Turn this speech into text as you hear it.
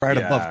right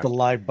above the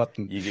live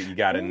button. You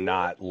got to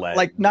not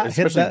let, not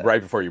especially hit that.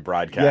 right before you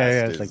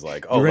broadcast. It's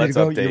like, oh, let's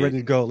go? update. You're ready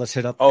to go. Let's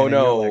hit up. Oh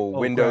no, like, oh,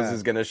 Windows crap.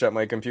 is going to shut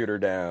my computer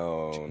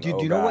down. Do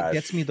you know what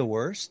gets me the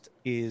worst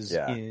is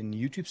in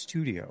YouTube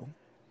Studio,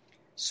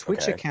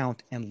 switch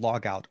account and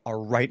log out are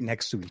right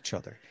next to each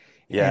other.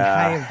 Yeah, and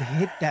I have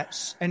hit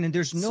that, and then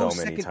there's no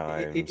so many second.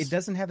 times. It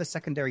doesn't have a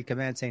secondary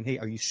command saying, "Hey,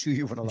 are you sure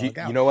you want to log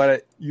out?" You know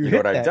what? You know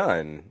what I've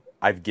done?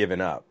 I've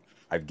given up.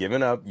 I've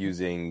given up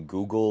using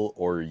Google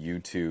or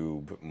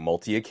YouTube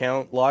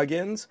multi-account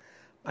logins.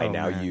 I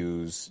now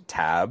use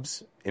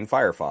tabs in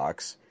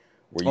Firefox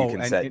where you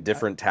can set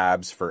different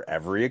tabs for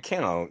every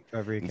account.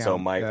 And so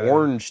my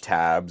orange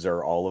tabs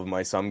are all of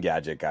my Some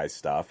Gadget Guy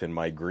stuff, and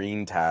my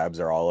green tabs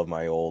are all of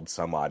my old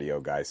Some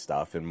Audio Guy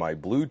stuff, and my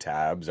blue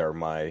tabs are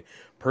my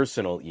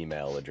personal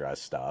email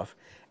address stuff.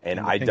 And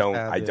I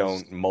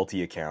don't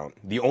multi-account.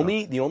 The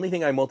only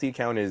thing I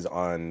multi-account is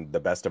on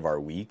the Best of Our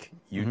Week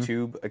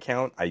YouTube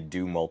account. I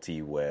do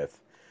multi with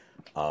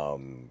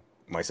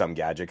my Some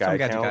Gadget Guy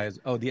account.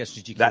 The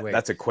SGGQ.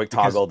 That's a quick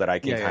toggle that I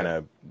can kind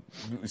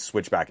of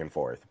switch back and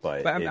forth.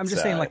 But I'm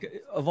just saying,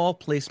 like, of all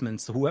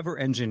placements, whoever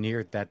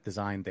engineered that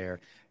design there,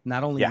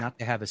 not only not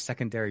to have a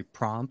secondary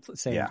prompt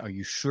saying, "Are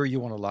you sure you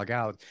want to log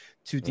out?"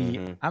 to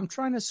the "I'm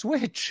trying to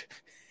switch."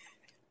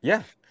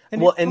 Yeah.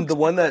 And the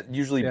one that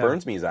usually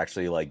burns me is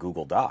actually like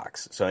Google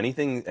Docs. So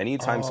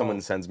anytime someone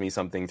sends me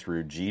something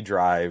through G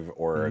Drive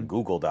or a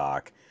Google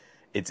Doc,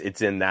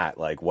 it's in that,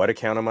 like, what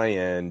account am I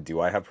in? Do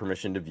I have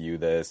permission to view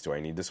this? Do I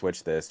need to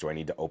switch this? Do I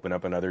need to open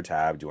up another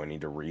tab? Do I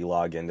need to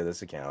re-log into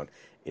this account?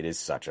 It is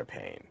such a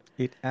pain.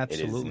 It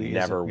absolutely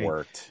has never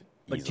worked.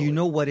 But easily. do you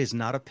know what is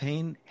not a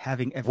pain?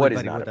 Having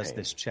everybody with us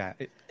this chat.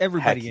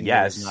 Everybody in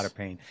here is not a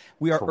pain.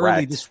 We are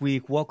early this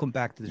week. Welcome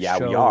back to the show. Yeah,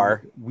 we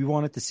are. We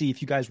wanted to see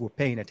if you guys were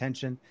paying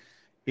attention.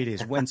 It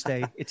is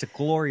Wednesday. It's a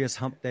glorious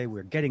hump day.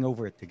 We're getting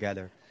over it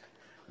together.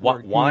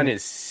 Juan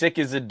is sick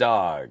as a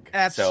dog.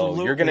 Absolutely.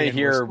 So you're going to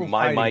hear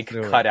my mic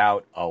cut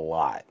out a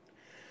lot.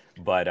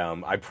 But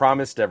I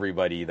promised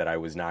everybody that I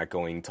was not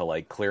going to,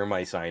 like, clear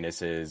my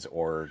sinuses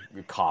or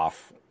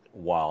cough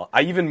while...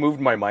 I even moved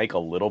my mic a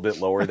little bit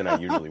lower than I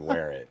usually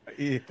wear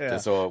it.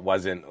 Just so it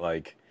wasn't,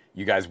 like,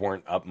 you guys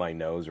weren't up my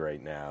nose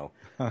right now.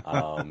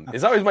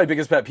 It's always my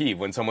biggest pet peeve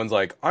when someone's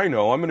like, I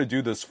know, I'm going to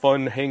do this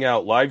fun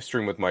hangout live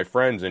stream with my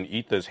friends and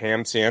eat this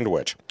ham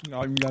sandwich.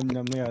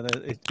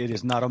 It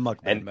is not a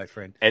mukbang, my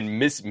friend. And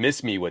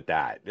miss me with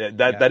that.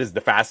 That is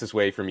the fastest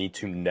way for me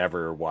to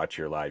never watch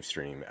your live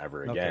stream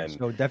ever again.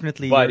 So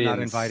definitely you're not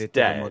invited to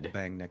the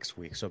mukbang next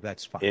week, so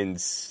that's fine.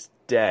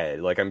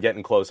 Instead, like, I'm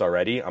getting close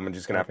already. I'm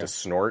just going to have to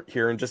snort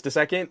here in just a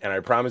second, and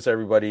I promise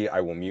everybody I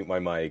will mute my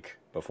mic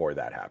before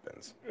that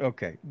happens.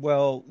 Okay.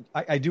 Well,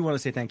 I do want to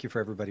say thank you for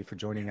everybody for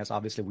joining us.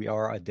 Obviously, we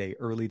are a day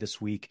early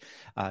this week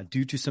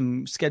due to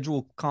some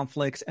schedule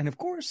conflicts. And of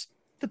course,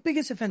 the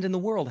biggest event in the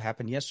world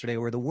happened yesterday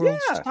where the world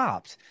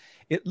stopped.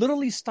 It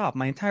literally stopped.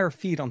 My entire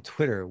feed on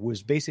Twitter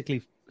was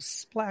basically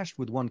splashed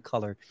with one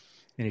color,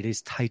 and it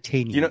is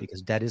titanium,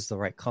 because that is the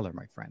right color,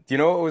 my friend. Do you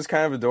know what was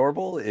kind of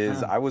adorable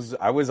is I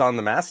was on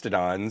the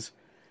Mastodons,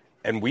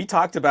 and we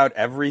talked about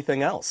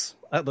everything else.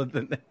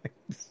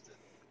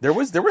 There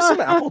was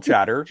some Apple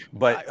chatter,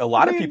 but a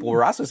lot of people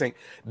were also saying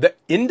that,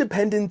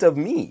 independent of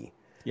me,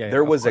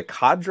 there was a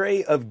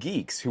cadre of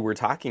geeks who were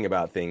talking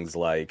about things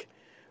like,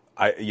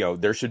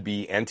 there should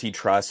be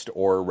antitrust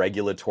or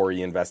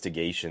regulatory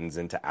investigations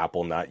into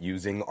Apple not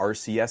using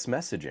RCS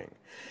messaging.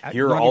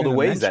 Here are all the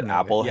ways that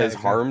Apple has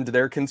harmed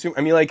their consumer.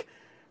 I mean, like,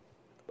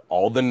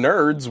 all the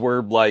nerds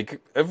were like,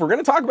 if we're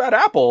going to talk about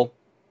Apple,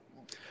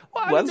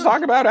 let's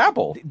talk about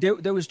Apple.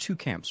 There was two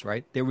camps,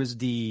 right? There was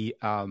the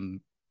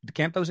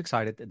camp that was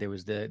excited. There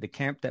was the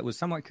camp that was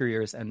somewhat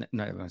curious, and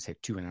no, I'm going to say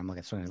two, and I'm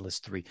going to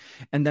list three.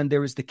 And then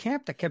there was the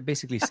camp that kept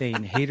basically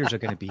saying haters are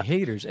going to be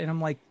haters, and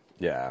I'm like,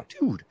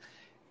 dude.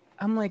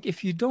 I'm like,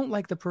 if you don't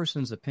like the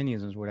person's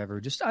opinions or whatever,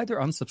 just either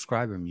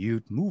unsubscribe or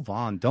mute, move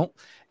on.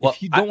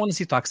 If you don't want to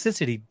see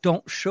toxicity,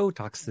 don't show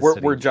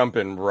toxicity. We're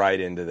jumping right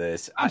into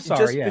this. I'm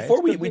sorry. Just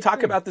before we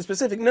talk about the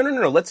specific, no,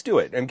 let's do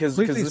it. And because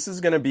this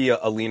is going to be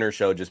a leaner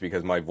show, just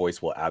because my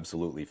voice will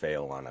absolutely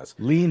fail on us.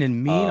 Lean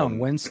and mean on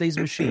Wednesday's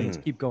machines.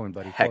 Keep going,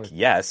 buddy. Heck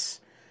yes.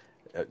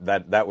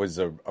 That was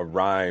a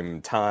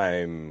rhyme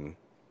time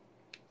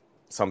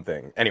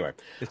something. Anyway,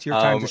 it's your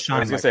time to shine. I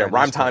was going to say a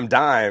rhyme time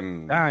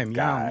dime. Dime,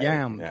 guy.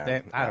 yam.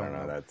 I don't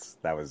know.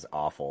 That was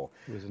awful.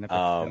 It was an epic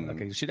film.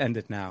 Okay, you should end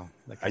it now.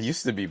 I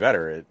used to be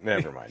better at.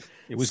 Never mind.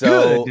 It was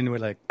good. And we're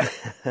like,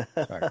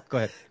 sorry. Go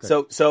ahead.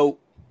 So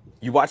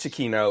you watch the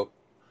keynote.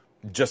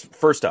 Just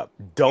first up,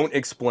 don't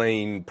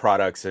explain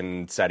products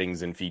and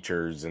settings and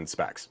features and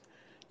specs.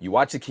 You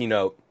watch the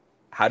keynote.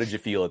 How did you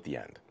feel at the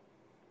end?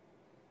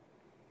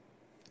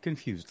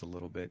 Confused a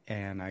little bit,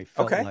 and I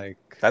felt like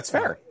that's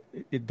fair.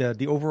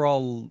 The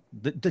overall,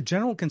 the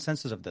general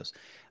consensus of this,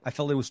 I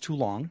felt it was too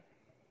long.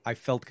 I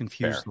felt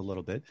confused a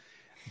little bit.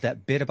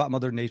 That bit about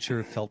Mother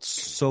Nature felt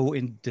so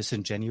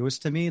disingenuous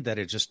to me that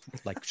it just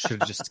should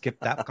have just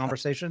skipped that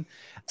conversation.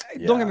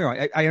 Don't get me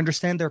wrong. I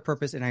understand their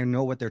purpose and I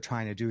know what they're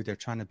trying to do. They're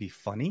trying to be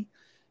funny.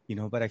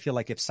 But I feel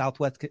like if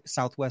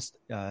Southwest,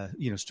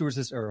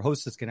 stewardesses or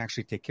hostess can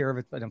actually take care of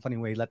it in a funny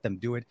way, let them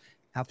do it.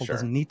 Apple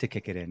doesn't need to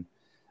kick it in.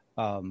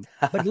 But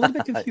a little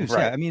bit confused.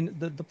 Right. Yeah, I mean,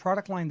 the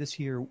product line this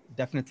year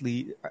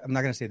definitely, I'm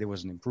not going to say there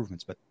wasn't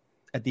improvements, but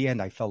at the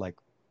end, I felt like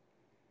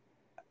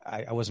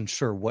I wasn't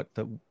sure what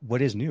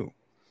is new.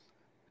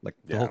 Like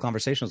the whole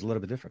conversation was a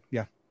little bit different.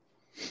 Yeah.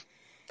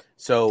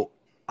 So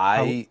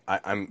I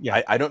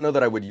don't know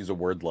that I would use a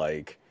word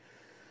like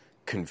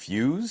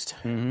confused,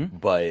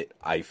 but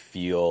I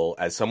feel,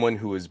 as someone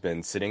who has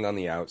been sitting on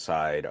the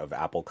outside of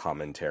Apple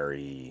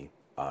commentary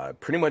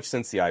pretty much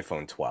since the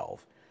iPhone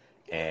 12,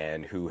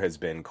 and who has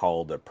been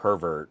called a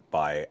pervert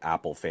by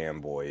Apple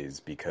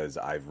fanboys because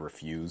I've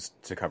refused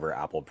to cover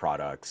Apple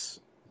products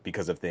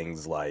because of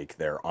things like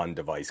their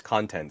on-device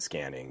content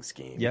scanning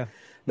scheme. Yeah.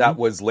 That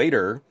was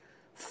later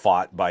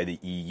fought by the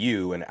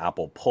EU, and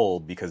Apple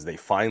pulled because they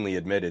finally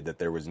admitted that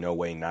there was no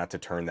way not to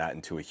turn that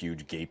into a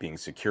huge gaping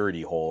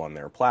security hole on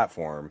their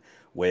platform,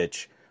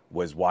 which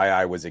was why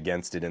I was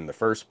against it in the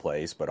first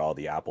place, but all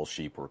the Apple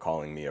sheep were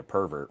calling me a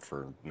pervert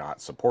for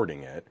not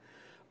supporting it.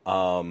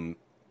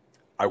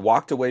 I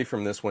walked away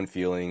from this one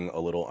feeling a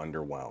little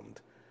underwhelmed.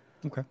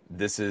 Okay.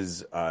 This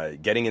is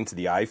getting into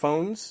the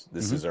iPhones.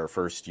 This is our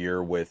first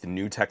year with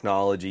new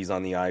technologies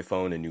on the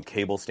iPhone, a new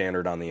cable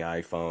standard on the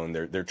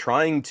iPhone. They're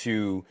trying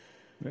to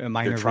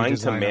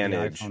manage on the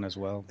iPhone as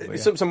well.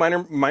 Some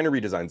minor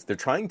redesigns. They're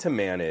trying to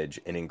manage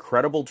an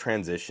incredible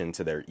transition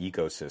to their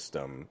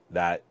ecosystem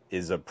that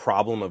is a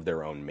problem of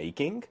their own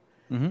making.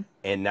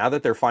 And now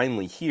that they're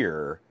finally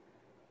here,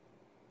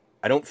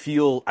 I don't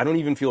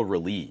even feel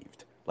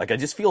relieved. Like, I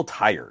just feel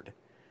tired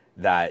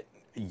that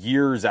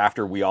years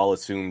after we all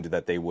assumed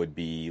that they would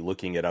be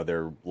looking at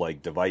other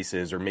like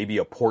devices, or maybe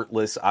a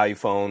portless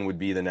iPhone would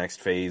be the next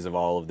phase of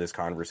all of this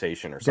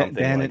conversation, or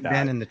something like that.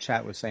 Dan in the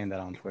chat was saying that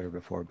on Twitter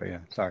before, but yeah,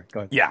 sorry,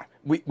 go ahead. Yeah,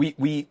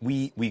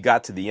 we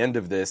got to the end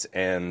of this,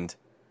 and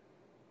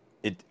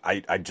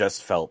I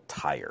just felt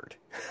tired.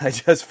 I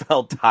just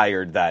felt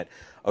tired that,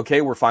 okay,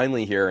 we're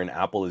finally here and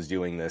Apple is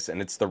doing this,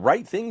 and it's the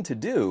right thing to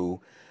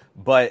do,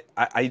 but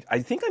I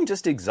think I'm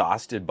just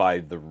exhausted by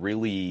the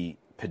really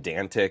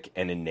pedantic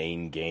and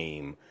inane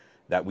game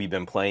that we've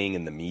been playing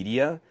in the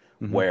media,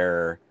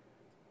 where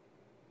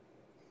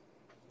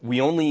we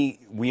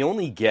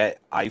only get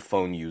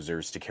iPhone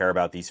users to care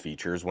about these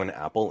features when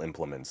Apple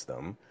implements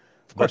them.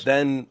 But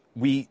then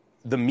the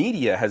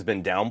media has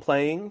been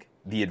downplaying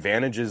the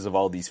advantages of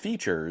all these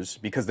features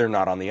because they're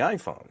not on the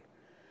iPhone.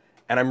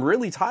 And I'm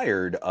really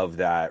tired of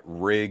that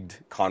rigged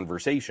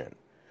conversation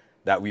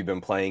that we've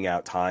been playing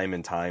out time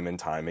and time and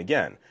time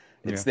again.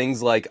 It's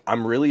things like,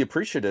 I'm really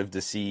appreciative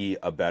to see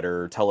a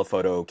better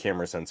telephoto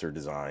camera sensor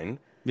design.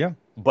 Yeah.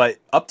 But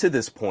up to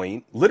this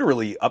point,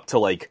 literally up to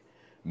like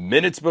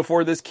minutes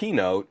before this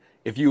keynote,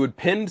 if you had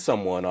pinned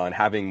someone on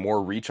having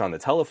more reach on the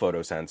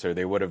telephoto sensor,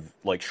 they would have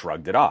like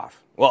shrugged it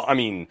off. Well, I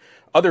mean,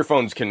 other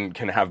phones can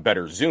have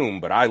better zoom,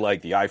 but I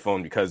like the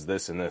iPhone because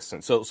this and this.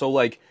 And so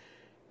like,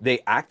 they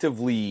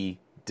actively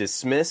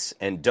dismiss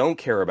and don't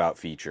care about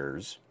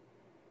features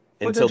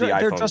until the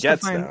iPhone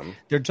gets them.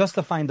 They're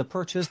justifying the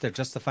purchase. They're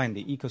justifying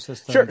the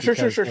ecosystem.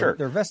 Sure.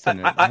 They're vested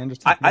in it. I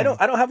understand. I don't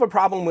have a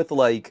problem with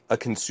like a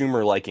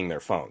consumer liking their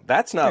phone.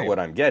 That's not what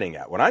I'm getting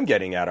at. What I'm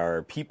getting at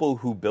are people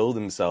who bill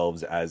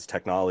themselves as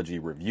technology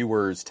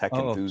reviewers, tech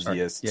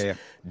enthusiasts,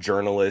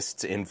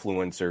 journalists,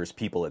 influencers,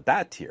 people at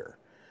that tier.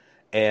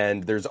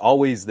 And there's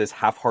always this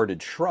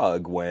half-hearted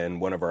shrug when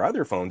one of our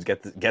other phones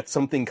gets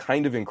something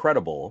kind of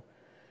incredible.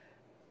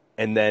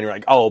 And then you're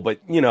like, oh,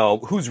 but,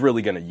 who's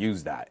really going to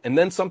use that? And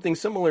then something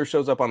similar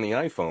shows up on the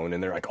iPhone,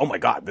 and they're like, oh, my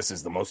God, this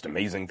is the most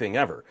amazing thing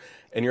ever.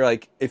 And you're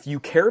like, if you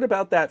cared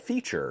about that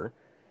feature,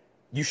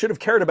 you should have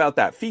cared about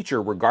that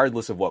feature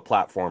regardless of what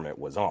platform it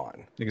was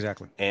on.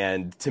 Exactly.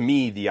 And to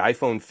me, the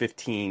iPhone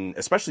 15,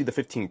 especially the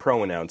 15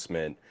 Pro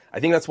announcement,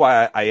 I think that's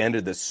why I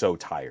ended this so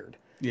tired.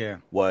 Yeah.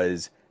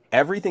 Was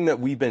everything that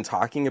we've been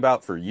talking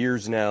about for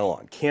years now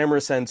on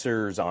camera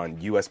sensors, on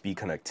USB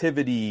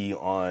connectivity,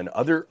 on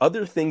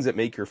other things that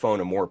make your phone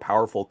a more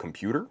powerful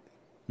computer.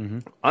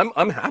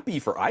 I'm happy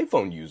for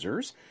iPhone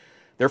users.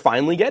 They're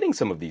finally getting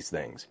some of these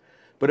things.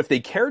 But if they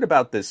cared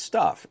about this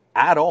stuff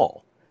at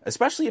all,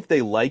 especially if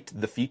they liked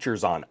the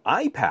features on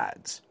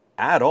iPads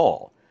at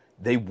all,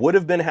 they would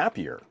have been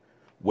happier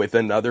with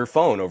another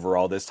phone over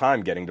all this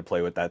time getting to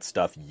play with that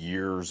stuff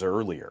years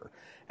earlier.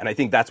 And I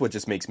think that's what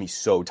just makes me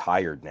so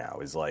tired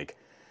now, is like,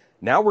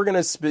 now we're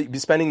going to be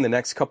spending the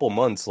next couple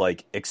months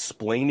like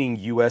explaining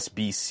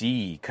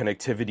USB-C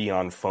connectivity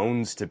on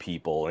phones to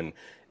people. And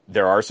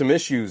there are some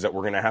issues that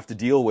we're going to have to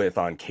deal with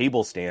on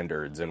cable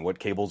standards and what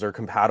cables are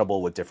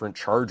compatible with different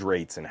charge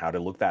rates and how to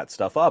look that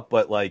stuff up.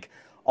 But like,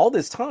 all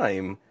this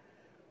time,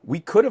 we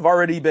could have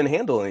already been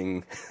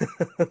handling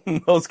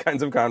those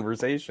kinds of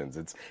conversations.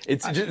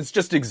 It's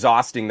just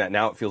exhausting that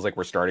now it feels like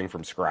we're starting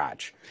from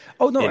scratch.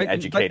 Oh no,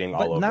 educating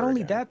all over. Not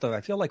only again. that though,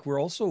 I feel like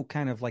we're also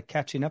kind of like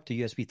catching up to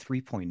USB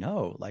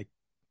 3.0. Like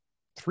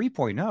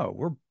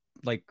 3.0,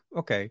 like,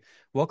 okay,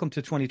 welcome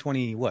to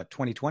 2020, what,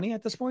 2020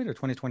 at this point, or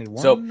So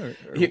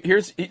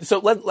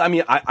 2021? I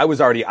mean, I was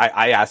already,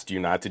 I asked you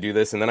not to do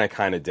this, and then I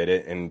kind of did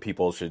it, and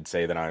people should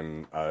say that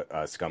I'm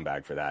a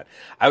scumbag for that.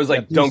 I was Yeah,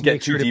 like, don't please get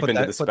make too sure to deep put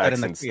into that, the put that in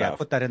specs the, and yeah, stuff.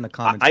 put that in the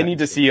comments. I need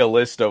to see a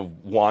list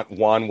of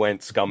Juan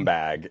went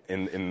scumbag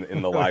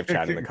in the live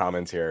chat in the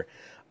comments here.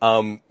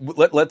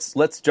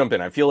 Let's jump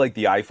in. I feel like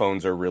the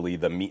iPhones are really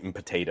the meat and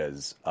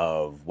potatoes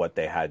of what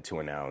they had to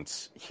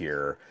announce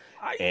here,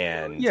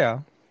 and Yeah.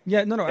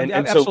 Yeah, no, I mean,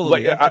 and so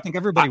like, absolutely. I think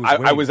everybody was I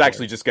waiting was for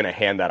actually it. just going to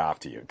hand that off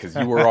to you because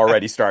you were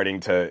already starting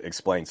to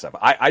explain stuff.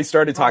 I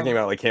started talking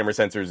about like camera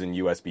sensors and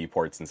USB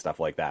ports and stuff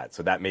like that,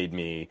 so that made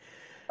me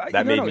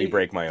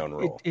break my own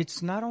rule.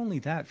 It's not only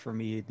that for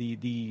me.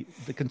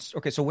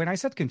 Okay. So when I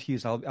said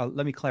confused,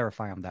 let me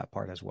clarify on that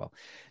part as well,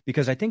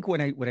 because I think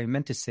what I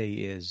meant to say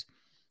is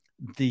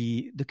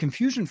the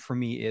confusion for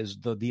me is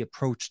the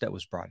approach that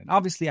was brought in.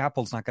 Obviously,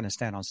 Apple's not going to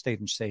stand on stage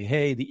and say,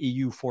 "Hey, the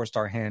EU forced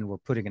our hand. We're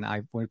putting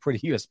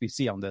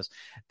USB-C on this."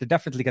 They're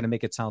definitely going to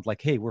make it sound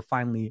like, "Hey, we're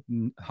finally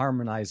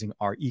harmonizing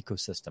our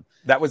ecosystem."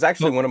 That was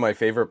actually one of my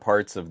favorite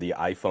parts of the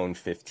iPhone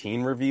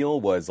 15 reveal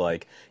was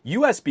like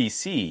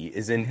USB-C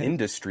is an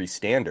industry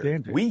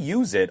standard. We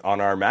use it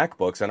on our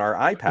MacBooks and our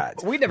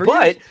iPads. We never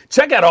But use it.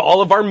 check out all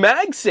of our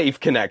MagSafe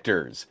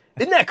connectors.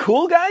 Isn't that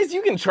cool, guys?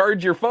 You can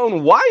charge your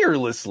phone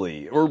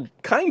wirelessly, or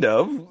kind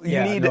of.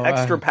 You need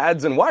extra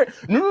pads and wire.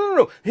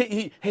 No.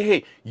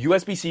 Hey,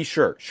 USB-C,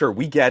 sure,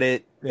 we get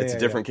it. It's a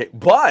different case.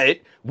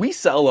 But we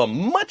sell a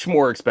much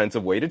more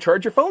expensive way to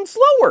charge your phone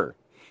slower.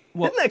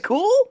 Isn't that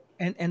cool?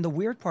 And the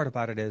weird part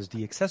about it is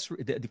the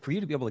accessory for you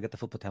to be able to get the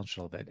full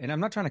potential of it. And I'm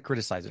not trying to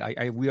criticize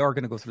it. We are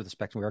going to go through the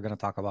spectrum. We are going to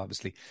talk about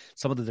obviously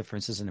some of the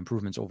differences and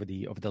improvements over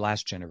the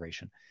last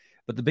generation.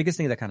 But the biggest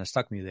thing that kind of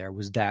stuck me there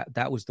was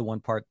that was the one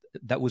part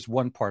that was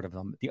one part of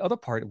them. The other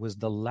part was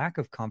the lack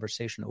of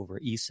conversation over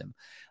eSIM.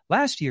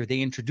 Last year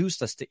they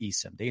introduced us to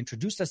eSIM. They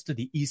introduced us to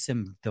the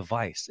eSIM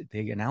device.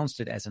 They announced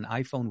it as an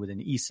iPhone with an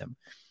eSIM.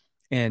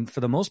 And for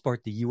the most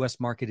part, the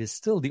US market is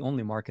still the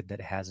only market that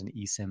has an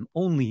eSIM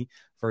only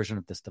version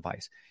of this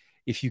device.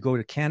 If you go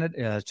to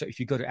Canada, so if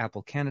you go to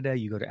Apple Canada,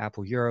 you go to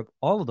Apple Europe,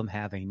 all of them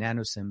have a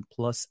nano SIM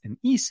plus an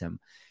eSIM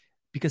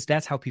because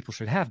that's how people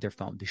should have their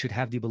phone. They should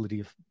have the ability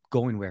of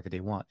going wherever they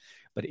want.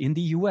 But in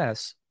the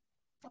US,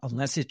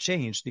 unless it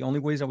changed, the only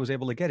ways I was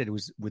able to get it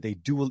was with a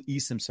dual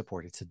eSIM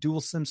support. It's a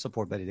dual SIM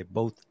support, but they're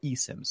both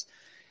eSIMs.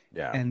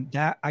 Yeah. And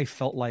that I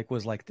felt like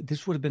was like,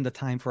 this would have been the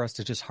time for us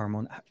to just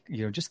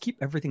just keep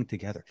everything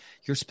together.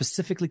 You're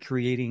specifically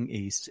creating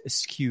a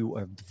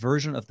SKU, a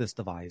version of this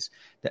device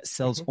that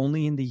sells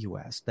only in the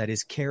US, that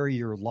is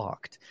carrier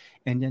locked.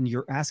 And then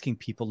you're asking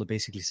people to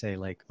basically say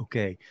like,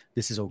 okay,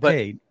 this is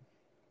okay.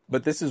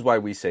 But this is why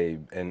we say,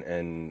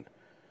 and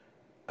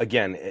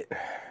again,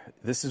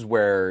 this is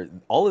where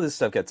all of this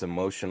stuff gets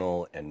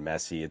emotional and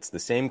messy. It's the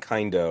same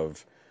kind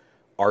of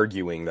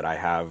arguing that I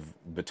have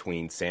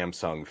between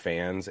Samsung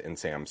fans and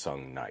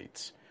Samsung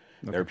knights.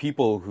 Okay. There are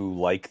people who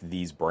like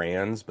these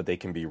brands, but they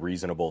can be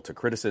reasonable to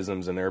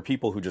criticisms, and there are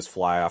people who just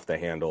fly off the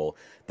handle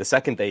the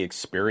second they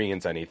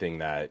experience anything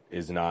that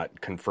is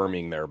not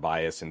confirming their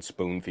bias and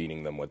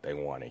spoon-feeding them what they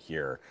want to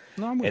hear.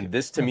 And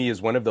this, to me,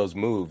 is one of those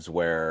moves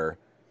where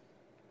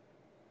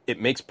it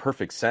makes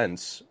perfect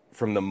sense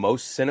from the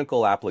most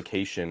cynical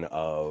application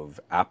of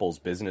Apple's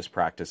business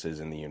practices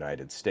in the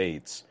United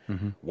States.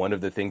 One of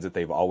the things that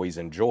they've always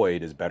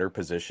enjoyed is better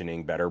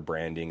positioning, better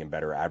branding, and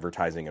better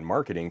advertising and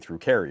marketing through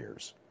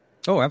carriers.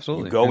 Oh,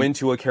 absolutely. You go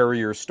into a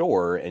carrier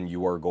store and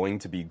you are going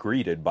to be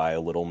greeted by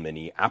a little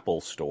mini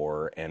Apple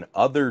store, and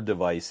other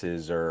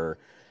devices are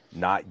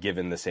not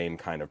given the same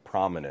kind of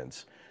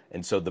prominence.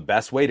 And so the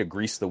best way to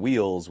grease the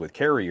wheels with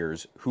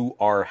carriers who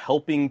are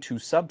helping to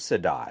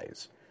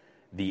subsidize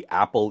the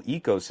Apple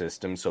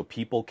ecosystem so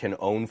people can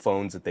own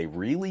phones that they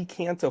really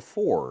can't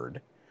afford,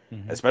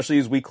 especially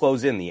as we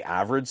close in, the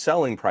average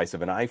selling price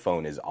of an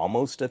iPhone is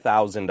almost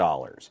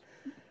 $1,000.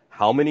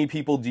 How many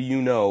people do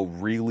you know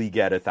really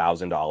get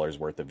 $1,000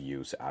 worth of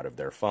use out of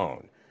their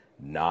phone?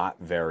 Not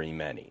very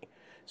many.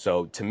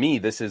 So to me,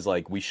 this is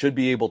like, we should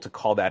be able to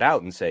call that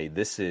out and say,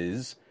 this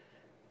is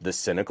the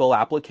cynical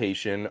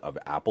application of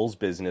Apple's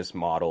business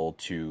model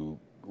to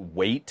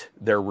weight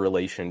their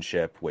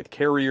relationship with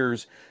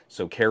carriers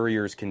so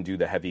carriers can do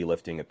the heavy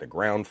lifting at the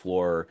ground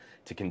floor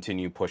to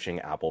continue pushing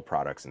Apple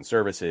products and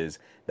services.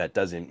 That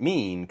doesn't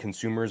mean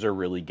consumers are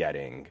really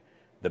getting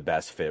the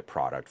best fit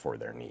product for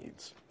their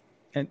needs.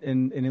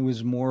 And it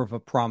was more of a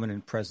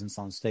prominent presence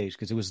on stage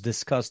because it was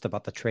discussed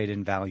about the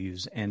trade-in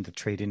values and the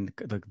trade-in,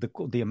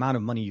 the amount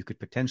of money you could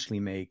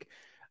potentially make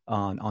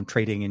on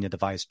trading in your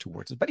device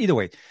towards it. But either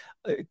way,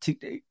 it's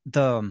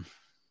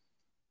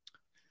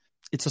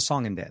a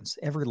song and dance.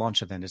 Every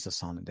launch event is a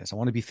song and dance. I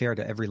want to be fair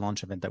to every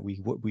launch event that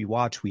we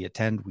watch, we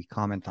attend, we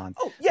comment on.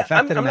 Oh, yeah. The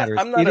fact that it matters,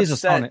 it is a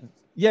song.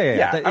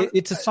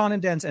 It's a song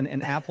and dance,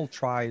 and Apple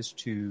tries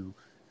to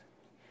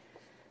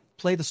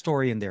play the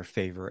story in their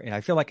favor. And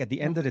I feel like at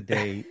the end of the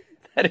day,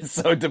 that is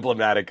so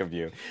diplomatic of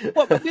you.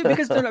 Well,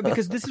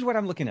 because this is what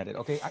I'm looking at it.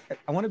 Okay,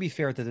 I want to be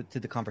fair to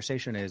the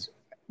conversation. Is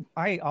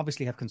I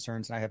obviously have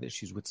concerns and I have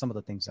issues with some of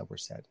the things that were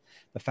said.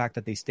 The fact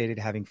that they stated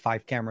having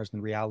 5 cameras,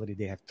 in reality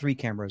they have 3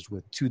 cameras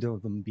with 2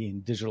 of them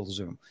being digital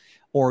zoom,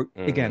 or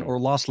again, or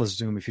lossless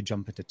zoom if you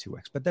jump into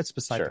 2x. But that's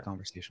beside the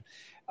conversation.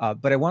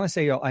 But I want to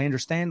say, I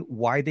understand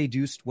why they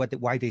do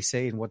why they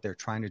say and what they're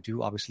trying to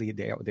do. Obviously,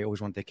 they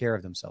always want to take care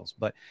of themselves.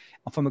 But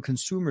from a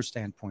consumer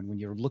standpoint, when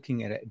you're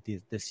looking at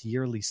this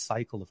yearly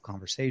cycle of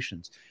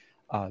conversations,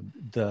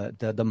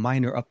 the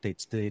minor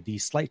updates, the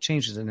slight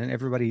changes, and then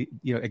everybody,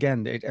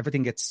 again,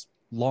 everything gets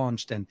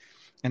launched, and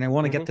I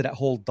want to get to that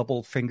whole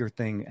double finger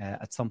thing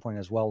at some point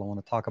as well. I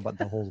want to talk about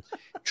the whole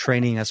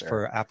training us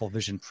for Apple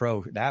Vision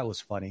Pro. That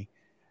was funny.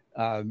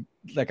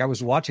 Like I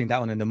was watching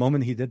that one, and the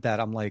moment he did that,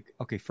 I'm like,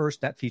 okay,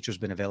 first, that feature's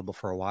been available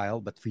for a while,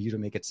 but for you to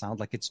make it sound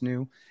like it's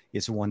new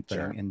is one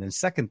thing. And then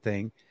second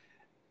thing,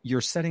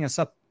 you're setting us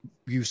up.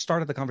 You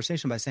started the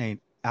conversation by saying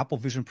Apple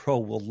Vision Pro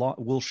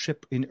will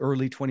ship in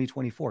early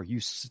 2024.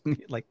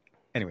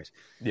 Anyways.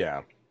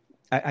 Yeah.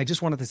 I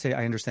just wanted to say,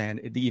 I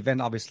understand the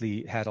event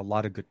obviously had a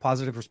lot of good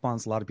positive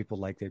response. A lot of people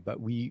liked it,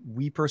 but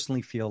we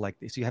personally feel like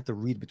this. You have to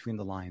read between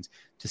the lines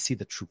to see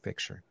the true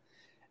picture.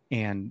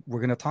 And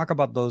we're going to talk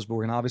about those, but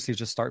we're going to obviously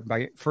just start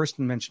by first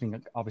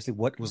mentioning obviously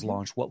what was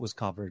launched, what was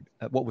covered,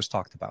 what was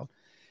talked about.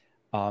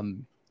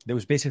 There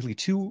was basically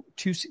two.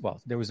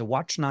 Well, there was a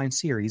Watch 9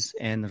 series,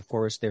 and of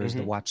course there was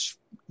the Watch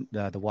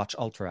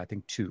Ultra, I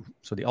think 2.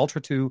 So the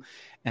Ultra 2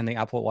 and the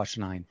Apple Watch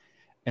 9,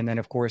 and then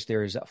of course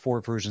there's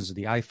 4 versions of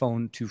the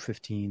iPhone, 2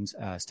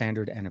 15s,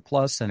 standard and a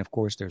plus, and of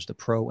course there's the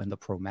Pro and the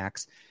Pro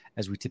Max,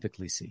 as we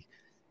typically see.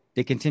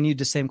 They continued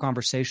the same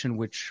conversation,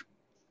 which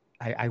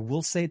I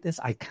will say this: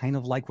 I kind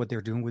of like what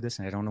they're doing with this,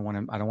 and I don't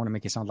want to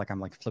make it sound like I'm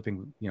like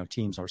flipping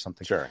teams or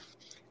something. Sure.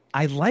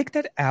 I like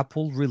that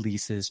Apple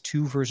releases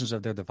 2 versions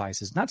of their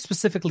devices, not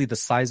specifically the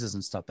sizes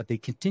and stuff, but they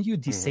continue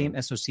the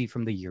same SoC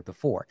from the year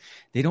before.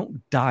 They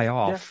don't die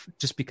off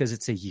just because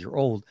it's a year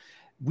old.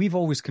 We've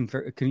always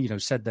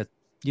said that,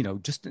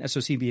 just an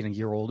SoC being a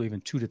year old, or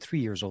even 2 to 3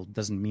 years old,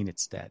 doesn't mean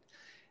it's dead.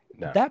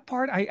 No. That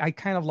part, I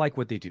kind of like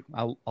what they do.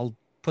 I'll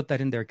put that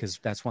in there because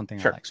that's one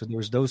thing I like. So there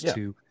was those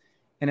 2.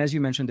 And as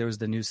you mentioned, there was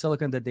the new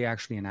silicon that they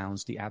actually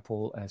announced, the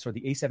Apple, the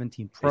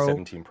A17 Pro.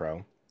 A17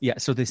 Pro. Yeah,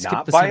 so they skipped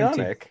Not the Bionic.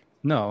 17.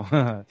 No,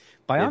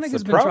 Bionic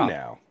has been Pro dropped.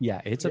 Now. Yeah,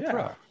 it's a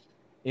Pro.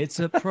 It's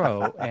a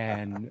Pro,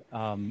 and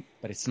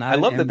but it's not. I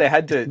love that they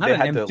had to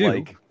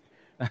like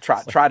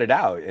trot it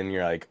out, and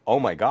you're like, oh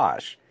my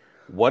gosh,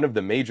 one of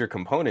the major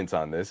components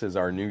on this is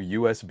our new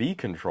USB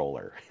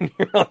controller. And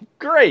you're like,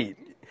 great.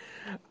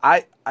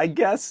 I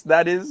guess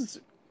that is.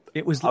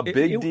 It was a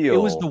big deal.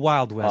 It was the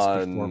Wild West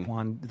before,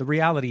 Juan. The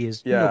reality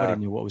is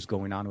nobody knew what was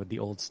going on with the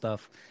old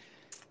stuff.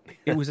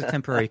 It was a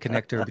temporary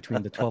connector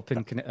between the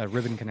 12-pin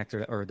ribbon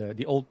connector, or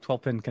the old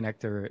 12-pin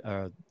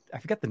connector. I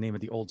forget the name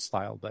of the old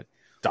style, but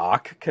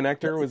dock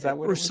connector, was that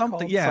what it was something?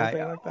 Called? Yeah,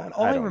 something like that?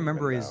 All I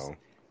remember is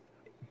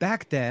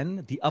back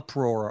then the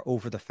uproar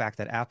over the fact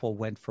that Apple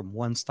went from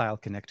one style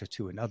connector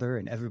to another,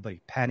 and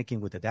everybody panicking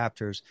with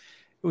adapters.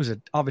 It was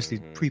obviously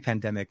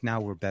pre-pandemic.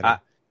 Now we're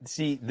better.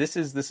 See, this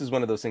is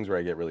one of those things where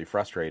I get really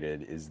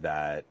frustrated. Is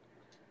that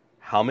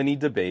how many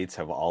debates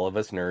have all of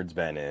us nerds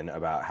been in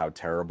about how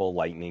terrible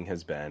Lightning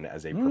has been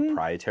as a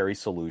proprietary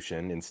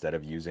solution instead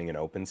of using an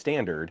open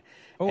standard?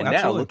 And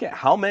absolutely. Now look at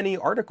how many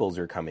articles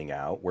are coming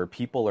out where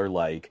people are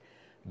like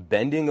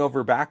bending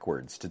over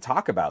backwards to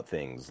talk about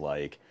things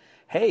like,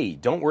 hey,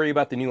 don't worry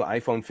about the new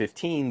iPhone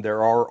 15.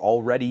 There are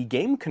already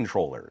game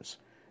controllers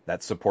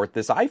that support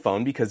this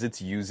iPhone because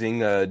it's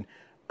using a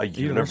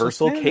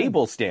universal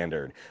cable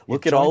standard.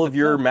 Look at all of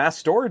your mass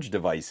storage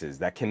devices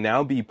that can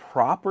now be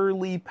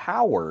properly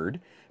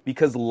powered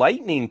because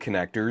Lightning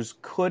connectors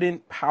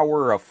couldn't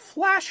power a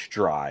flash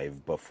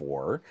drive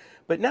before,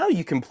 but now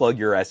you can plug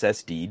your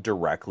SSD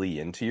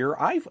directly into your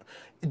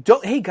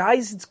iPhone. Hey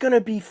guys, it's going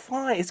to be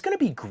fine. It's going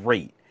to be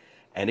great.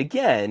 And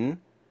again,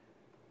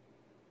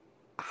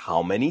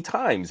 how many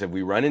times have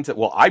we run into,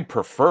 well, I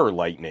prefer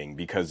Lightning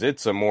because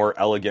it's a more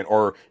elegant,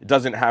 or it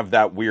doesn't have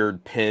that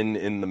weird pin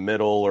in the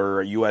middle,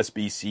 or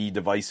USB-C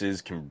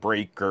devices can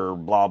break, or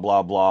blah,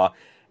 blah, blah.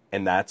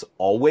 And that's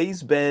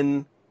always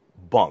been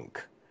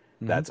bunk.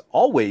 That's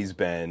always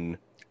been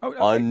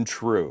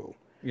untrue.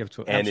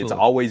 And it's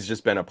always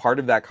just been a part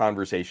of that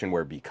conversation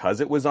where because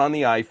it was on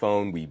the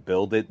iPhone, we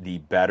build it the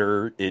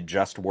better, it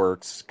just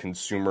works,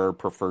 consumer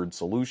preferred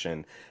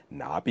solution,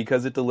 not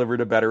because it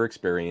delivered a better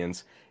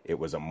experience. It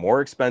was a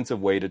more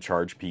expensive way to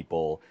charge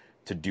people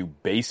to do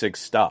basic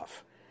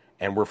stuff.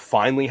 And we're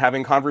finally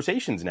having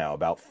conversations now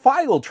about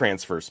file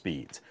transfer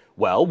speeds.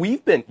 Well,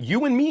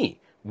 you and me,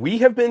 we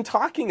have been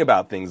talking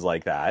about things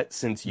like that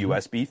since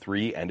USB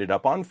 3 ended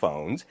up on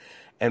phones.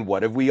 And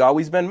what have we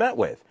always been met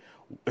with?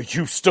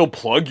 You still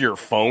plug your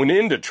phone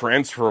in to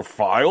transfer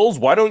files?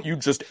 Why don't you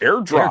just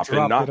airdrop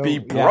and not be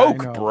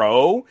broke,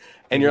 bro?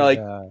 And you're like,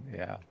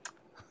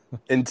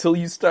 until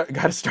you got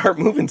to start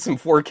moving some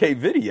 4K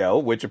video,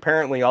 which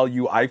apparently all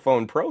you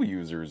iPhone Pro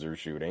users are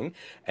shooting.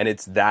 And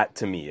it's that,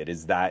 to me, it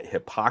is that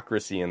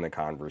hypocrisy in the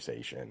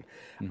conversation.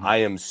 I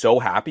am so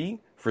happy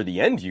for the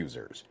end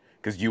users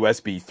because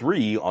USB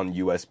 3 on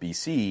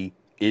USB-C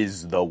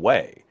is the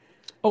way.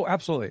 Oh,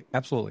 absolutely,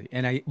 absolutely.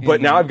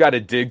 But now I've got to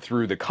dig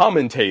through the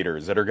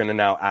commentators that are going to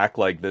now act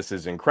like this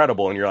is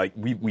incredible, and you're like,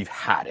 we've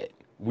had it.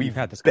 We've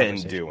had this been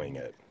doing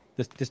it.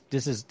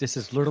 This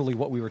is literally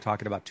what we were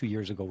talking about 2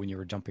 years ago when you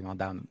were jumping on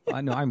down.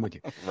 I know, I'm with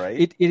you.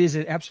 Right? It is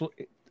an absolute.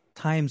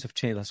 Times have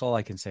changed. That's all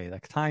I can say.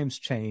 Like times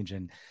change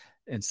and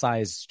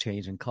size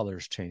change and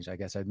colors change. I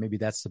guess maybe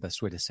that's the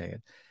best way to say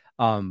it.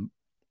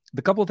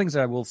 The couple of things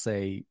that I will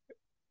say,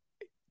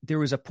 there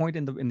was a point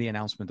in the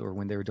announcement, or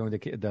when they were doing the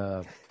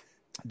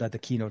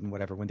keynote and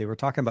whatever, when they were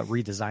talking about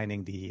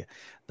redesigning the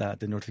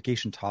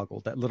notification toggle,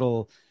 that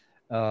little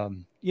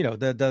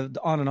the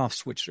on and off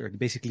switch, or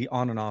basically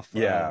on and off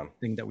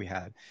thing that we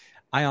had.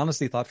 I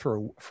honestly thought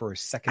for a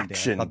second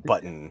action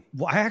button.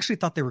 I actually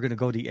thought they were going to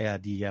go the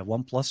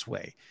OnePlus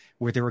way,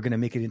 where they were going to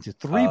make it into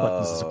 3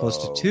 buttons as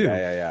opposed to 2.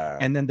 Yeah.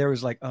 And then there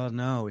was like, oh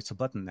no, it's a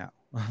button now.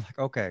 I'm like,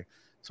 okay,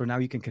 so now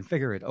you can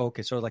configure it.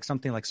 Okay, so like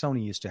something like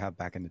Sony used to have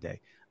back in the day.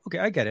 Okay,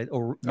 I get it.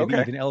 Or maybe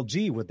even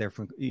LG with their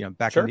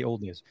back in the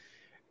old days.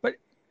 But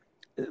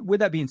with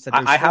that being said,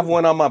 I have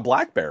one on my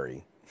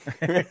BlackBerry.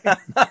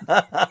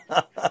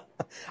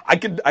 I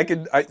could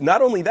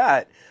not only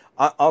that,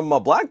 on my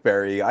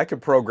BlackBerry, I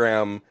could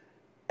program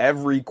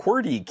every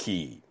QWERTY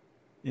key.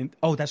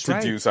 That's to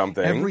right. do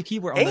something. Every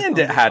keyword, and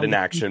it had an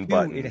action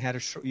button. It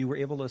had you were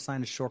able to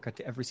assign a shortcut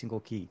to every single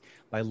key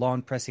by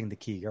long pressing the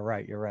key. You're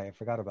right. I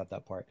forgot about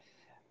that part.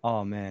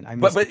 Oh man,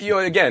 but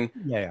again,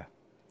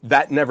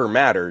 that never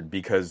mattered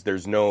because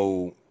there's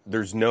no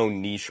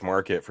niche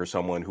market for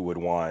someone who would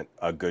want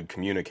a good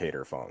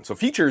communicator phone. So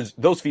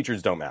those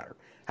features don't matter.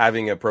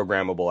 Having a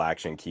programmable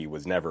action key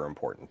was never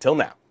important till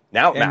now.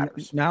 Now it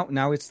matters.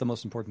 Now it's the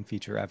most important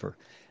feature ever.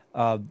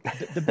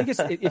 The biggest,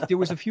 if there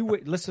was a few,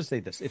 let's just say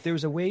this: if there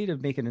was a way to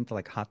make it into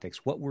like hotfix,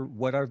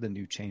 what are the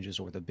new changes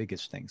or the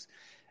biggest things?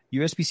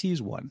 USB-C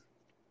is one.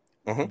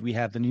 Mm-hmm. We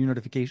have the new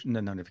the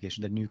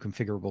new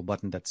configurable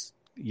button. That's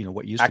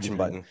what used action to be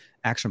button.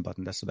 Action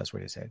button. That's the best way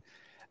to say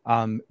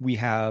it. We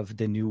have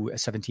the new the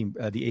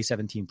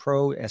A17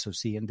 Pro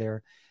SoC in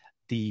there.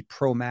 The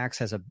Pro Max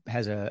has a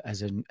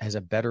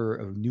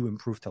better, new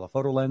improved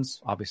telephoto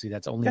lens. Obviously,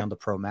 that's only on the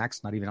Pro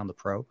Max, not even on the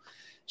Pro.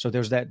 So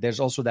there's that.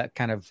 There's also that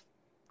kind of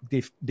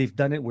they've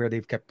done it where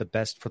they've kept the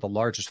best for the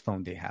largest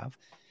phone they have.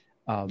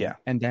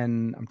 And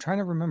then I'm trying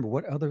to remember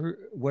what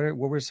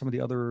were some of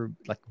the other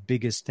like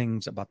biggest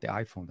things about the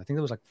iPhone. I think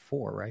there was like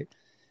 4, right?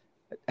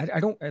 I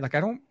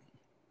don't.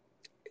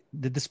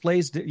 The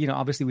displays,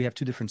 obviously we have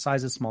 2 different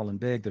sizes, small and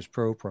big. There's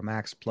Pro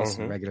Max, Plus,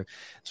 and regular.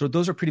 So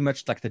those are pretty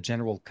much like the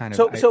general kind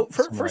of. So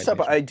first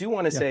up, I do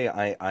want to say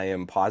I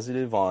am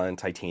positive on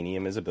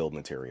titanium as a build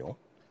material.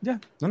 Yeah,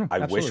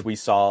 I wish we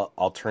saw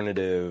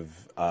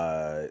alternative.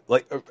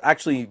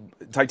 Actually,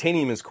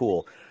 titanium is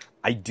cool.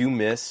 I do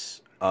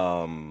miss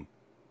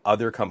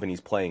other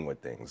companies playing with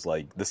things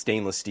like the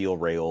stainless steel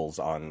rails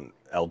on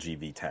LG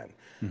V10.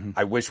 Mm-hmm.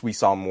 I wish we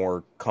saw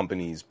more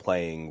companies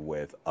playing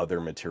with other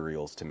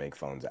materials to make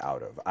phones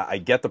out of. I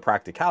get the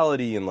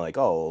practicality and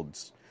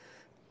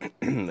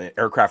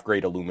aircraft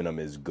grade aluminum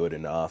is good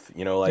enough,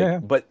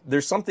 but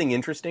there's something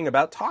interesting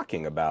about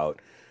talking about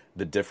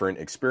the different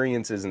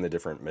experiences and the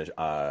different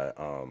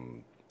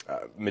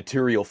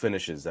material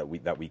finishes that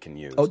we can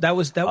use.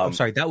 I'm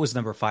sorry, that was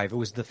number 5. It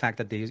was the fact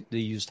that they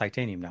use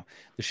titanium now.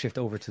 The shift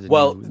over to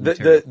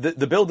the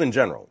the build in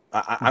general.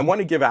 I want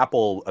to give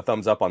Apple a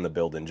thumbs up on the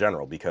build in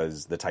general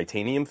because the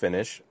titanium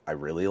finish, I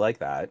really like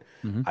that.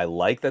 Mm-hmm. I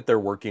like that they're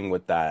working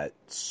with that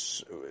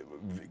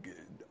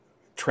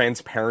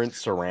transparent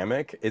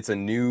ceramic. It's a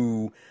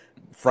new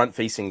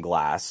front-facing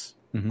glass.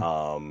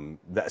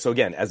 Mm-hmm. So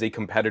again, as a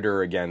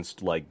competitor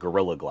against like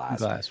Gorilla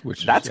Glass,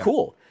 that's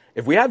cool.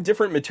 If we have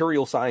different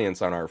material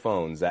science on our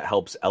phones, that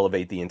helps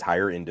elevate the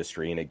entire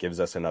industry, and it gives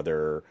us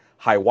another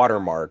high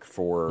watermark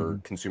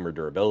for consumer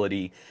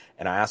durability.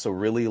 And I also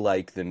really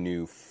like the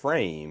new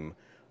frame.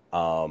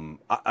 Now,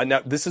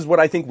 this is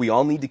what I think we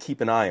all need to keep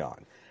an eye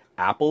on.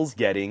 Apple's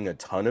getting a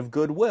ton of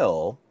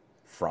goodwill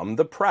from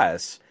the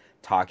press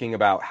talking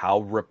about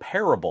how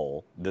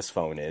repairable this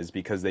phone is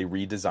because they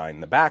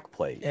redesigned the back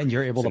plate. And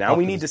you're able to. Now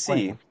we need to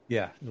see.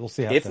 Yeah, we'll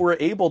see if we're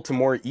able to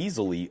more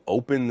easily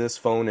open this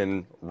phone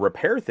and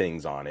repair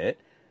things on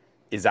it.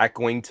 Is that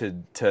going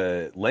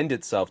to lend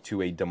itself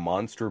to a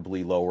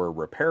demonstrably lower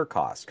repair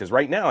cost? Because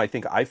right now, I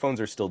think iPhones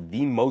are still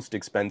the most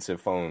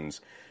expensive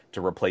phones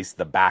to replace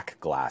the back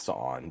glass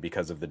on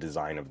because of the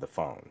design of the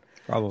phone.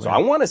 Probably. So I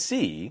want to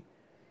see.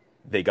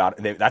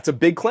 That's a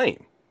big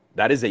claim.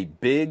 That is a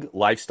big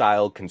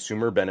lifestyle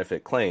consumer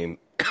benefit claim.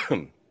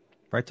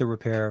 Right to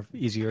repair,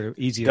 easier.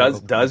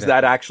 Does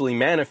that actually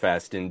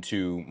manifest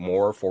into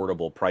more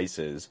affordable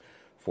prices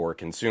for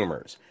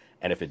consumers?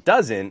 And if it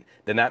doesn't,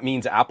 then that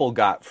means Apple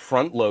got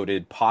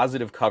front-loaded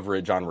positive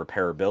coverage on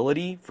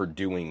repairability for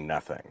doing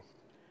nothing.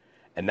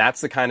 And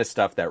that's the kind of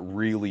stuff that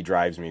really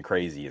drives me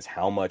crazy is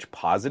how much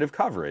positive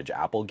coverage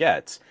Apple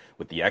gets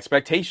with the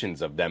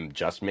expectations of them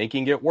just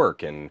making it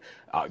work and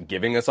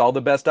giving us all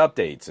the best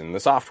updates and the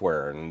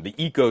software and the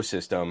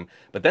ecosystem.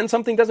 But then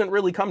something doesn't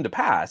really come to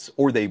pass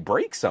or they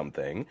break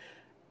something.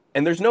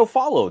 And there's no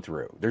follow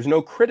through. There's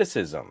no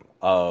criticism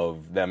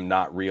of them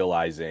not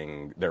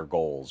realizing their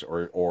goals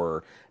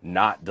or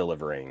not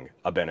delivering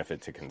a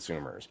benefit to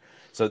consumers.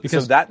 So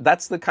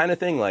that's the kind of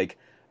thing, like,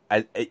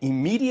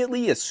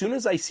 immediately, as soon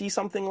as I see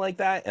something like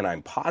that and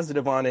I'm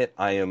positive on it,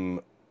 I am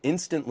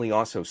instantly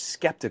also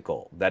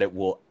skeptical that it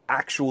will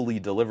actually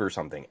deliver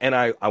something. And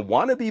I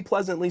want to be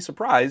pleasantly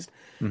surprised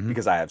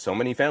because I have so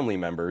many family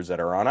members that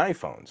are on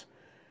iPhones.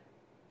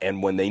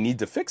 And when they need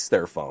to fix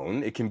their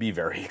phone, it can be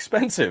very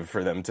expensive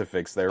for them to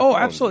fix their phone. Oh,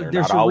 absolutely.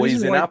 They're not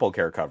always in Apple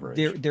Care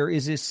coverage. There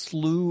is a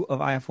slew of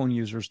iPhone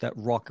users that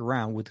walk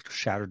around with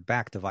shattered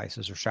back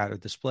devices or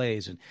shattered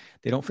displays, and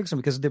they don't fix them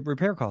because the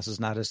repair cost is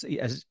not as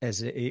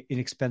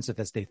inexpensive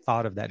as they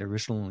thought of that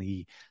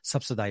originally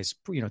subsidized,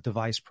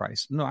 device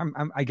price. No,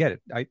 I get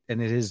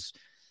it.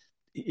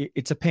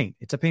 It's a pain.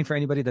 It's a pain for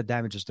anybody that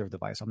damages their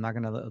device. I'm not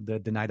going to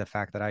deny the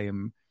fact that I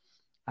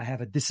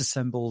have a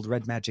disassembled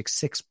Red Magic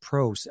 6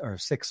 Pro or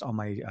 6 on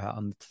my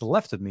to the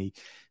left of me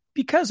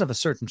because of a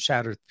certain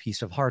shattered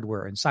piece of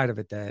hardware inside of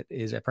it that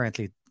is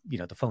apparently,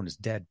 the phone is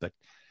dead. But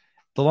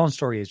the long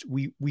story is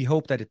we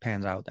hope that it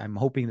pans out. I'm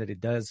hoping that it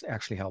does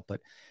actually help.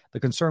 But the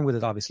concern with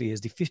it obviously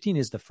is the 15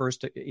 is the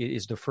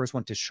first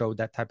one to show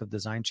that type of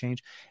design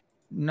change.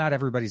 Not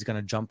everybody's going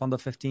to jump on the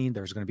 15.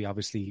 There's going to be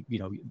obviously,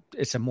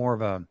 it's a more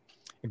of a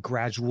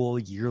gradual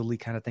yearly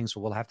kind of thing.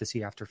 So we'll have to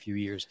see after a few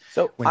years.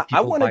 So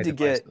I wanted to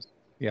get...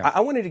 Yeah.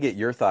 I wanted to get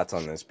your thoughts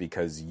on this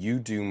because you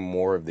do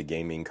more of the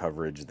gaming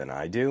coverage than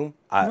I do.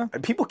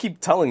 People keep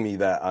telling me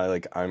that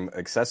I'm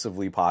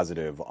excessively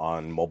positive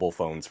on mobile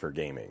phones for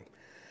gaming.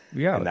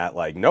 Yeah. And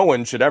that no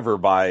one should ever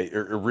buy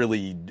or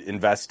really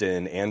invest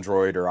in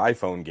Android or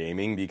iPhone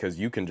gaming because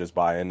you can just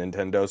buy a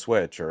Nintendo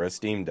Switch or a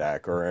Steam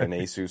Deck or an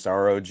Asus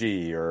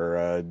ROG or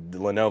a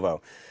Lenovo.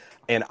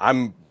 And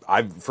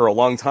I've for a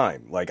long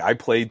time, I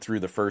played through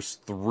the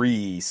first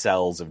 3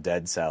 cells of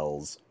Dead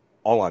Cells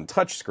all on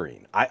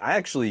touchscreen. I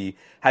actually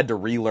had to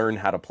relearn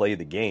how to play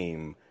the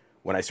game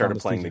when I started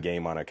playing the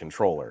game on a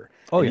controller.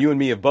 Oh, and you and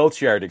me have both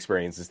shared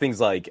experiences, things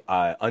like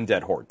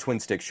Undead Horde, twin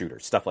stick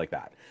shooters, stuff like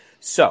that.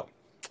 So,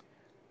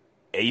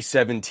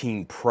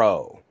 A17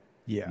 Pro.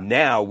 Yeah.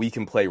 Now we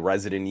can play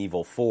Resident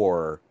Evil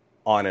 4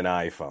 on an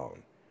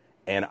iPhone.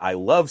 And I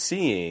love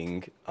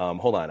seeing,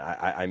 hold on,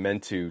 I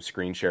meant to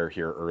screen share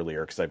here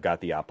earlier because I've got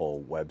the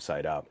Apple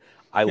website up.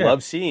 I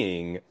love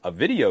seeing a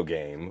video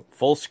game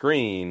full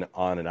screen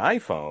on an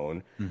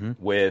iPhone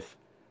with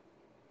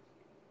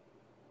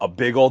a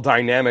big old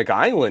dynamic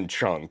island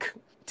chunk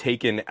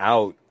taken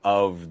out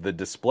of the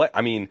display.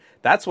 I mean,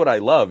 that's what I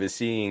love, is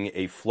seeing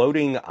a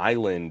floating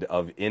island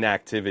of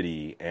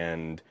inactivity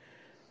and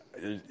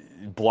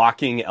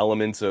blocking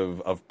elements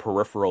of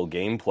peripheral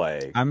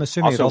gameplay. I'm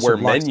assuming also it also where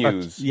blocks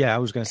menus. Touch. Yeah, I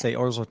was going to say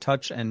also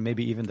touch and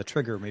maybe even the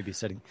trigger maybe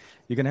setting.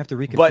 You're going to have to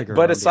reconfigure.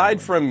 But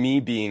aside from me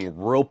being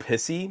real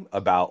pissy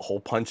about hole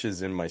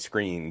punches in my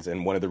screens,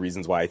 and one of the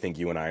reasons why I think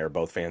you and I are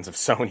both fans of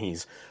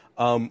Sony's,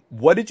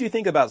 what did you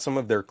think about some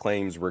of their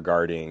claims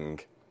regarding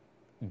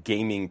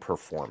gaming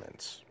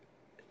performance?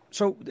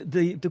 So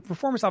the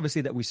performance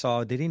obviously that we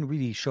saw, they didn't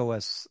really show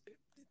us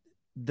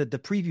the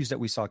previews that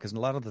we saw, because a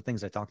lot of the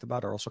things I talked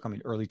about are also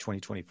coming early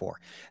 2024.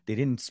 They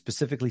didn't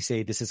specifically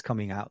say this is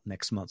coming out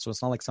next month. So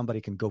it's not like somebody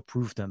can go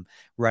prove them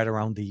right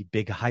around the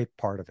big hype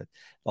part of it.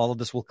 All of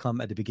this will come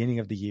at the beginning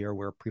of the year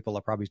where people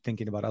are probably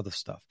thinking about other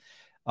stuff.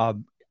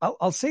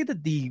 I'll say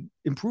that the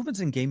improvements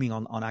in gaming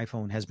on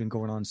iPhone has been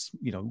going on,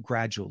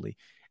 gradually.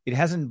 It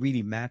hasn't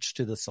really matched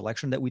to the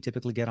selection that we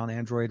typically get on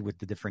Android with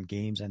the different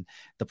games and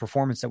the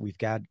performance that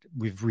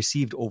we've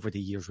received over the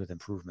years with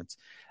improvements.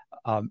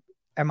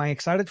 Am I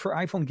excited for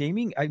iPhone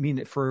gaming? I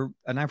mean, for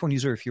an iPhone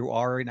user, if you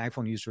are an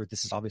iPhone user,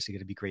 this is obviously going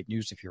to be great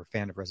news if you're a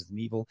fan of Resident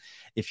Evil,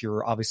 if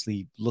you're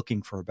obviously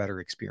looking for a better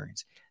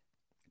experience.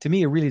 To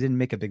me, it really didn't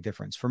make a big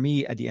difference. For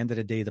me, at the end of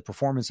the day, the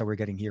performance that we're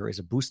getting here is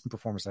a boost in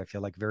performance that I feel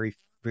like very,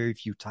 very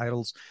few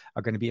titles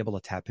are going to be able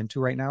to tap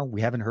into right now.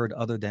 We haven't heard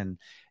other than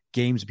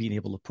games being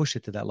able to push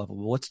it to that level.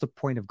 Well, what's the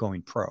point of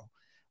going pro?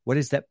 What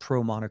is that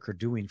pro moniker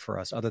doing for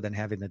us other than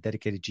having a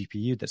dedicated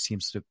GPU that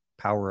seems to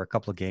power a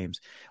couple of games?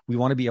 We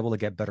want to be able to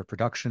get better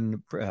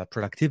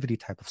productivity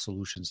type of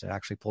solutions that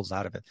actually pulls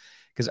out of it.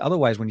 Because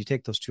otherwise, when you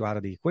take those two out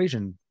of the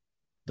equation,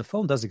 the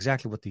phone does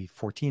exactly what the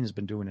 14 has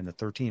been doing and the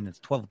 13 and the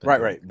 12 have been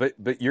doing. Right.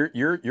 But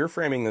you're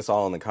framing this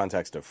all in the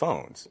context of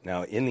phones.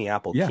 Now, in the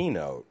Apple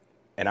keynote,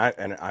 and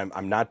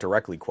I'm not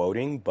directly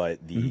quoting,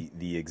 but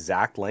the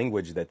exact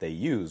language that they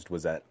used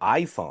was that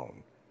iPhone,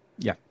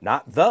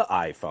 not the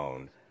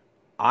iPhone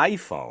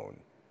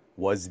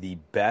was the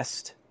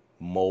best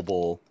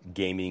mobile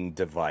gaming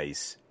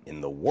device in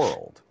the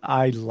world.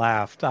 I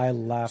laughed my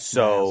ass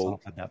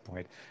off at that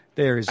point.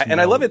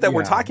 I love it that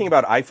we're talking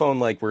about iPhone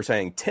like we're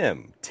saying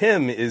Tim.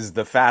 Tim is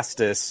the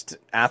fastest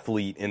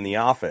athlete in the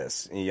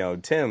office.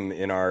 Tim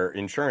in our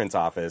insurance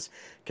office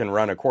can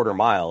run a quarter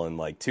mile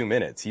in 2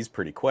 minutes. He's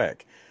pretty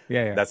quick.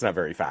 Yeah. That's not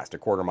very fast. A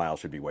quarter mile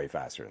should be way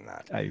faster than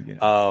that.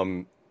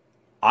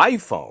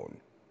 iPhone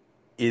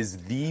is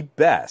the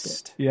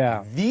best,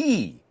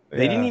 the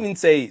They didn't even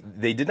say,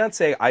 they did not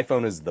say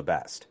iPhone is the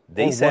best.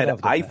 They said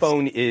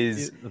iPhone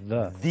is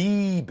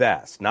the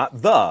best,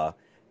 not the.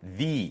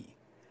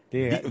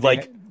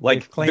 Like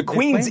the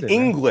Queen's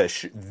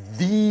English,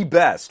 the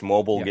best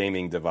mobile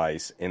gaming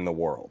device in the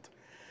world.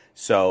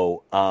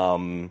 So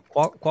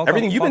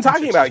everything you've been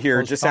talking about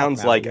here just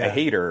sounds like a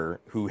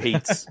hater who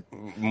hates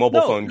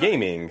mobile phone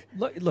gaming.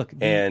 Look,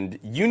 and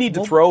you need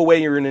to throw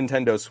away your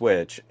Nintendo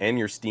Switch and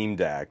your Steam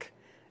Deck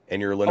and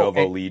your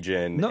Lenovo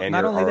Legion and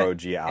your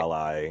ROG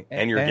Ally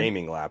and your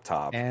gaming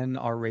laptop and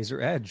our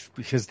Razer Edge,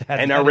 because our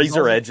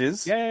Razer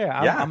Edges.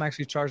 Yeah. I'm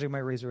actually charging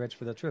my Razer Edge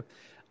for that trip.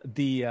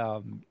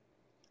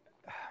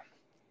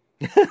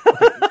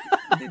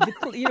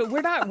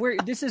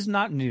 This is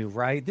not new,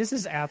 right? This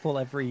is Apple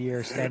every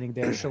year standing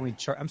there showing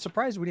chart. I'm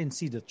surprised we didn't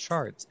see the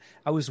charts.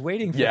 I was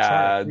waiting for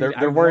charts.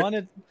 There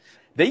weren't.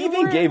 They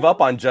even gave up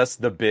on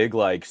just the big,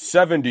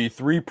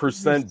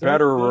 73%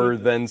 better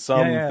than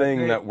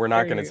something that we're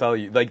not going to tell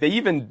you. Like, they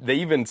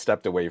even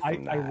stepped away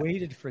from that. I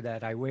waited for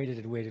that. I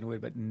waited,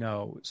 but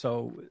no.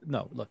 So,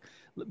 no, look,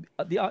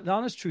 the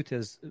honest truth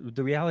is,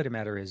 the reality of the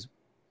matter is,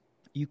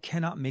 you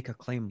cannot make a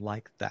claim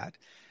like that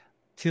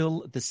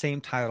till the same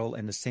title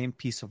and the same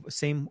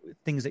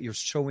things that you're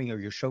showing or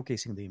you're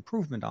showcasing the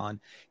improvement on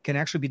can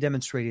actually be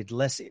demonstrated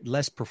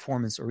less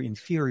performance or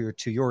inferior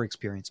to your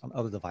experience on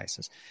other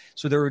devices.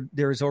 So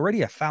there is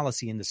already a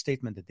fallacy in the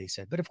statement that they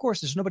said. But of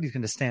course, there's nobody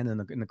going to stand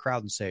in the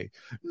crowd and say,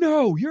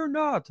 "No, you're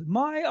not.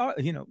 My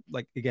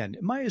again,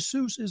 my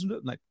Asus is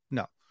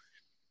no."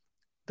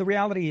 The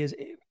reality is,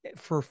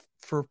 for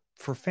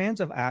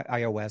fans of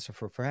iOS or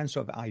for fans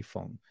of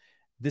iPhone,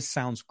 this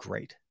sounds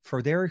great.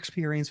 For their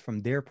experience,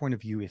 from their point of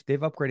view, if they've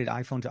upgraded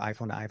iPhone to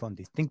iPhone,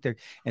 they think they're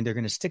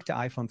going to stick to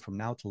iPhone from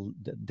now till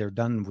they're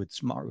done with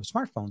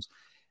smartphones.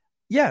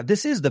 Yeah,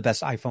 this is the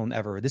best iPhone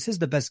ever. This is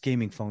the best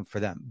gaming phone for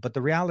them. But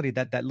the reality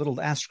that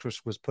little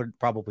asterisk was put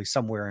probably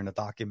somewhere in a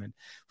document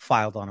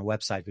filed on a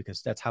website,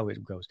 because that's how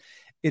it goes.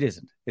 It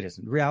isn't.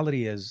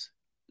 Reality is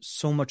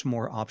so much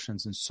more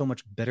options and so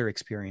much better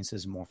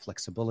experiences, more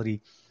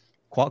flexibility.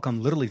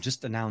 Qualcomm literally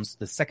just announced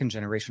the second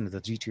generation of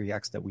the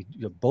GT-X that we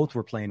both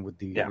were playing with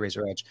the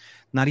Razer Edge,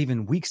 not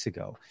even weeks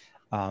ago.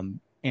 And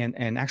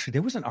actually,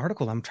 there was an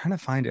article I'm trying to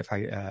find. If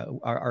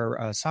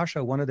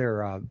Sasha, one of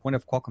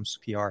Qualcomm's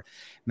PR,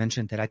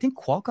 mentioned that I think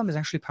Qualcomm is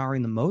actually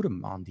powering the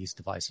modem on these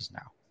devices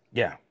now.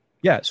 Yeah.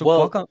 So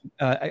Qualcomm,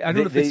 I don't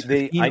know if it's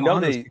 15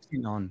 on or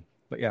 16 on.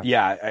 But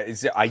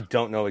I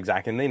don't know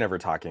exactly, and they never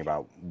talking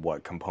about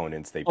what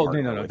components they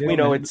partner with. We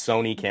know it's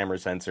Sony camera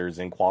sensors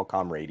and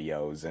Qualcomm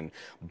radios and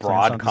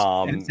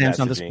Broadcom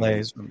Samsung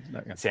displays.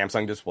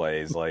 Samsung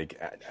displays.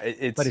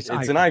 It's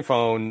an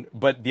iPhone,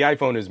 but the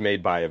iPhone is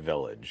made by a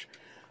village.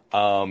 We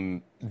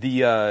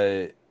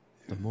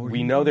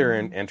know they're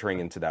entering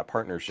into that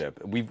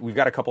partnership. We've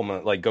got a couple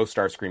like Ghost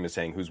Starscream is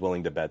saying, who's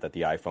willing to bet that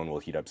the iPhone will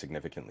heat up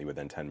significantly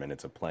within 10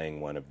 minutes of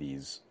playing one of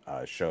these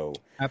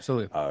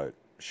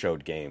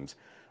showed games.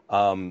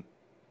 I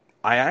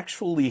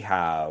actually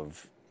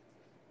have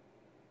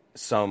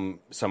some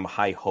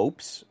high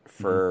hopes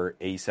for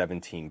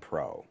A17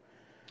 Pro.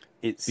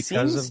 It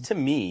seems to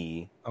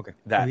me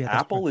that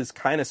Apple is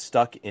kind of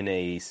stuck in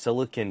a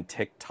silicon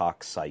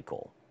tick-tock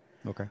cycle.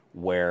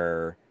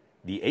 Where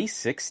the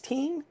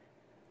A16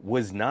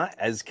 was not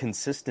as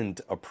consistent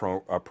a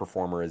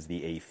performer as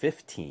the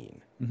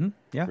A15.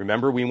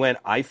 Remember, we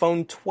went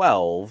iPhone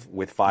 12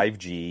 with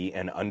 5G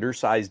and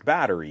undersized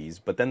batteries,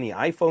 but then the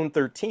iPhone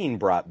 13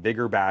 brought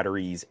bigger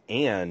batteries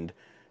and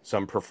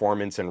some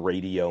performance and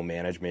radio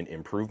management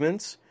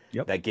improvements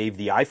that gave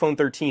the iPhone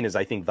 13 as,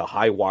 I think, the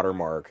high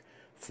watermark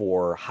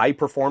for high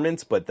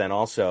performance, but then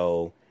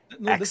also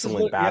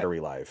excellent battery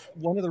life.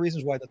 One of the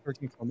reasons why the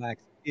 13 Pro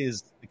Max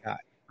is the guy.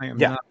 I am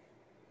not.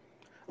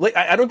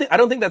 I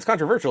don't think that's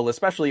controversial,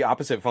 especially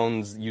opposite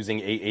phones using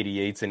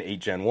 888s and 8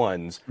 Gen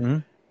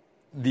 1s.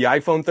 The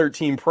iPhone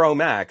 13 Pro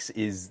Max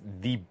is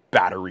the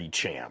battery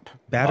champ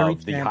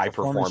of the high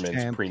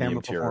performance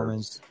premium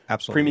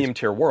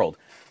tier world.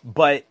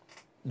 But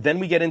then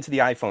we get into the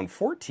iPhone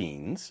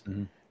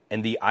 14s,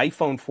 and the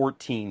iPhone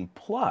 14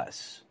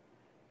 Plus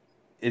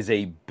is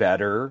a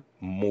better,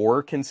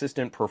 more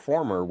consistent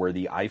performer, where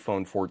the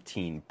iPhone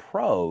 14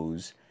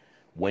 Pros,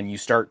 when you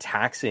start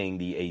taxing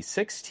the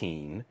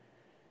A16,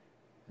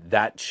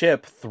 that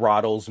chip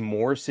throttles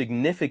more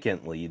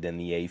significantly than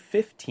the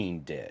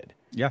A15 did.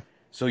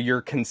 So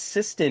your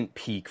consistent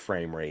peak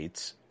frame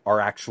rates are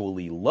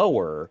actually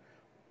lower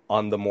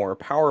on the more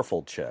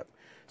powerful chip.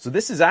 So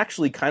this is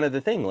actually kind of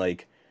the thing.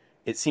 Like,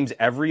 it seems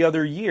every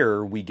other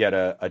year we get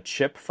a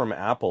chip from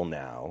Apple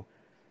now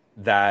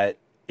that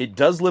it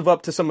does live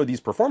up to some of these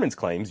performance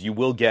claims. You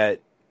will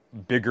get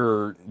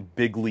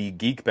bigly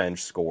Geekbench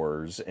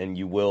scores, and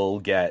you will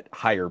get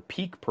higher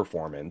peak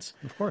performance.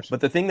 Of course. But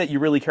the thing that you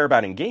really care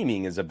about in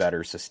gaming is a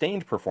better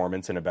sustained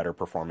performance and a better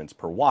performance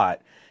per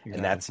watt.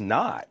 And that's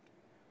not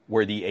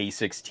where the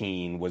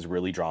A16 was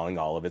really drawing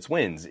all of its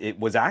wins. It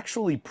was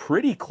actually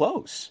pretty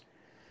close.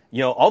 You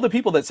know, all the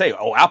people that say,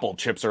 Apple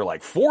chips are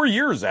like 4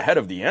 years ahead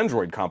of the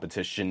Android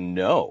competition,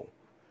 no.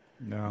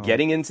 No.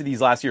 Getting into these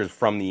last years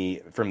from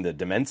the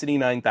Dimensity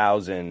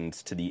 9000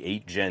 to the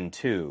 8 Gen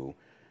 2,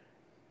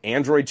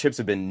 Android chips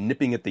have been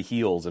nipping at the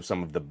heels of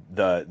some of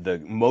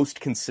the most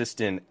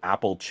consistent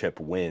Apple chip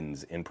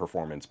wins in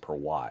performance per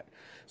watt.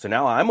 So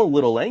now I'm a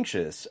little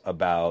anxious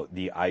about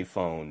the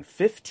iPhone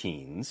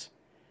 15s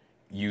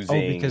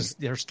using because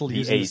they're still the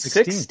using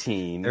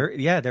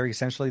A16. They're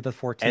essentially the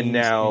 14s and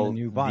now in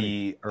the new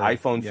body. The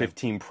iPhone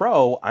 15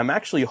 Pro, I'm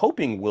actually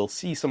hoping we'll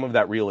see some of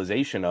that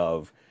realization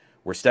of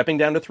we're stepping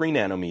down to 3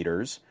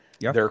 nanometers.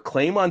 Yep. Their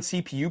claim on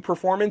CPU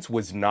performance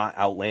was not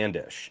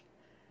outlandish.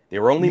 They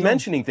were only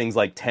mentioning things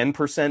like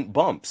 10%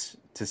 bumps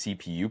to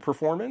CPU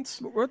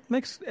performance. What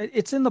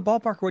it's in the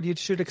ballpark what you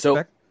should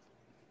expect.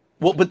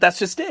 Well, but that's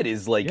just it.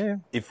 Is like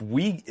if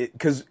we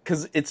because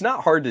it's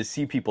not hard to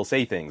see people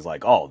say things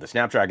like, "Oh, the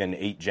Snapdragon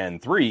 8 Gen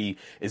 3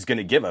 is going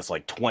to give us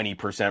like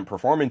 20%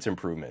 performance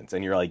improvements,"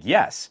 and you're like,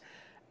 "Yes,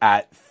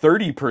 at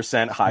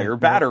 30% higher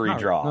battery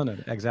draw." No,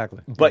 exactly.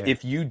 But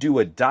if you do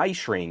a die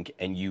shrink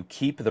and you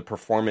keep the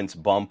performance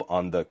bump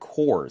on the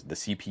cores, the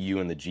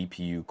CPU and the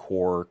GPU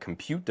core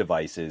compute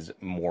devices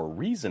more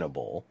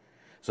reasonable,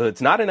 so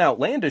it's not an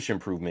outlandish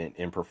improvement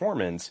in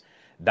performance,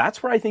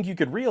 that's where I think you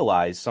could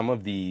realize some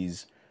of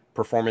these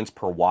performance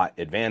per watt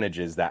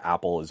advantages that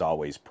Apple is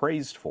always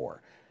praised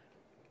for.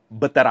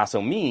 But that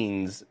also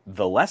means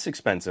the less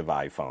expensive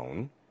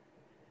iPhone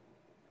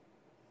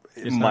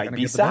might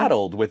be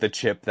saddled with a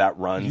chip that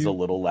runs a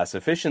little less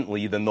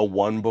efficiently than the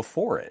one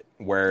before it,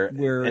 where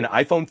an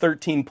iPhone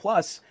 13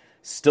 Plus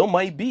still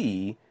might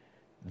be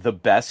the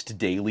best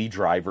daily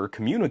driver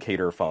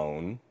communicator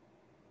phone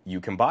you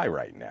can buy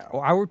right now.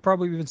 Well, I would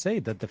probably even say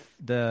that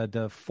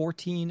the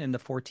 14 and the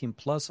 14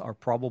 Plus are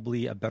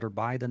probably a better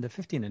buy than the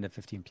 15 and the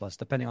 15 Plus,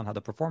 depending on how the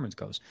performance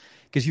goes.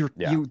 Because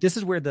this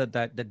is where the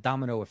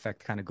domino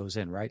effect kind of goes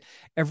in, right?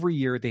 Every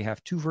year they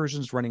have 2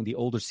 versions running the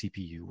older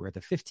CPU, where the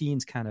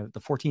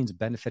 14's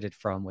benefited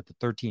from what the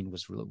 13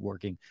 was really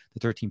working, the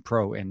 13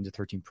 Pro and the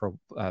 13 Pro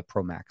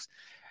Max.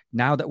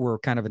 Now that we're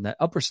kind of in the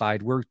upper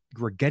side, we're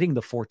getting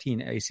the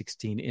 14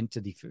 A16 into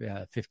the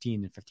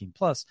 15 and 15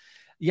 Plus.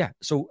 Yeah.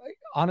 So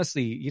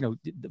honestly,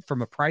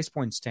 from a price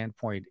point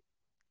standpoint,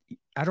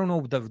 I don't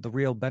know the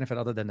real benefit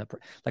other than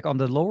like on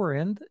the lower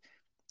end,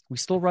 we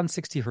still run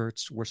 60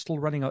 hertz. We're still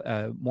running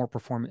more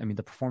performance. I mean,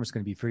 the performance is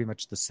going to be pretty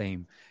much the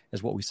same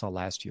as what we saw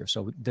last year.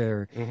 So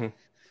I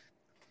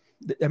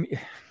mean,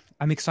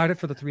 I'm excited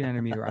for the 3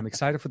 nanometer. I'm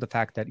excited for the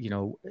fact that,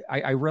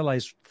 I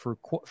realize for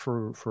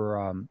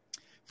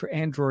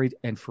Android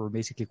and for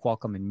basically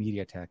Qualcomm and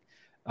MediaTek,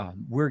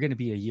 we're going to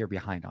be a year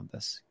behind on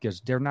this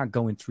because they're not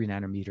going 3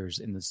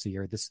 nanometers in this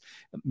year.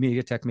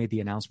 MediaTek made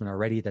the announcement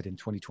already that in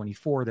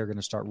 2024 they're going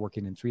to start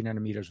working in 3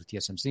 nanometers with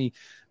TSMC.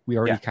 We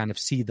already kind of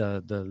see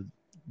the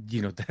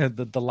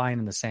line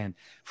in the sand.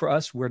 For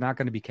us, we're not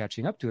going to be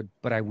catching up to it,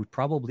 but I would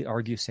probably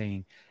argue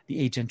saying the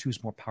 8 Gen 2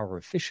 is more power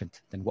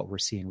efficient than what we're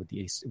seeing with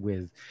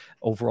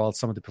overall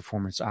some of the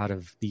performance out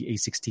of the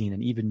A16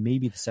 and even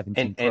maybe the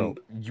 17 Pro. And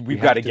we've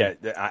got to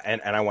get,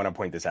 and I want to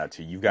point this out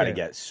too, you've got to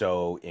get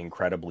so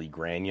incredibly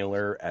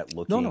granular at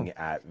looking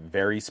at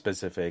very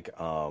specific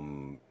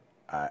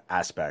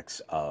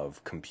aspects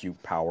of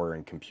compute power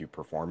and compute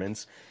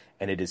performance.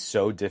 And it is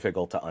so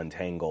difficult to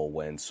untangle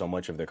when so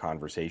much of the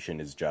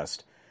conversation is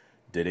just,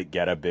 did it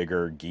get a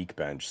bigger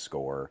Geekbench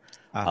score?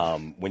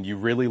 When you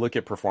really look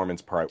at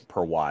performance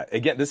per watt,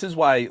 again, this is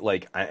why,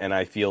 and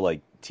I feel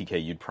like,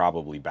 TK, you'd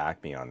probably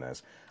back me on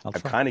this.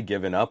 I've kind of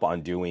given up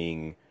on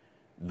doing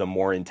the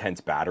more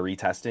intense battery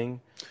testing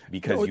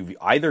because you've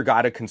either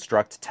got to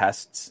construct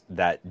tests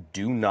that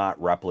do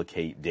not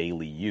replicate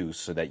daily use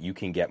so that you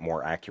can get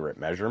more accurate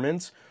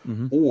measurements,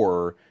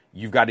 or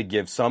you've got to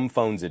give some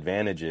phones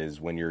advantages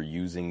when you're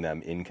using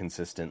them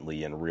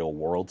inconsistently in real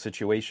world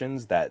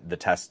situations that the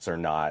tests are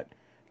not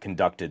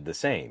conducted the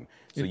same.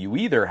 So you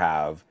either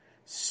have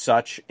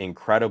such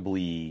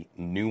incredibly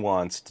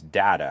nuanced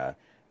data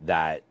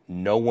that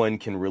no one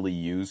can really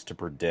use to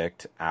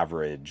predict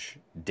average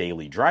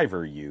daily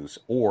driver use,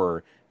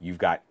 or you've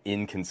got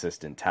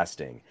inconsistent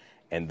testing.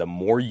 And the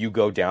more you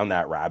go down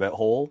that rabbit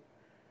hole,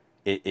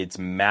 it's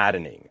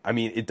maddening. I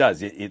mean, it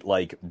does. It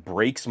like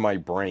breaks my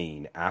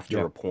brain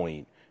after a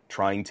point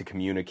trying to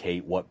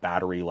communicate what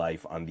battery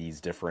life on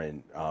these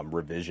different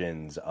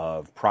revisions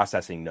of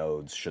processing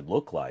nodes should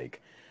look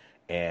like.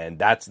 And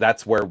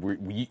that's where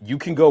you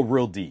can go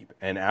real deep.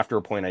 And after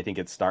a point, I think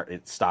it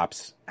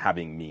stops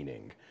having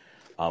meaning.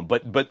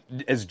 But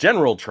as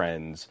general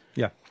trends,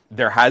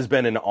 there has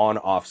been an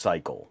on-off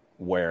cycle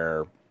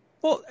where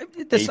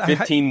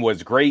A15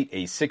 was great,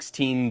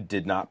 A16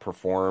 did not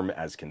perform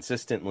as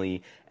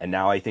consistently, and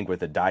now I think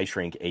with a die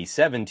shrink,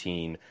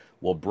 A17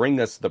 will bring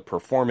us the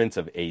performance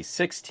of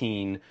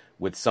A16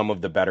 with some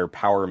of the better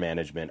power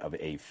management of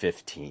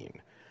A15.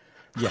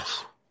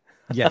 Yes.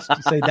 Yes,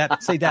 say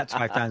that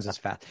 5 times as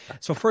fast.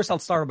 So first I'll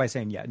start by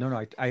saying,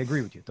 I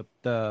agree with you.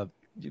 The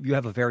you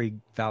have a very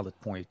valid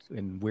point,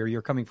 and where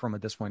you're coming from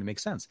at this point, it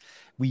makes sense.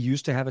 We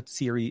used to have a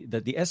series,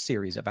 the S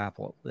series of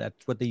Apple.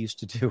 That's what they used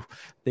to do.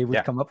 They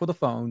would come up with a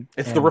phone.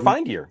 It's the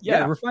refined year.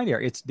 The refined year.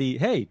 It's the,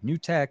 hey, new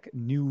tech,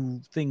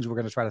 new things we're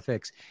going to try to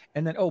fix.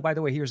 And then, oh, by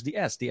the way, here's the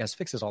S. The S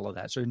fixes all of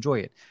that. So enjoy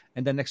it.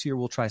 And then next year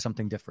we'll try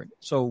something different.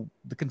 So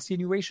the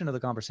continuation of the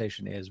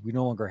conversation is we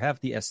no longer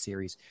have the S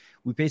series.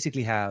 We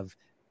basically have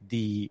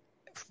the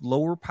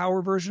lower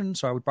power version.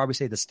 So I would probably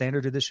say the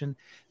standard edition.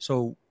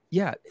 So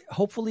yeah,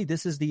 hopefully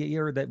this is the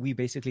year that we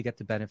basically get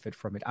to benefit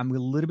from it. I'm a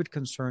little bit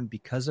concerned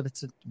because of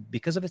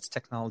its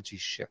technology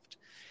shift,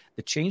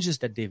 the changes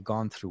that they've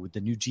gone through with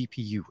the new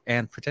GPU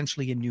and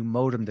potentially a new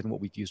modem than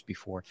what we've used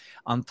before.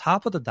 On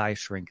top of the die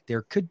shrink,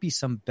 there could be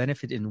some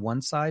benefit in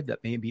one side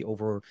that may be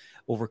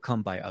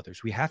overcome by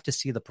others. We have to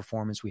see the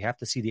performance. We have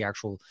to see the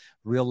actual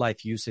real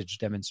life usage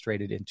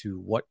demonstrated into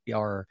what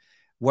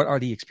are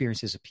the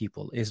experiences of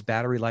people. Is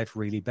battery life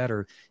really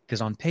better? Because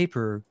on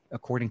paper,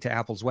 according to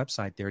Apple's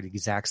website, they're the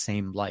exact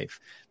same life.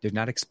 They're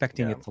not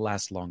expecting it to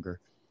last longer.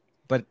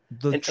 But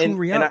the true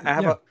reality...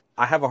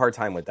 I have a hard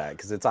time with that,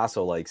 because it's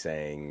also like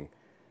saying,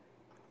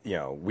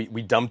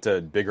 we dumped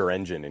a bigger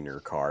engine in your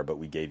car, but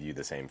we gave you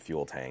the same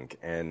fuel tank.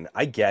 And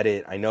I get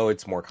it. I know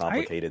it's more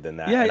complicated than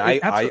that. Yeah,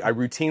 and I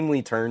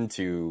routinely turn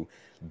to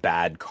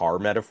bad car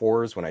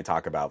metaphors when I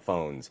talk about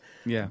phones.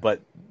 Yeah.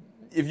 But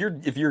if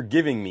you're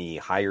giving me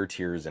higher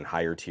tiers and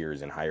higher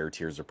tiers and higher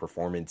tiers of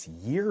performance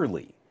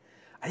yearly,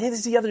 I think this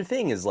is the other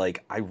thing is,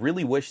 like, I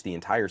really wish the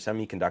entire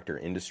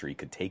semiconductor industry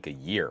could take a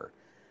year,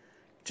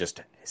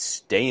 just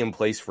stay in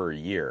place for a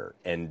year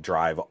and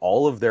drive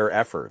all of their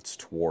efforts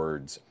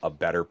towards a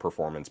better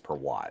performance per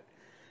watt.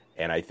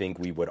 And I think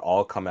we would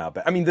all come out.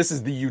 I mean, this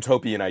is the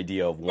utopian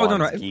idea of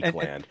Juan's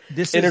Geekland,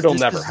 and it'll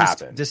never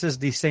happen. This is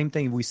the same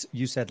thing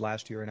you said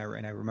last year, and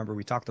I remember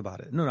we talked about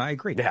it. No, I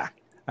agree. Yeah.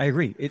 I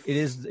agree. It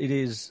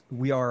is.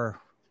 We are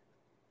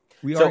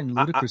in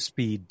ludicrous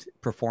speed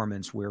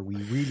performance where we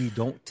really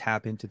don't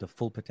tap into the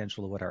full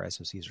potential of what our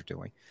SoCs are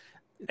doing.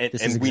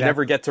 And we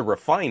never get to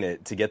refine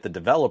it to get the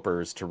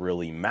developers to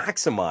really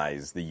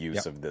maximize the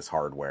use of this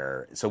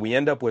hardware. So we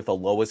end up with a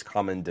lowest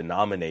common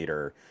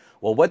denominator.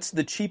 Well, what's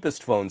the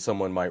cheapest phone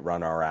someone might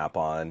run our app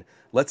on?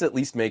 Let's at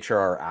least make sure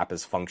our app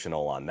is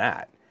functional on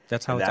that.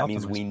 That's how that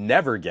means we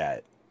never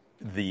get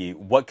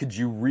what could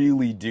you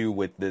really do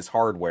with this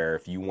hardware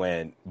if you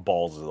went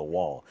balls to the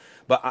wall.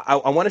 But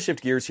I want to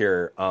shift gears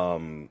here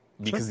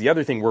because the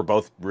other thing we're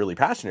both really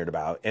passionate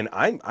about, and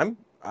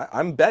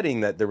I'm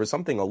betting that there was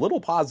something a little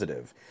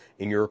positive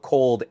in your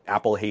cold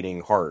Apple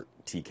hating heart,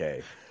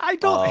 TK. I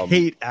don't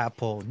hate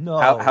Apple. No,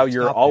 how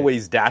you're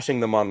always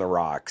dashing them on the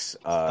rocks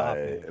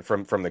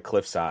from the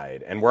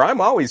cliffside, and where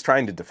I'm always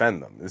trying to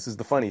defend them. This is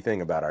the funny thing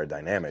about our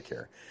dynamic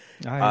here.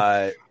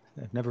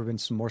 I've never been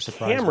more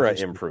surprised. Camera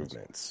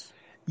improvements.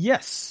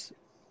 Yes.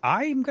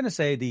 I'm going to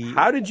say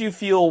How did you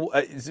feel,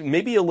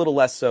 maybe a little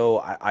less so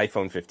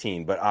iPhone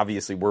 15, but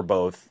obviously we're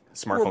both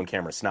smartphone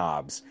camera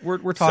snobs.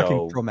 We're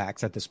talking Pro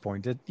Max at this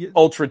point.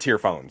 Ultra-tier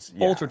phones.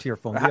 Yeah. Ultra-tier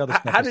phones.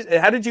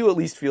 How did you at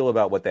least feel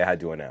about what they had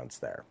to announce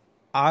there?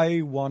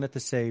 I wanted to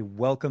say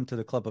welcome to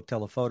the club of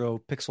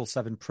telephoto. Pixel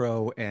 7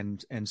 Pro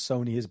and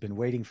Sony has been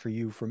waiting for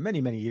you for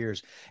many, many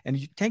years.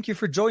 And thank you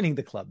for joining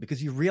the club,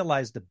 because you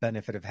realize the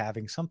benefit of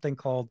having something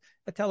called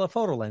a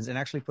telephoto lens and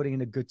actually putting in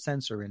a good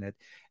sensor in it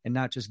and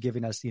not just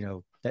giving us,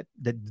 that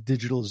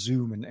digital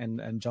zoom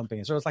and jumping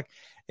in. So it's like,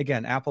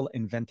 again, Apple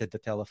invented the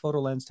telephoto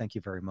lens. Thank you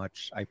very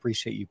much. I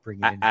appreciate you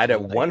bringing it in. At a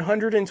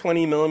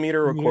 120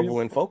 millimeter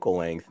equivalent focal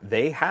length,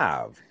 they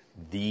have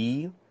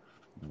the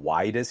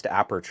widest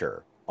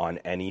aperture on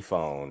any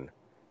phone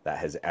that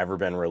has ever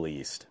been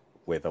released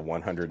with a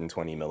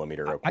 120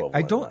 millimeter equivalent.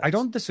 I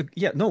don't disagree.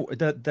 Yeah, no,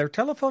 their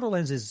telephoto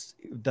lens is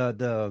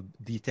the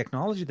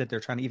technology that they're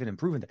trying to even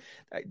improve in.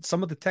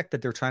 Some of the tech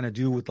that they're trying to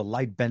do with the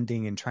light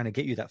bending and trying to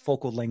get you that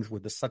focal length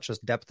with such a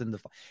depth in the.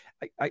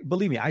 I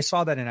believe me, I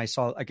saw that and I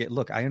saw. Okay,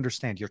 look, I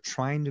understand you're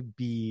trying to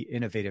be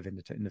innovative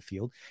in the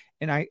field,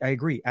 and I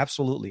agree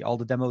absolutely. All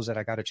the demos that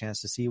I got a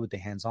chance to see with the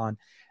hands-on,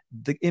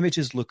 the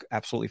images look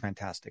absolutely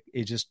fantastic.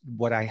 It just,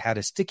 what I had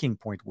a sticking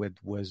point with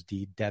was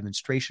the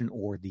demonstration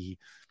or the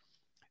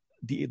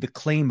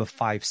claim of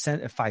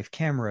five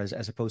cameras,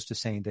 as opposed to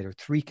saying there are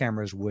 3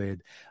 cameras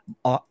with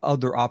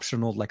other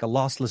optional, like a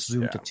lossless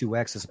zoom to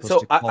 2x, as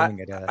opposed to calling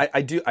it a.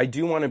 I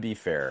do want to be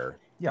fair,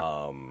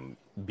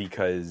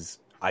 because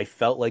I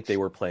felt like they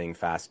were playing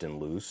fast and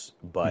loose.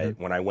 But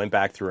when I went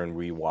back through and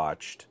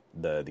rewatched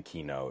the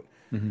keynote.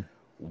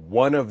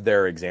 One of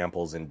their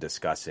examples in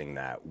discussing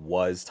that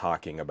was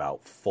talking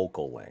about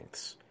focal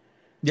lengths.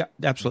 Yeah,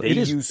 absolutely.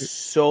 They use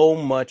so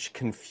much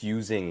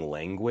confusing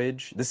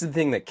language. This is the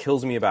thing that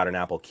kills me about an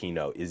Apple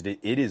keynote, is that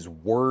it is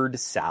word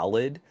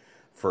salad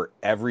for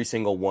every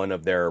single one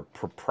of their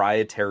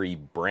proprietary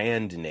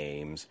brand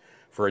names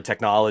for a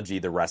technology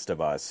the rest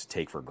of us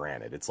take for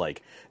granted. It's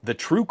like the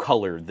True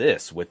Color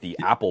this with the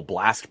Apple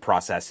Blast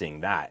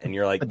processing that, and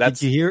you're like, Did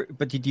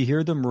you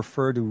hear them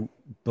refer to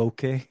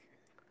bokeh?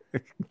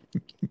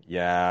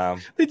 Yeah.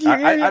 Did you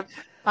hear it?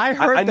 I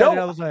heard I that know. and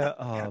I was like,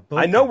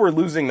 I know bokeh. we're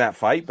losing that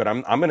fight, but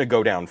I'm going to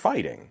go down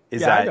fighting.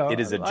 Is Yeah, I that it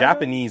is know. a I know.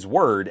 Japanese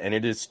word and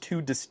it is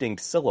two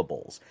distinct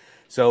syllables.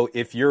 So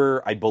if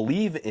you're, I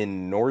believe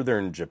in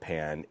northern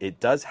Japan, it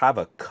does have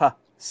a k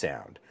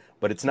sound,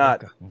 but it's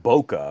not Bokeh.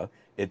 boka,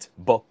 it's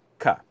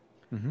boka.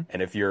 Hmm.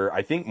 And if you're,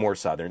 I think, more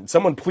southern,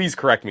 someone please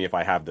correct me if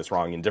I have this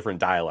wrong in different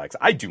dialects.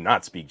 I do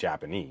not speak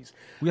Japanese.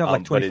 We have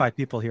like But 25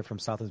 people here from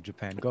south of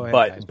Japan. Go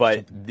ahead, guys. Just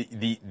jump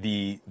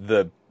in.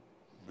 the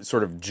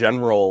sort of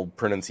general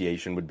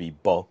pronunciation would be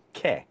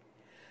bokeh.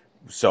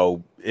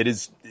 So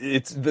it's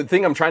the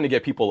thing I'm trying to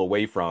get people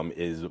away from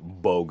is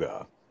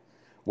boga,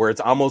 where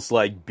it's almost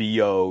like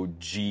BOGUA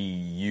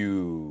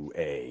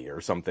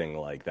or something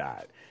like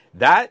that.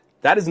 That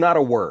is not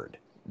a word.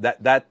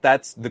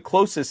 That's the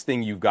closest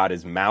thing you've got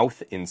is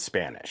mouth in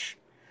Spanish.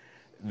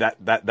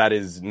 That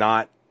is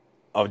not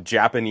a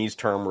Japanese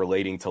term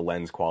relating to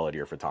lens quality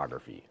or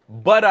photography.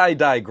 But I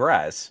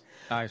digress.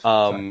 Now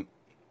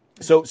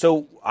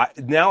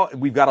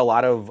we've got a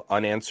lot of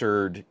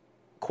unanswered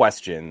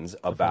questions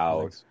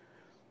about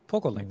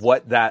focal length.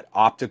 what that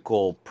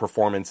optical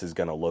performance is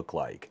going to look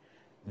like.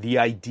 The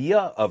idea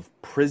of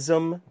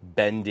prism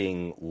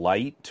bending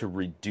light to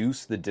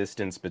reduce the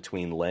distance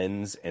between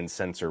lens and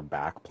sensor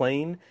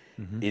backplane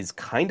is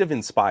kind of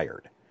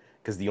inspired,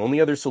 because the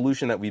only other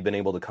solution that we've been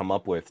able to come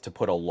up with to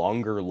put a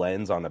longer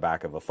lens on the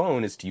back of a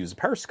phone is to use a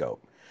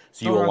periscope.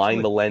 So you align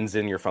absolutely. the lens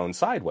in your phone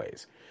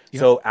sideways. Yep.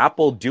 So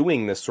Apple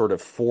doing this sort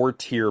of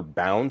 4-tier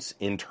bounce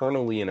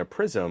internally in a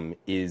prism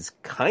is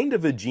kind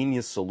of a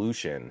genius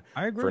solution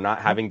I agree. for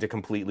not having to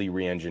completely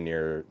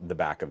re-engineer the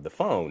back of the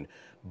phone.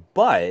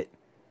 But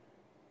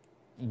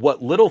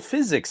what little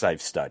physics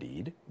I've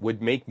studied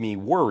would make me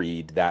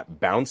worried that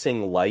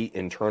bouncing light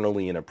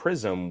internally in a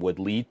prism would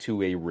lead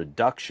to a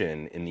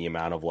reduction in the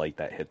amount of light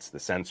that hits the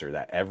sensor,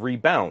 that every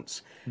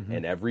bounce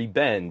and every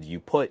bend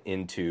you put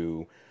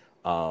into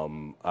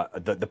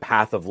the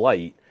path of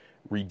light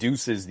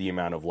reduces the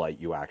amount of light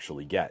you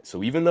actually get.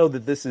 So even though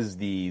that this is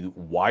the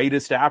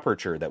widest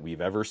aperture that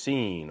we've ever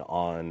seen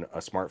on a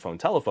smartphone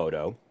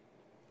telephoto,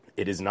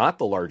 it is not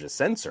the largest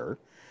sensor.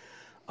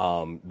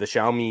 The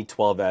Xiaomi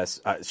 12S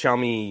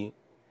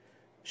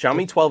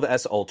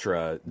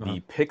Ultra,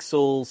 the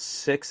Pixel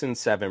 6 and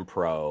 7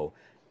 Pro,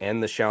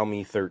 and the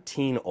Xiaomi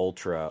 13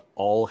 Ultra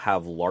all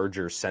have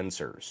larger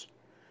sensors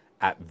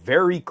at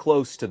very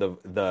close to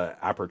the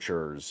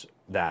apertures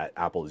that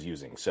Apple is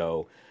using.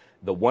 So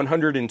the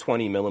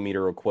 120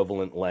 millimeter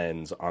equivalent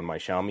lens on my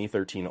Xiaomi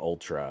 13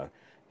 Ultra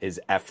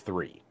is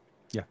f3.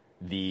 Yeah.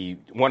 The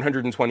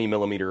 120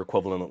 millimeter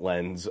equivalent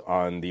lens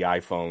on the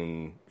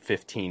iPhone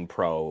 15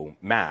 Pro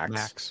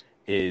Max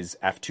is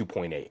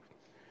f2.8.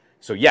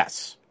 So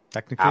yes,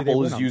 technically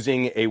Apple is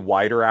using a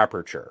wider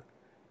aperture,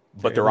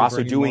 but they're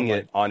also doing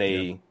it on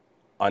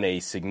a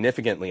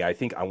significantly,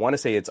 I want to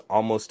say it's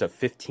almost a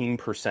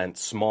 15%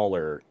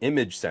 smaller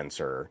image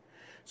sensor.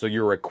 So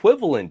your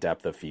equivalent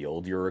depth of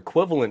field, your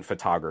equivalent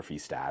photography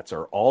stats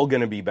are all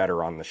going to be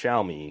better on the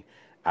Xiaomi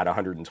at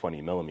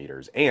 120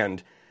 millimeters.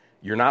 And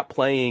you're not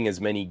playing as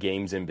many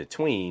games in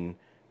between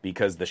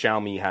because the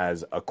Xiaomi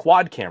has a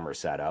quad camera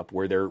setup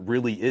where there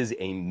really is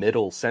a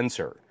middle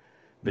sensor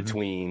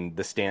between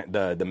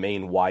the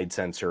main wide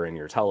sensor and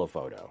your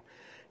telephoto.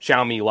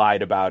 Xiaomi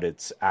lied about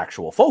its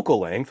actual focal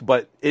length,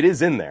 but it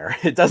is in there.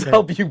 It does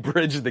help you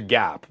bridge the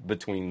gap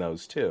between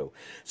those two.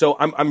 So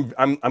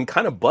I'm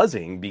kind of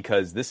buzzing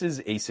because this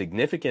is a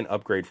significant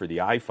upgrade for the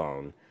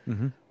iPhone.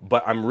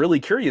 But I'm really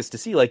curious to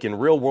see, like, in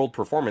real world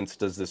performance,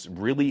 does this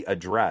really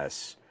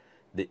address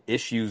the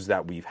issues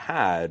that we've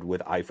had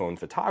with iPhone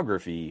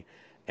photography,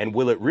 and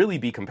will it really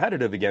be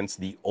competitive against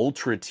the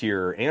ultra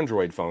tier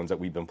Android phones that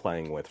we've been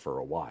playing with for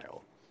a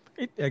while?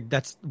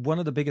 That's one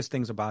of the biggest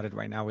things about it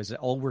right now is that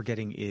all we're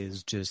getting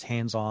is just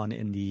hands-on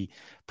in the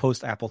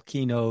post-Apple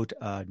keynote.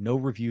 No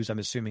reviews. I'm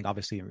assuming,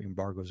 obviously,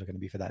 embargoes are going to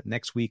be for that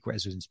next week.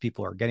 As soon as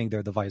people are getting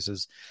their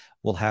devices,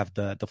 we'll have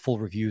the full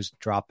reviews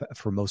drop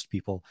for most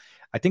people.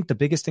 I think the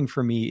biggest thing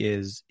for me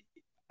is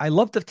I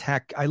love the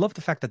tech. I love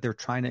the fact that they're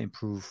trying to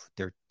improve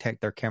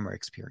their camera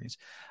experience.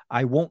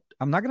 I'm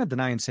not going to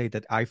deny and say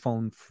that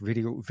iPhone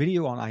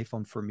video on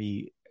iPhone for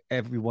me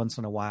every once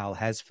in a while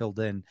has filled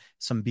in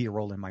some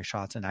B-roll in my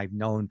shots, and I've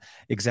known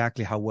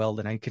exactly how well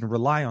that I can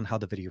rely on how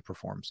the video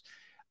performs.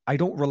 I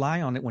don't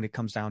rely on it when it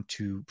comes down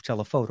to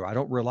telephoto. I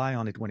don't rely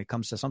on it when it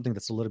comes to something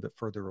that's a little bit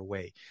further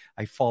away.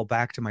 I fall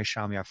back to my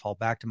Xiaomi. I fall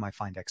back to my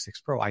Find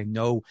X6 Pro. I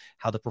know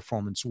how the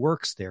performance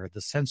works there. The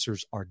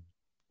sensors are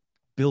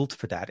built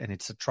for that, and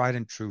it's a tried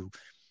and true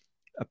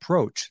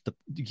approach.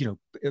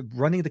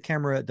 Running the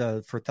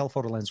camera for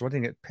telephoto lens,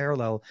 running it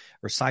parallel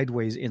or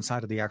sideways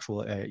inside of the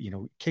actual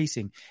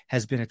casing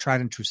has been a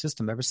tried and true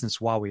system ever since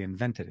Huawei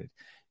invented it.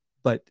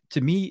 But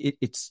to me,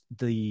 it's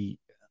the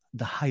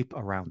hype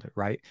around it,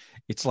 right?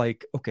 It's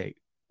like, okay,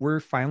 we're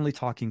finally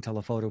talking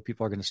telephoto.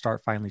 People are going to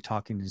start finally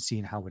talking and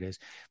seeing how it is,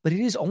 but it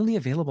is only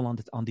available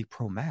on the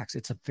Pro Max.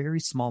 It's a very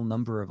small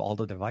number of all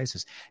the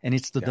devices, and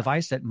it's the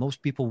device that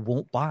most people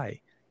won't buy.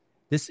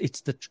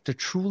 It's the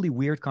truly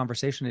weird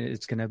conversation.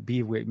 It's going to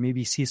be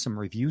maybe see some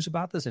reviews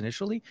about this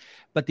initially,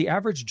 but the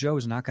average Joe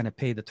is not going to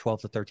pay the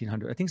 12 to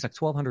 1300. I think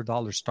it's like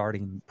 $1,200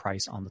 starting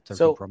price on the 13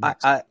 So Pro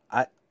Max.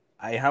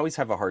 I always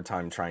have a hard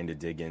time trying to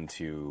dig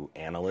into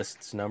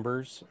analysts'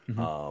 numbers.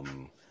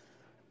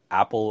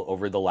 Apple,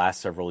 over the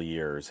last several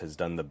years, has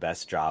done the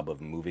best job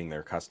of moving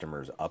their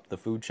customers up the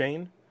food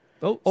chain.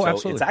 So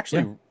absolutely. It's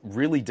actually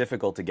really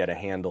difficult to get a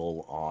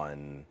handle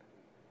on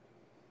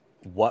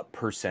what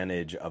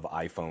percentage of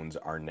iPhones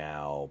are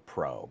now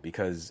Pro,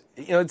 because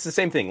it's the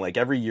same thing. Like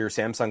every year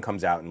Samsung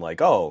comes out and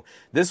like, oh,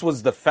 this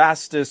was the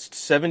fastest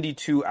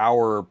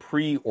 72-hour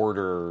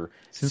pre-order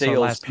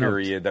sales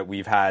period that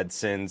we've had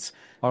since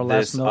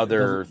this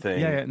other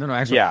thing.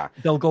 Actually,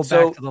 they'll go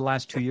back to the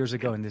last 2 years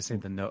ago and they say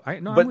the note.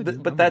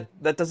 But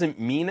that doesn't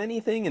mean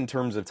anything in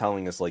terms of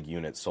telling us like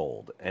units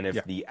sold. And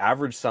if the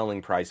average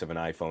selling price of an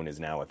iPhone is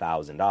now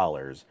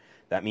 $1,000,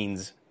 that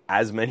means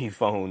as many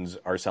phones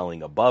are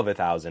selling above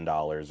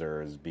 $1,000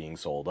 or is being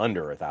sold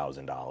under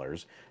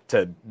 $1,000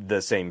 to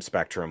the same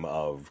spectrum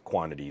of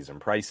quantities and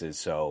prices.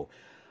 So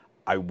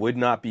I would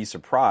not be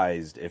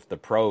surprised if the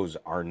Pros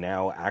are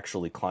now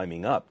actually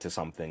climbing up to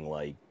something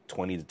like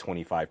 20 to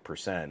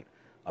 25%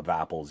 of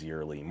Apple's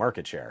yearly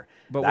market share.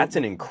 But that's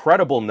an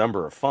incredible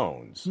number of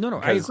phones. No,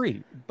 I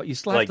agree. But you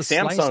still have to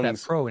slice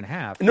that Pro in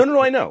half. No,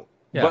 I know.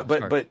 Yeah,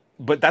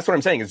 but that's what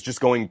I'm saying is just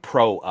going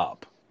Pro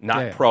up.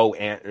 Not Pro,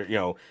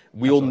 and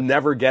we'll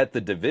never get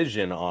the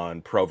division on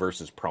Pro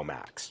versus Pro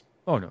Max.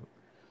 Oh no,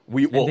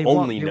 we will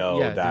only know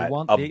that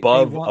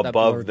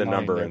above the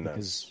number in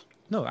this.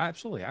 No,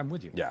 absolutely, I'm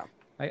with you. Yeah,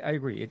 I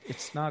agree.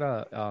 It's not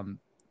a.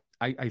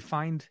 I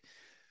find.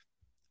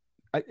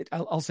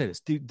 I'll say this: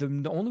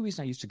 the only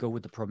reason I used to go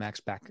with the Pro Max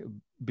back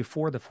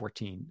before the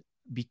 14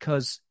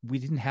 because we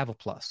didn't have a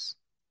Plus.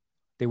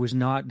 There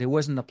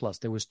wasn't a Plus.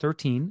 There was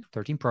 13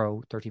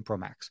 Pro, 13 Pro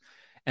Max.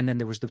 And then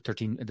there was the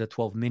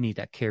 12 mini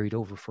that carried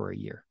over for a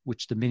year,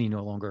 which the mini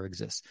no longer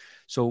exists.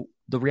 So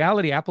the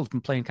reality, Apple's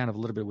been playing kind of a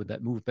little bit with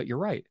that move, but you're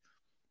right.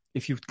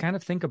 If you kind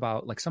of think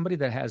about like somebody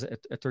that has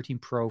a 13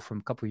 Pro from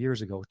a couple of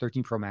years ago,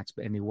 13 Pro Max,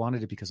 and they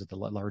wanted it because of the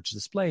large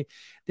display,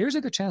 there's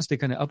a good chance they're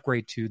going to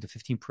upgrade to the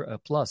 15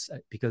 Plus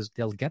because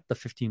they'll get the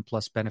 15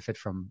 Plus benefit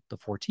from the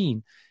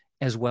 14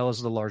 as well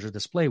as the larger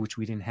display, which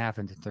we didn't have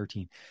in the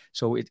 13.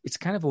 So it's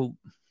kind of a...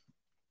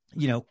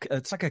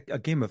 it's like a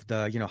game of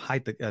the,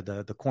 hide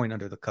the coin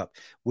under the cup.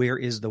 Where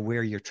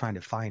you're trying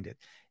to find it?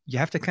 You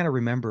have to kind of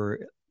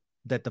remember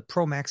that the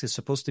Pro Max is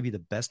supposed to be the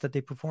best that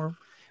they perform,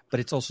 but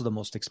it's also the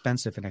most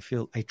expensive. And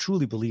I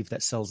truly believe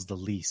that sells the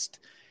least.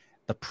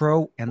 The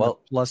Pro and the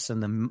Plus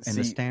and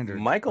the Standard.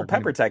 Michael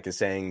Peppertech is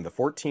saying the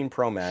 14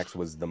 Pro Max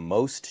was the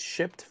most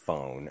shipped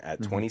phone at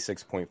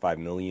 26.5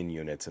 million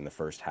units in the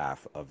first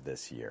half of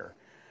this year.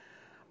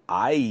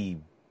 I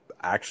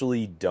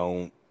actually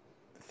don't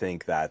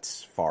think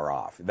that's far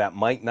off. That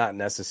might not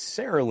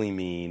necessarily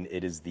mean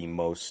it is the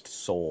most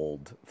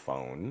sold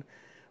phone,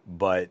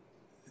 but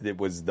it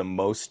was the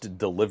most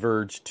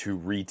delivered to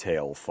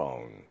retail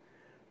phone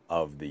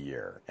of the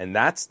year. And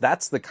that's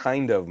the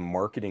kind of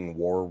marketing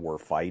war we're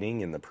fighting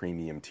in the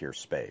premium tier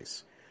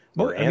space.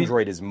 Where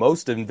Android is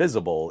most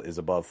invisible is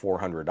above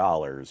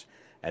 $400,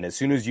 and as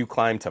soon as you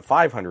climb to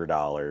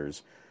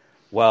 $500,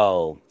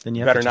 well, then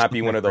you better not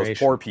be one of those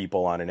poor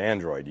people on an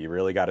Android. You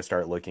really got to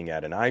start looking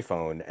at an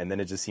iPhone, and then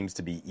it just seems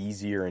to be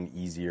easier and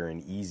easier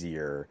and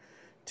easier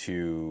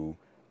to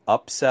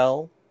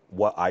upsell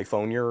what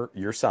iPhone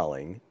you're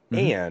selling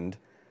and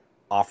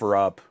offer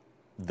up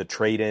the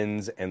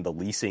trade-ins and the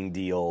leasing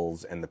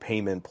deals and the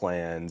payment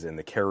plans and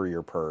the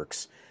carrier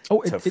perks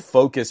to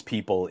focus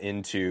people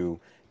into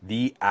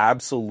the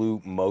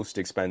absolute most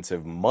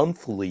expensive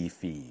monthly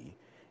fee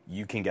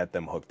you can get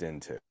them hooked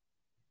into.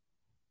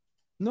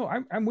 No,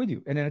 I'm with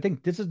you. And I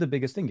think this is the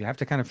biggest thing. You have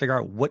to kind of figure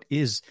out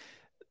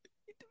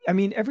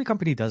every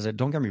company does it.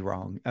 Don't get me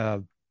wrong.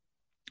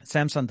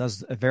 Samsung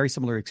does a very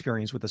similar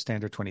experience with the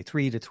standard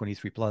 23 to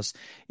 23 Plus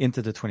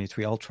into the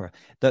 23 Ultra.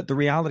 The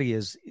reality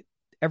is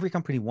every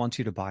company wants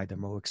you to buy the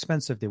more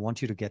expensive. They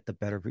want you to get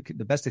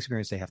the best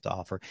experience they have to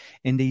offer.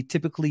 And they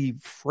typically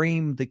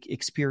frame the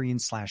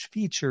experience /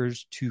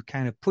 features to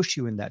kind of push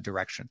you in that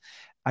direction.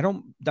 I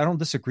don't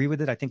disagree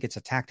with it. I think it's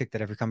a tactic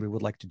that every company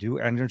would like to do.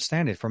 I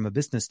understand it from a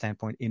business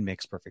standpoint. It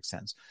makes perfect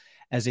sense.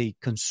 As a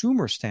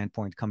consumer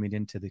standpoint, coming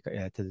into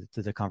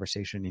the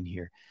conversation in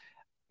here,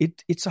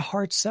 it's a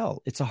hard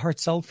sell. It's a hard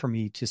sell for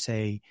me to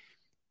say,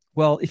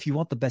 well, if you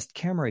want the best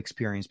camera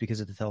experience because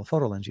of the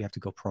telephoto lens, you have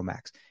to go Pro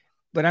Max.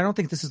 But I don't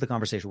think this is the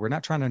conversation. We're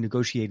not trying to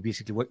negotiate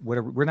basically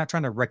whatever. We're not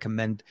trying to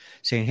recommend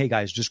saying, hey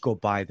guys, just go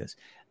buy this.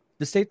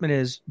 The statement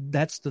is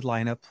that's the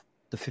lineup.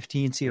 The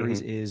 15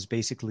 series is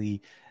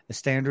basically a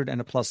standard and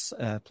a plus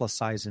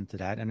size into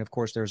that. And of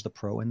course, there's the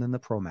Pro and then the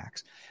Pro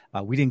Max.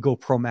 We didn't go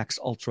Pro Max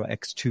Ultra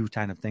X2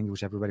 kind of thing,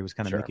 which everybody was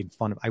kind of making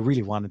fun of. I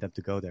really wanted them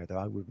to go there,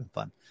 though. It would have been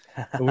fun.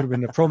 It would have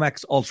been the Pro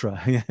Max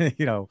Ultra,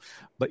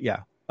 But yeah.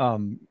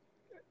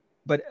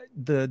 But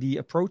the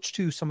approach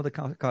to some of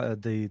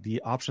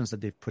the options that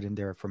they've put in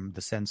there from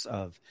the sense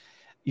of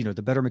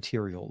the better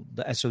material,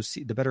 the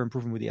SoC, the better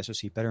improvement with the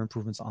SoC, better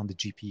improvements on the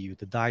GPU,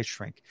 the die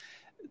shrink.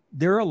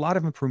 There are a lot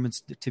of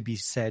improvements to be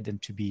said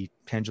and to be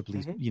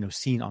tangibly,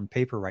 seen on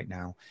paper right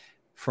now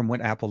from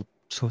what Apple,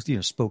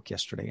 spoke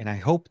yesterday. And I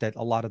hope that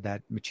a lot of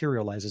that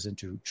materializes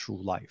into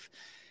true life.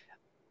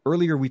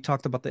 Earlier, we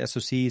talked about the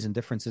SoCs and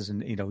differences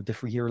and,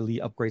 different yearly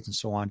upgrades and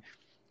so on.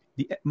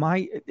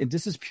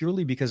 This is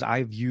purely because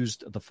I've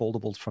used the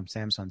foldables from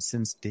Samsung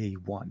since day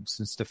one,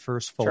 since the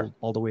first Fold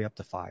all the way up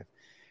to 5.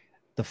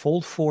 The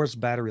Fold 4's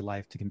battery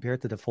life to compare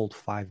to the Fold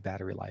 5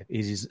 battery life,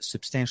 it is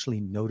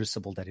substantially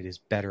noticeable that it is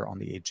better on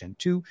the 8 Gen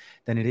 2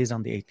 than it is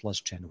on the 8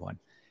 Plus Gen 1.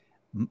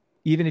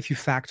 Even if you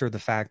factor the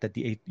fact that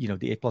the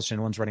 8 Plus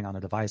Gen 1 is running on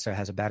a device that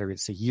has a battery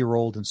that's a year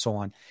old and so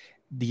on,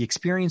 the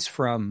experience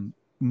from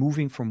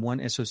moving from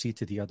one SoC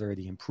to the other,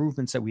 the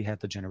improvements that we had,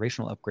 the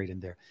generational upgrade in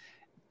there,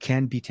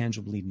 can be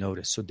tangibly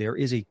noticed. So there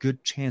is a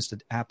good chance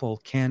that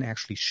Apple can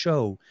actually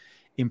show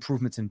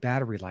improvements in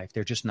battery life.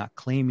 They're just not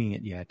claiming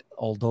it yet,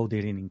 although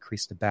they didn't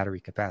increase the battery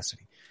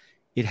capacity.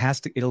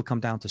 It'll come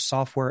down to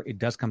software. It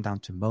does come down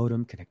to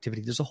modem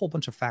connectivity. There's a whole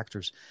bunch of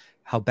factors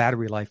how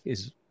battery life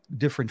is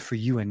different for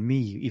you and me,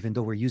 even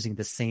though we're using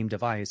the same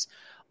device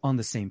on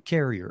the same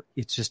carrier.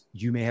 It's just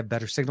you may have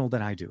better signal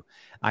than I do.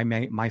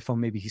 My phone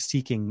may be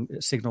seeking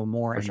signal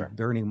more and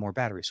burning more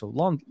battery. So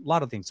a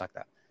lot of things like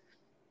that.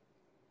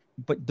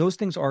 But those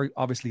things are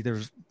obviously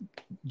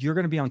you're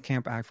going to be on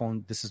Camp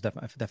iPhone. This is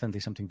definitely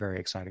something very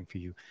exciting for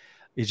you.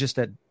 It's just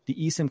that the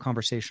eSIM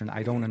conversation,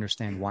 I don't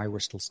understand why we're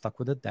still stuck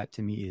with it. That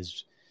to me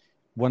is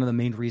one of the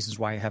main reasons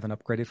why I haven't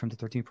upgraded from the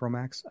 13 Pro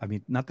Max. I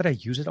mean, not that I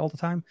use it all the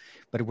time,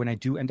 but when I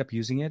do end up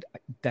using it,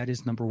 that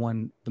is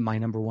my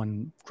number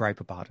one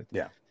gripe about it.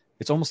 Yeah.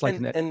 It's almost like...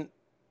 And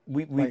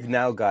we've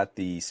now got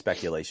the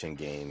speculation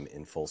game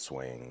in full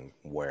swing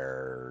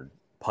where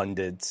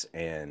pundits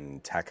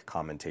and tech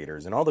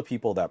commentators and all the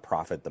people that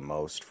profit the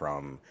most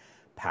from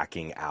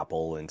packing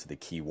Apple into the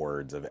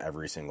keywords of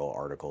every single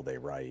article they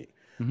write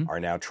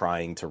are now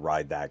trying to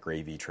ride that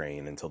gravy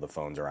train until the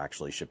phones are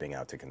actually shipping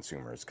out to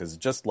consumers. Because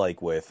just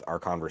like with our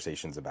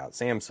conversations about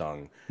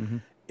Samsung,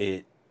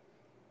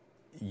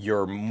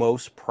 your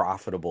most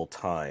profitable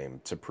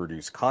time to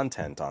produce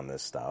content on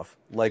this stuff,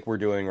 like we're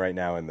doing right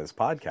now in this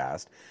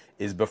podcast,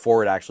 is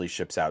before it actually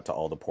ships out to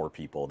all the poor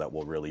people that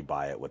will really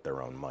buy it with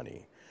their own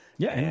money.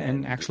 Yeah,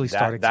 and actually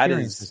start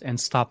experiences and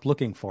stop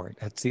looking for it.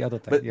 That's the other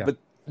thing.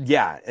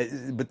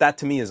 But that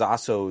to me is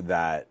also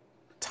that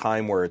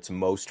time where it's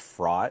most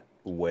fraught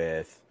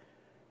with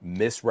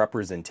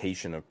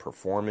misrepresentation of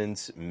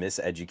performance,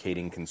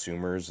 miseducating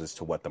consumers as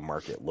to what the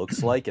market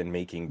looks like, and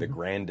making the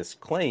grandest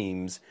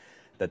claims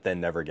that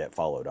then never get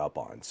followed up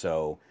on.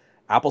 So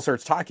Apple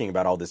starts talking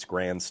about all this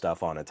grand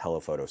stuff on a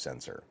telephoto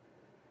sensor.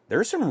 There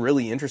are some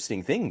really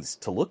interesting things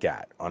to look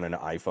at on an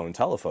iPhone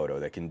telephoto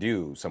that can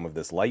do some of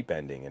this light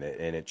bending, and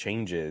it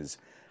changes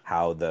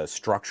how the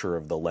structure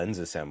of the lens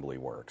assembly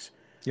works.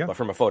 Yeah. But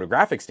from a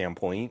photographic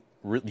standpoint,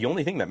 the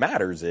only thing that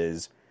matters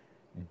is,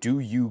 do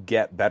you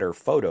get better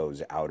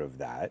photos out of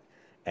that?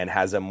 And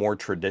has a more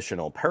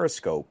traditional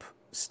periscope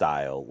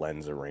style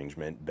lens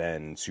arrangement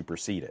been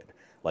superseded?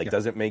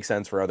 Does it make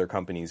sense for other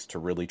companies to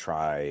really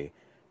try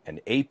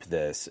and ape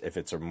this if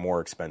it's a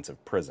more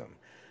expensive prism?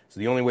 So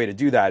the only way to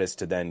do that is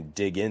to then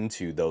dig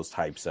into those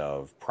types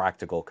of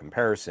practical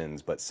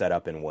comparisons, but set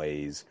up in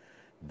ways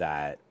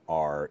that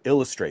are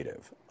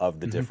illustrative of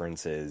the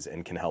differences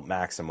and can help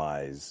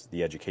maximize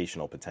the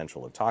educational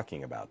potential of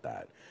talking about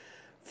that.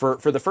 For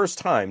the first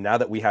time, now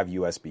that we have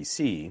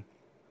USB-C,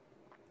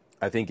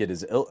 I think it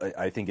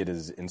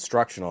is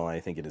instructional, and I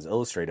think it is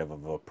illustrative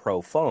of a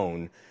pro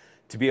phone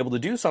to be able to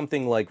do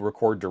something like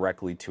record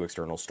directly to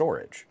extral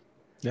storage.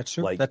 That's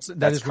true.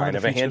 That is kind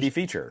of a handy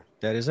feature.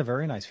 That is a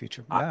very nice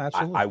feature. Yeah,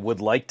 absolutely. I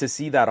would like to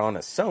see that on a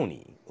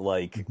Sony,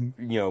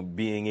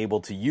 being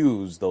able to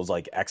use those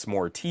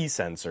Exmor T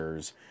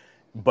sensors,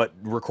 but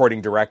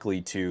recording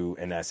directly to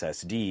an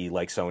SSD,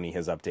 like Sony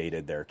has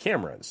updated their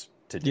cameras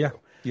to do.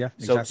 Yeah,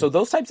 exactly. So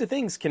those types of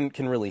things can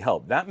really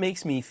help. That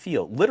makes me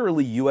feel,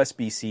 literally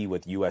USB-C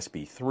with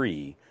USB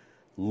 3,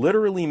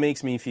 literally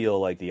makes me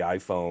feel like the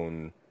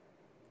iPhone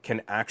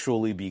can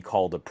actually be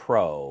called a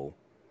pro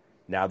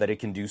now that it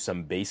can do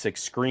some basic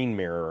screen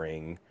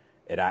mirroring.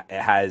 It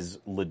has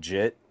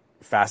legit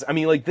fast... I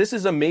mean, this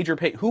is a major...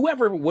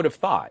 Whoever would have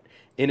thought,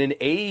 in an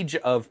age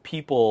of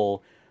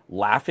people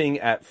laughing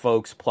at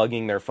folks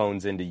plugging their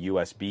phones into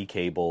USB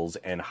cables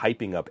and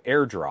hyping up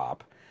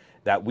AirDrop,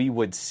 that we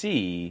would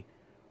see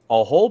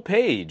a whole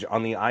page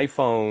on the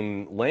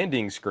iPhone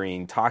landing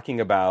screen talking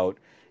about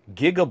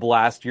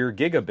Gigablast your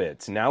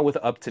gigabits, now with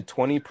up to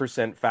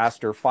 20%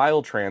 faster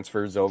file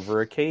transfers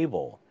over a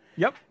cable.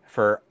 Yep.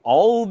 For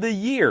all the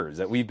years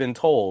that we've been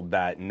told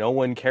that no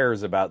one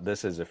cares about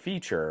this as a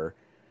feature,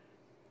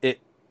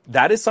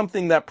 that is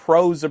something that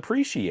pros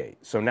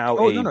appreciate. So now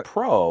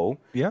pro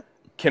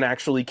can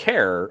actually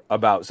care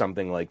about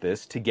something like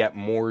this to get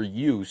more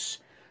use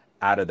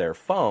out of their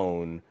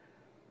phone.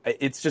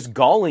 It's just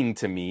galling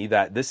to me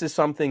that this is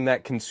something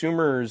that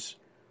consumers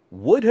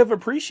would have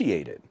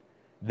appreciated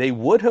they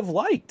would have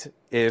liked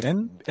if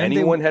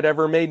anyone had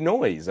ever made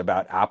noise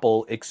about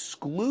Apple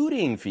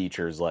excluding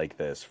features like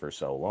this for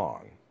so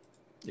long.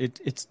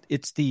 It's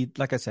the,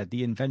 like I said,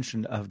 the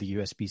invention of the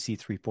USB-C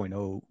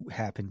 3.0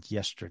 happened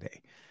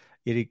yesterday.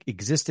 It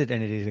existed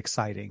and it is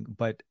exciting,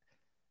 but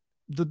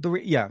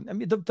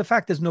the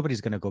fact is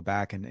nobody's going to go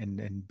back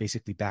and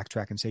basically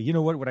backtrack and say, you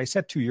know what I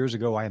said 2 years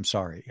ago, I am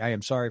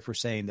sorry for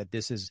saying that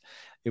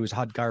it was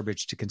hot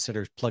garbage to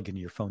consider plugging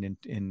your phone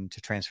in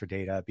to transfer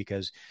data,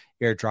 because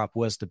AirDrop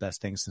was the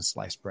best thing since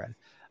sliced bread.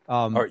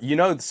 Or,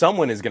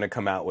 someone is going to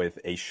come out with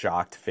a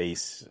shocked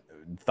face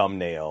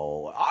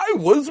thumbnail. I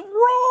was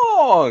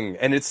wrong,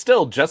 and it's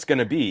still just going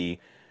to be,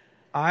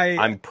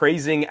 I'm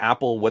praising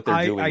Apple what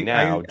they're doing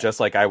now, just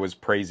like I was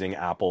praising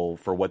Apple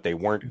for what they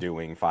weren't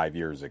doing 5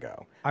 years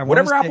ago.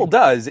 Whatever Apple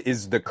does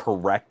is the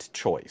correct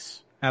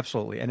choice.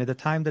 Absolutely. And at the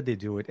time that they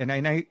do it, and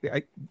I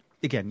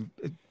again,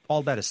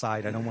 all that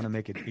aside, I don't want to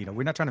make it,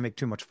 we're not trying to make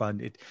too much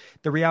fun.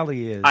 The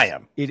reality is, I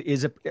am. It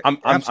is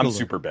I'm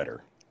super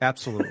bitter.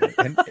 Absolutely.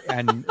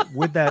 And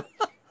with that,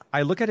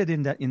 I look at it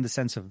in the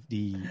sense of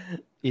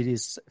it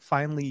is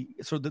finally,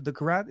 so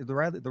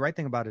the right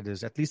thing about it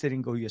is at least they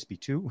didn't go USB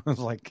 2.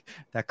 Like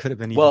that could have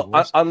been even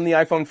worse. On the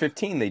iPhone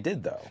 15 they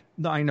did though.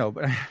 No, I know,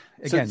 but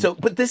again,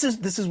 but this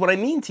is what I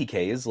mean,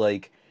 TK, is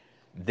like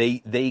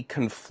they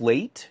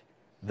conflate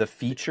the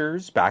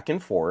features back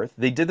and forth.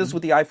 They did this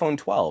with the iPhone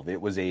 12. It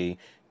was a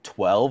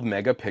 12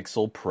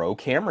 megapixel Pro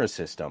camera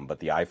system, but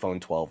the iPhone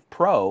 12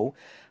 Pro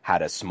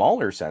had a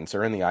smaller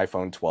sensor and the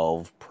iPhone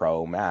 12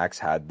 Pro Max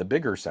had the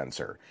bigger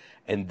sensor.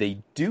 And they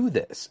do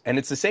this. And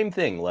it's the same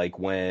thing like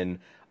when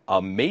a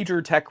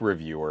major tech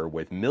reviewer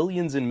with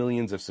millions and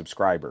millions of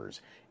subscribers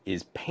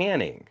is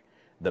panning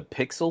the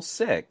Pixel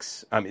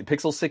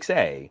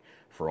 6a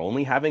for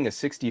only having a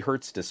 60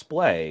 hertz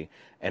display.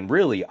 And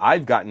really,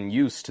 I've gotten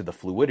used to the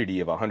fluidity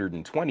of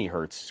 120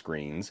 hertz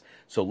screens.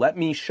 So let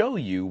me show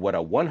you what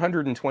a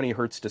 120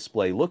 hertz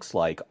display looks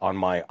like on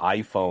my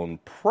iPhone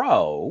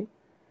Pro.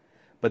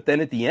 But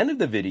then at the end of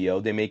the video,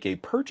 they make a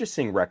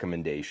purchasing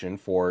recommendation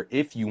for,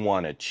 if you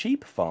want a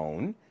cheap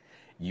phone,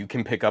 you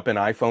can pick up an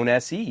iPhone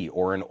SE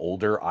or an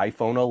older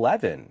iPhone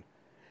 11.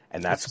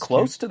 And that's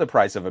close to the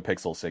price of a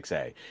Pixel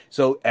 6a.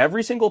 So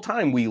every single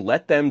time we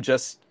let them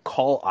just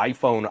call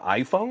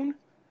iPhone,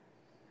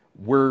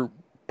 we're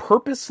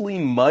purposely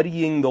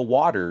muddying the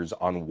waters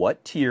on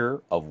what tier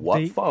of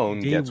what phone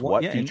gets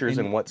what features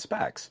and what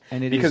specs.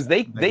 And because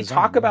they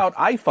talk about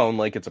iPhone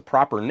like it's a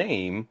proper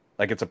name,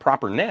 like it's a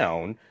proper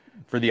noun,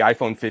 for the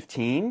iPhone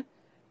 15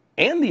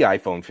 and the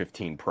iPhone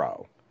 15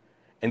 Pro.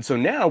 And so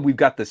now we've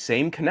got the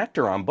same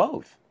connector on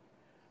both,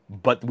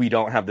 but we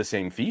don't have the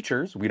same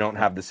features. We don't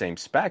have the same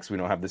specs. We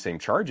don't have the same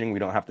charging. We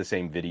don't have the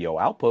same video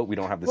output. We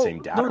don't have the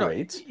same data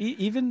rates.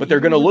 But they're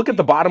going to look at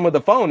the bottom of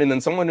the phone, and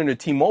then someone in a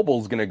T-Mobile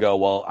is going to go,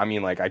 well, I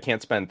mean, like, I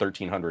can't spend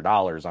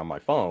 $1,300 on my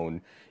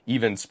phone,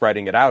 even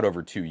spreading it out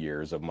over 2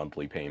 years of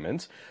monthly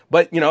payments.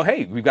 But,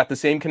 hey, we've got the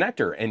same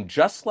connector. And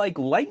just like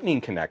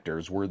Lightning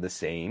connectors were the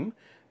same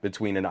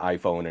between an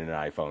iPhone and an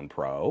iPhone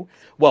Pro,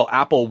 well,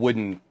 Apple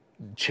wouldn't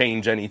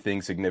change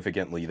anything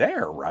significantly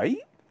there, right?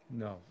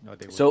 No, they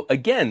wouldn't. So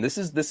again, this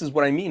is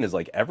what I mean, is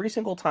like every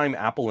single time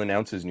Apple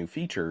announces new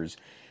features,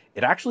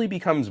 it actually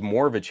becomes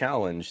more of a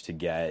challenge to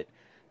get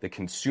the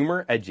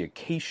consumer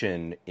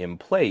education in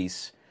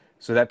place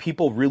so that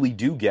people really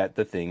do get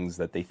the things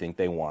that they think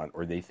they want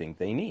or they think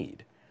they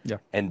need. Yeah.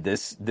 And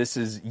this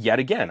is yet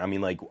again, I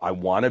mean, like, I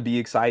want to be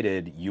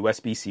excited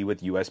USB-C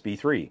with USB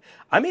 3.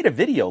 I made a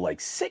video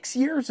like 6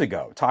 years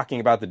ago talking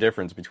about the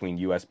difference between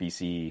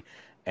USB-C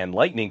and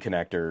Lightning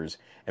connectors,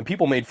 and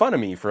people made fun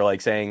of me for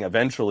like saying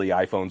eventually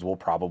iPhones will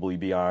probably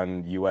be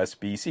on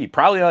USB-C,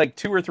 probably like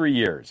 2 or 3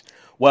 years.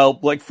 Well,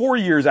 like 4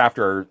 years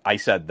after I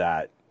said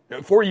that,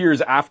 4 years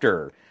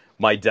after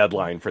my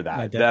deadline for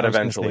that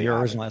eventually your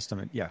original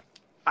estimate, yeah.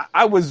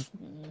 I was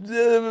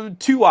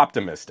too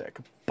optimistic,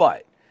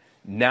 but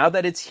now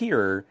that it's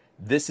here,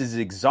 this is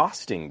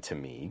exhausting to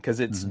me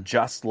because it's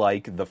just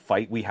like the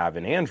fight we have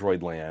in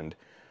Android land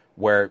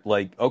where,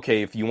 like,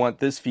 okay, if you want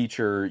this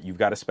feature, you've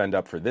got to spend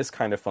up for this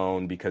kind of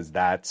phone because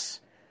that's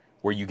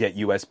where you get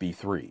USB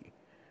 3.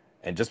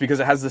 And just because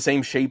it has the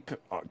same shape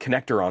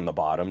connector on the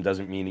bottom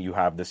doesn't mean you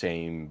have the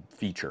same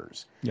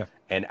features. Yeah.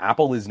 And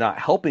Apple is not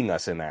helping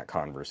us in that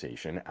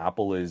conversation.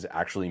 Apple is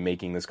actually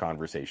making this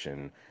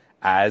conversation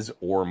as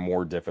or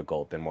more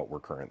difficult than what we're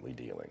currently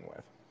dealing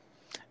with.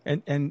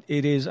 And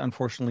it is,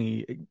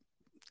 unfortunately,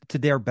 to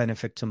their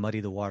benefit to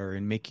muddy the water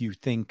and make you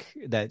think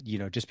that,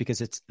 just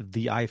because it's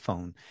the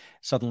iPhone,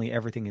 suddenly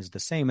everything is the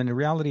same. And in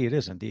reality, it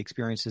isn't. The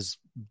experience is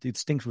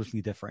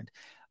distinctly different.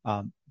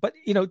 But,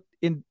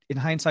 in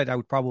hindsight, I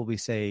would probably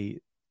say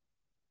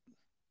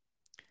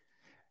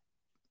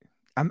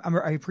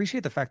I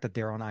appreciate the fact that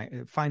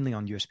they're finally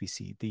on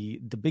USB-C.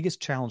 The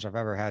biggest challenge I've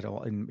ever had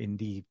in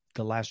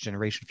the last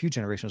few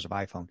generations of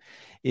iPhone,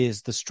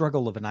 is the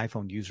struggle of an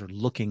iPhone user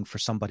looking for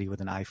somebody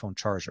with an iPhone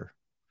charger.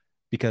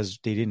 because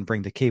they didn't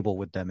bring the cable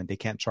with them and they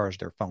can't charge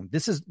their phone.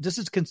 This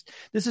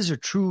is a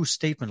true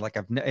statement. Like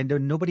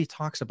nobody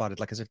talks about it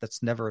like as if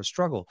that's never a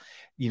struggle.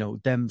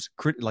 Them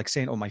like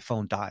saying, "Oh, my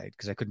phone died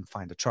because I couldn't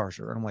find a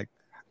charger," and I'm like,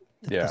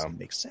 that doesn't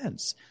make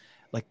sense.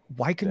 Like,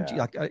 why couldn't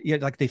you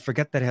like they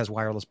forget that it has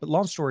wireless? But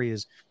long story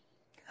is,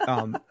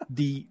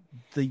 the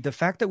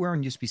fact that we're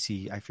on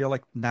USB-C, I feel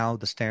like now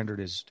the standard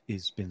is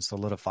been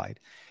solidified.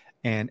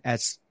 And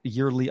as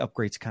yearly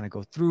upgrades kind of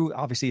go through,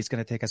 obviously it's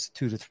going to take us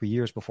 2 to 3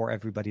 years before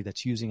everybody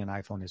that's using an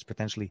iPhone is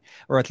potentially,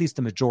 or at least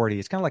the majority,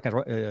 it's kind of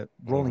like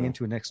rolling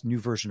into a next new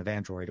version of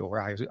Android or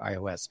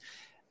iOS.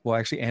 Well,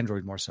 actually,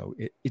 Android more so.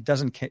 It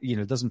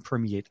doesn't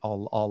permeate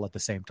all at the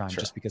same time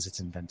just because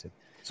it's invented.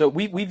 So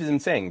we've been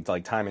saying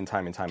like time and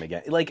time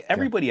again, like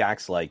everybody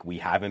acts like we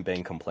haven't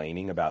been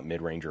complaining about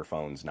mid-ranger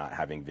phones not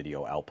having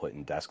video output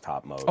in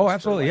desktop mode. Oh,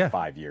 absolutely, for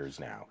 5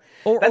 years now.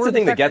 That's the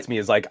thing that gets me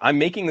is like I'm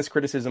making this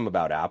criticism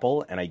about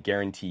Apple, and I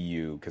guarantee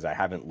you, because I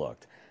haven't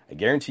looked, I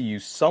guarantee you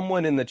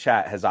someone in the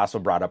chat has also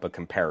brought up a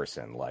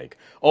comparison. Like,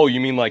 oh,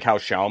 you mean like how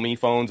Xiaomi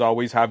phones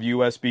always have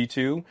USB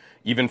 2,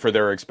 even for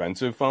their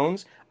expensive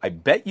phones? I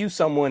bet you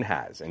someone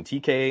has. And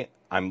TK,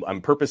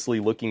 I'm purposely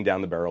looking down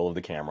the barrel of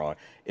the camera.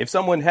 If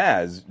someone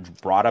has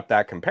brought up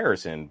that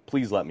comparison,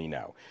 please let me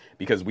know.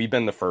 Because we've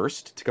been the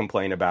first to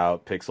complain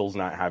about Pixels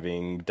not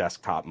having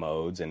desktop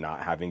modes and not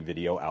having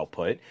video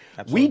output.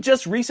 Absolutely. We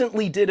just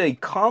recently did a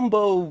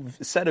combo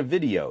set of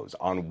videos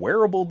on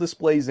wearable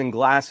displays and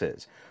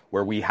glasses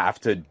where we have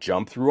to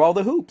jump through all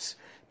the hoops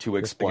to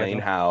explain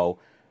how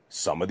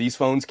some of these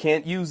phones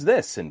can't use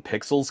this, and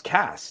Pixel's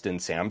Cast,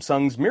 and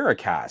Samsung's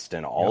Miracast,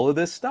 and all of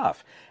this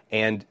stuff.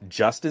 And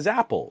just as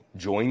Apple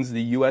joins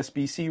the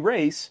USB-C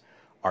race,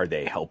 are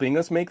they helping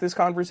us make this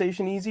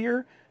conversation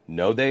easier?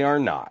 No, they are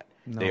not.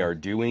 No. They are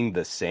doing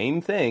the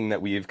same thing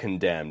that we have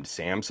condemned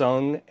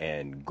Samsung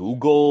and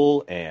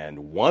Google and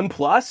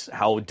OnePlus,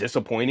 how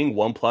disappointing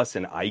OnePlus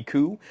and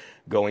iQOO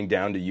going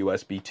down to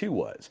USB 2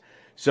 was.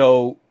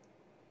 So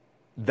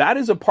that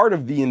is a part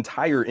of the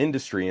entire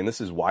industry, and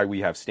this is why we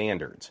have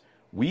standards.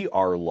 We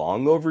are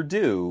long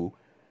overdue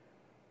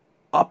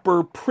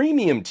upper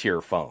premium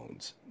tier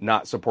phones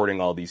not supporting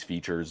all these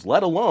features,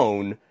 let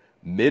alone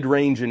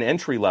mid-range and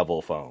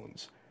entry-level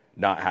phones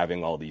not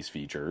having all these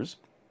features.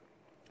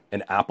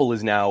 And Apple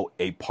is now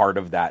a part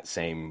of that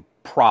same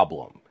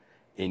problem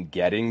in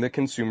getting the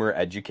consumer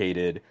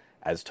educated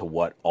as to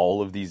what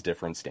all of these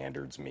different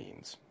standards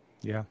means.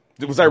 Yeah.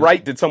 Was I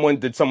right? Did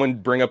someone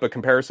bring up a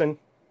comparison?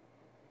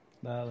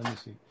 Let me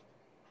see.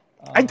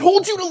 I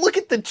told you to look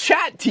at the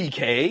chat,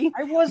 TK.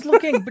 I was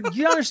looking, but do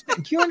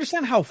you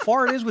understand how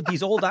far it is with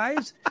these old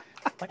eyes?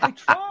 Like, I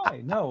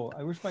try. No,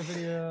 I wish my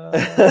video...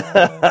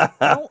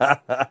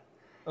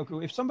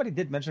 Okay, if somebody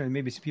did mention it,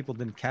 maybe people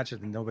didn't catch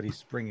it and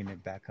nobody's bringing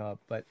it back up.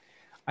 But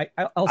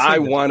I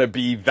want to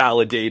be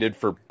validated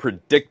for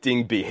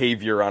predicting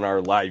behavior on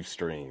our live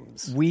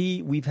streams.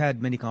 We've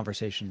had many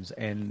conversations,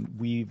 and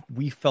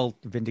we felt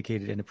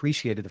vindicated and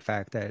appreciated the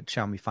fact that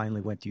Xiaomi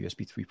finally went to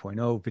USB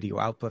 3.0 video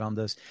output on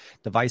this.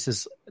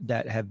 Devices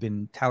that have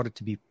been touted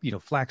to be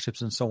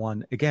flagships and so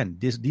on. Again,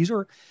 these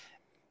are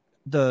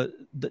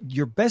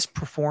your best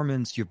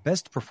performing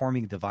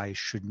device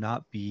should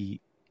not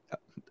be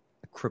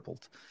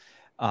crippled.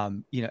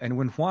 And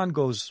when Juan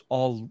goes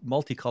all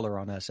multicolor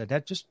on us,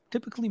 that just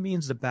typically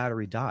means the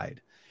battery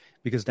died,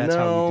 because that's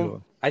how we do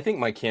it. I think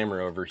my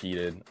camera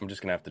overheated. I'm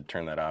just gonna have to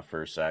turn that off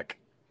for a sec.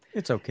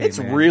 It's okay. It's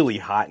really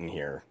hot in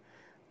here.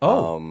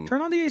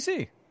 Turn on the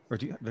AC. Or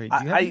do you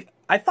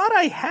I thought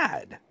I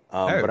had,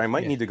 but I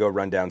might need to go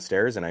run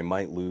downstairs, and I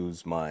might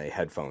lose my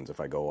headphones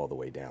if I go all the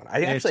way down.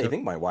 I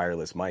think my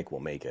wireless mic will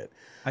make it.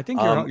 I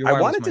think your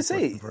I wanted to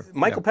say,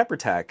 Michael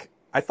Peppertech,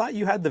 I thought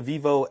you had the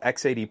Vivo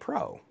X80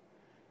 Pro,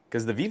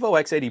 because the Vivo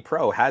X80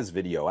 Pro has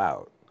video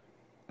out.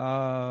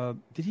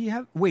 Did he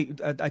have? Wait,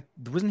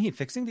 wasn't he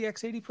fixing the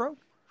X80 Pro?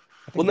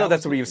 Well, no,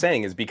 that's what he was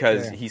saying. Is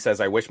because he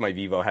says, "I wish my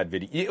Vivo had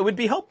video." It would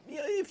be help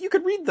if you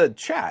could read the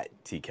chat,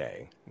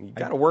 TK. You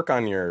got to work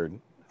on your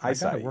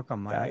eyesight. I got to work on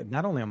my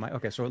not only on my.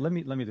 Okay, so let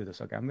me do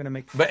this. Okay, I'm gonna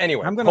make. But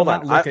anyway, I'm gonna hold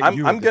on. look at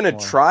you. I'm gonna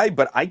try,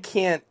 but I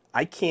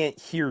can't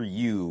hear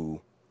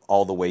you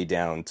all the way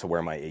down to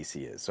where my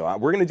AC is. So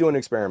we're going to do an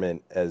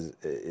experiment. I'm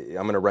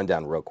going to run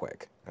down real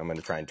quick. I'm going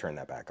to try and turn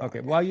that back on. Okay,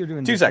 while you're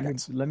doing 2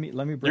 seconds. Let me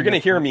bring You're going to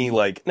hear me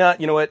like,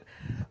 you know what?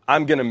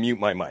 I'm going to mute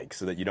my mic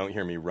so that you don't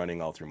hear me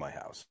running all through my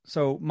house.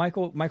 So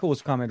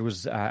Michael's comment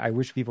was, I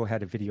wish Vivo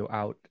had a video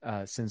out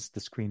since the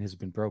screen has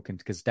been broken,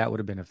 because that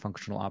would have been a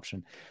functional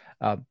option.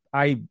 So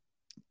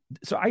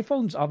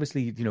iPhones,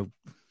 obviously,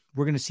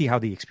 we're going to see how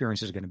the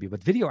experience is going to be,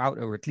 but video out,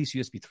 or at least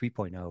USB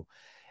 3.0,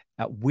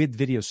 with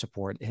video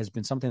support has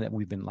been something that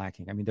we've been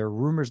lacking. I mean, there are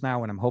rumors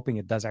now, and I'm hoping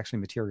it does actually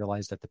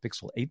materialize, that the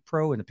Pixel 8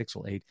 Pro and the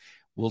Pixel 8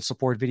 will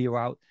support video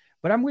out.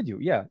 But I'm with you.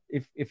 Yeah,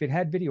 if it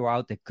had video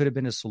out, that could have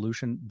been a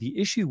solution. The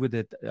issue with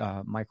it,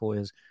 Michael,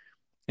 is,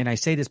 and I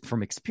say this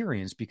from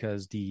experience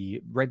because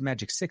the Red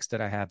Magic 6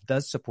 that I have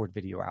does support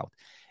video out.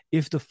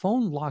 If the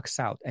phone locks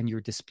out and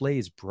your display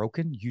is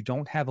broken, you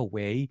don't have a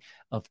way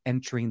of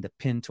entering the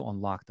PIN to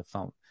unlock the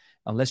phone.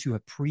 unless you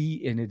have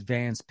in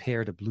advance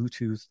paired a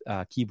Bluetooth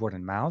keyboard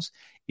and mouse,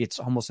 it's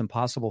almost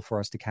impossible for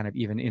us to kind of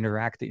even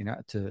interact,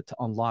 to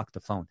unlock the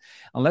phone.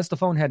 Unless the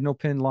phone had no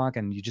pin lock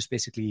and you just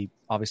basically,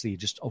 obviously, it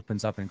just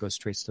opens up and goes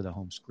straight to the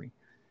home screen.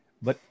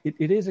 But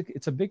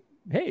it's a big,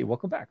 hey,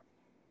 welcome back.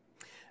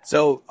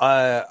 So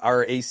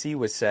our AC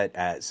was set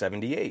at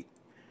 78.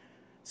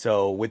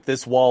 So with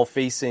this wall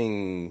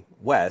facing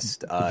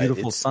west, the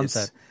beautiful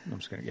sunset. I'm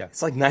just kidding. Yeah,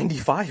 it's like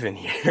 95 in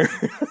here.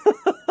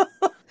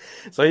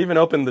 So I even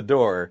opened the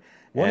door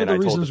and I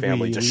told the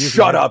family, just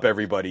shut up,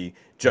 everybody.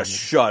 Just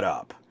shut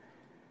up.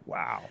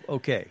 Wow.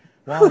 Okay.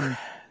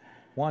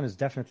 Juan is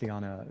definitely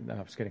on a... No,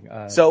 I'm just kidding.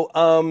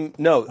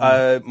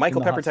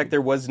 Michael Peppertech,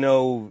 there was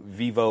no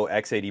Vivo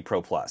X80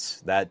 Pro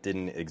Plus. That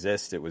didn't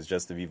exist. It was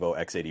just the Vivo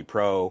X80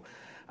 Pro.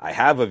 I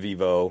have a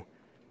Vivo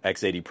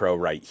X80 Pro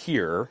right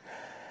here,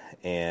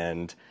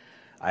 and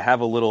I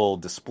have a little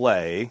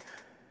display.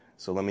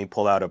 So let me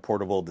pull out a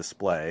portable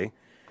display.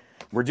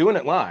 We're doing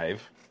it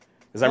live,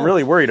 because I'm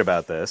really worried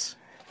about this.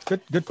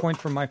 Good point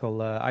from Michael.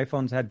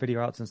 iPhones had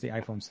video out since the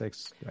iPhone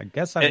 6. I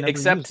guess I've never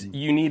Except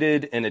you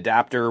needed an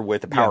adapter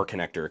with a power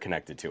connector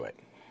connected to it.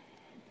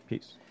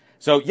 Peace.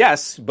 So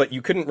yes, but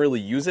you couldn't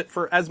really use it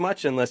for as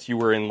much unless you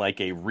were in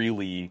like a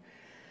really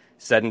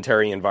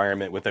sedentary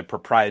environment with a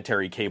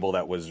proprietary cable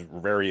that was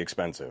very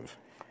expensive.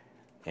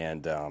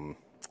 And let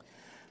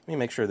me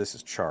make sure this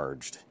is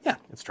charged. Yeah,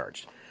 it's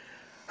charged.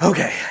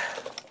 Okay.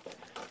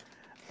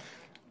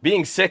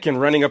 Being sick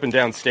and running up and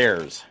down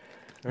stairs.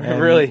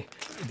 Really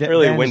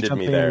winded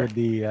me there. With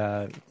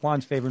the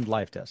Juan's favorite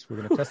live test. We're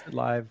going to test it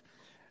live,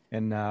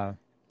 and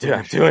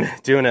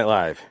doing it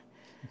live.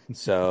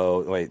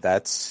 So wait,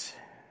 that's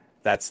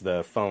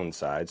the phone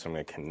side. So I'm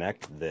going to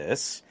connect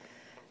this,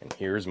 and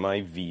here's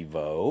my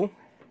Vivo,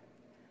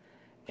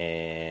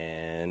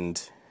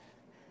 and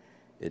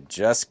it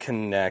just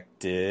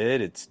connected.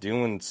 It's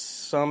doing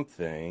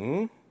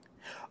something.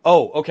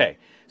 Oh, okay.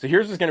 So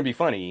here's what's going to be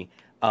funny.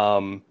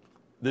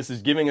 This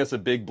is giving us a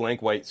big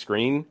blank white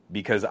screen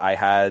because I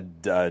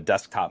had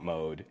desktop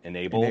mode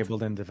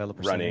enabled in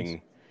developer running.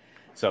 settings.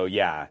 So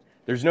yeah,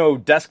 there's no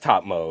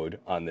desktop mode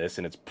on this,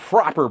 and it's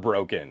proper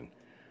broken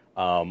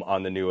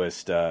on the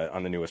newest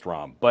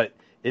ROM. But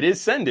it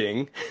is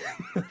sending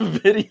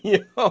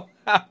video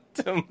out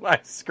to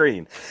my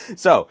screen.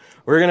 So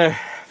we're gonna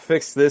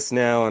fix this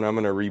now, and I'm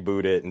gonna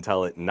reboot it and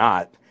tell it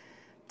not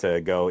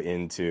to go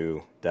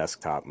into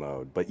desktop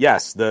mode. But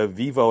yes, the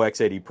Vivo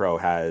X80 Pro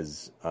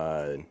has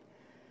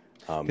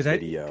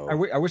video.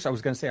 I wish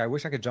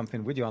I could jump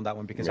in with you on that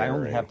one because I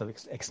only have the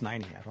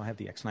X90. I don't have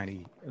the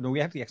X90. No, we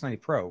have the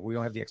X90 Pro. We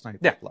don't have the X90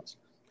 Pro Plus.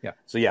 Yeah.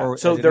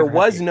 So there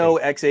was no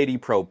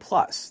X80 Pro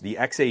Plus. The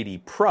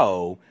X80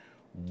 Pro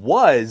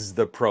was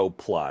the Pro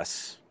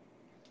Plus.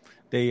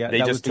 They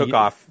just took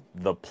off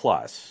the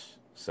Plus.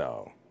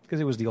 So because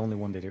it was the only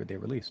one they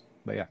released.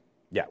 But yeah.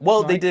 Yeah.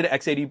 Well, they did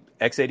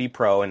X80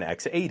 Pro and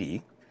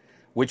X80,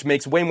 which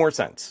makes way more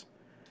sense.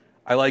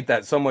 I like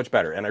that so much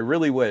better, and I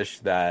really wish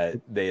that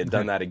they had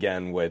done that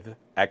again with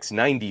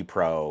X90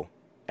 Pro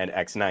and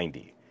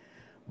X90,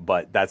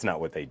 but that's not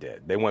what they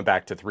did. They went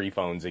back to 3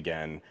 phones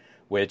again,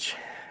 which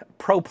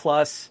Pro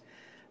Plus,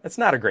 that's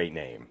not a great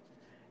name.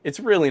 It's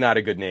really not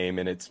a good name,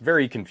 and it's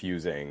very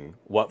confusing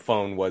what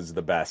phone was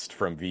the best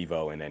from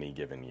Vivo in any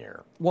given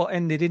year. Well,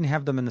 and they didn't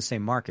have them in the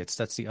same markets.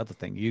 That's the other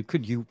thing.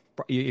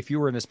 If you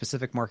were in a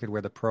specific market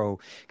where the Pro,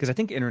 because I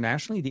think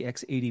internationally the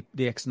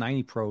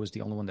X90 Pro is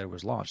the only one that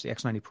was launched. The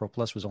X90 Pro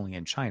Plus was only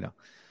in China,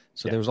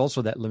 so there was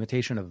also that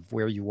limitation of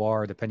where you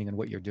are depending on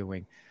what you're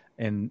doing.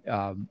 And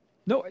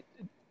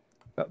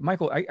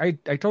Michael, I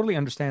totally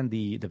understand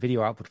the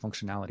video output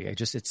functionality.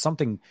 It's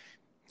something.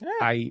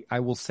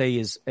 I will say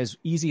is as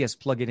easy as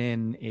plugging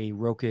in a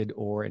Rokid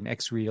or an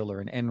X-Reel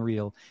or an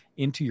N-Reel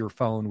into your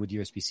phone with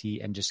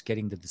USB-C and just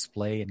getting the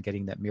display and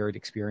getting that mirrored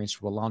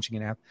experience while launching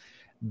an app.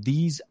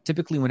 These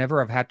typically, whenever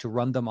I've had to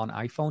run them on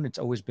iPhone, it's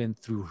always been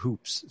through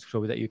hoops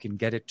so that you can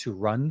get it to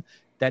run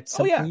that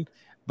simply. Oh, yeah.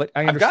 But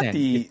I understand. I've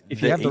got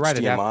if you have the right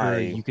adapter,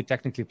 you could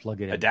technically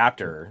plug it in.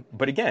 Adapter.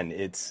 But again,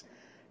 it's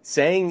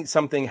saying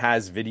something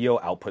has video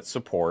output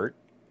support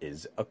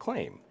is a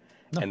claim.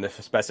 No. And the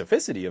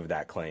specificity of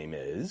that claim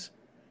is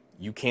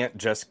you can't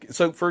just...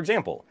 So, for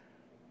example,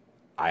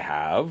 I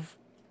have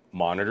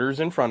monitors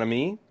in front of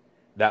me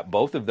that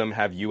both of them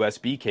have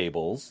USB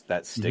cables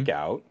that stick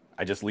out.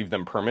 I just leave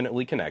them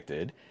permanently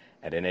connected.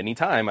 And at any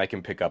time, I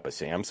can pick up a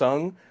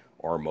Samsung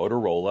or a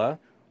Motorola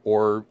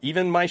or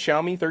even my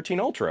Xiaomi 13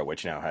 Ultra,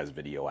 which now has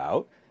video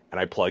out. And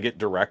I plug it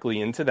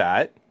directly into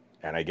that,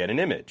 and I get an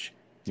image.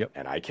 Yep.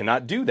 And I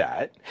cannot do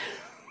that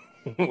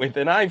with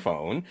an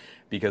iPhone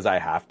because I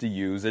have to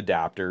use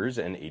adapters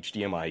and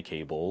HDMI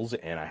cables,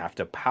 and I have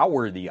to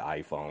power the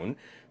iPhone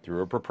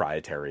through a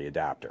proprietary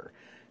adapter.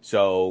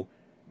 So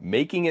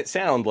making it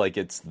sound like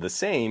it's the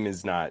same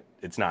it's not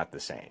the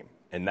same.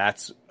 And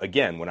that's,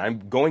 again, when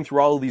I'm going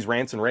through all of these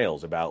rants and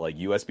rails about like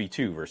USB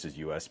 2 versus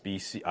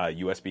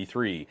USB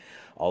 3,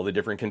 all the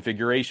different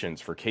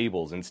configurations for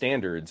cables and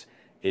standards,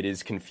 it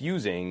is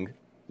confusing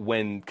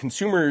when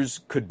consumers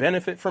could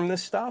benefit from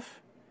this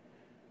stuff.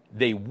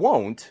 They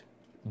won't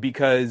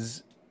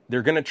because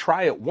they're going to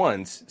try it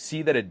once,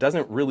 see that it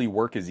doesn't really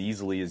work as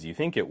easily as you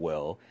think it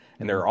will,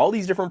 and there are all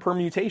these different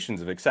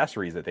permutations of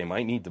accessories that they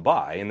might need to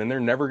buy, and then they're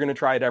never going to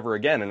try it ever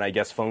again, and I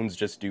guess phones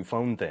just do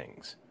phone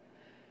things.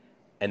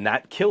 And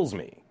that kills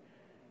me.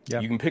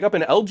 Yep. You can pick up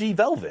an LG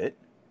Velvet,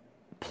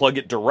 plug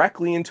it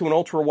directly into an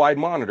ultra-wide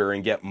monitor,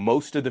 and get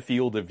most of the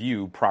field of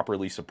view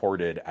properly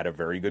supported at a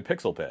very good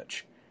pixel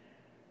pitch.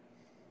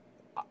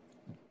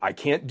 I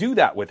can't do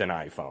that with an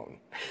iPhone.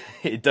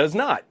 It does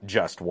not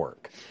just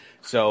work.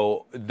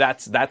 So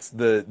that's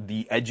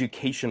the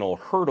educational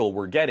hurdle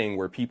we're getting,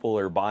 where people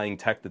are buying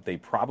tech that they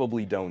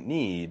probably don't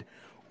need,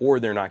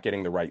 or they're not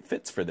getting the right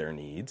fits for their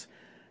needs.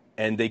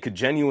 And they could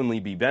genuinely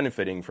be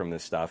benefiting from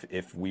this stuff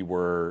if we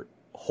were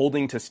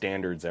holding to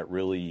standards that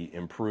really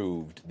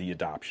improved the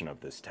adoption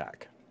of this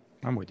tech.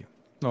 I'm with you.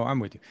 No, I'm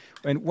with you.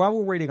 And while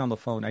we're waiting on the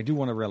phone, I do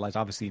want to realize,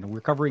 obviously,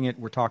 we're covering it.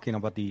 We're talking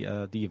about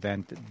the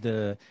event.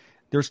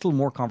 There's still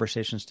more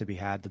conversations to be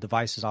had. The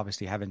devices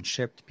obviously haven't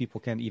shipped. People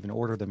can't even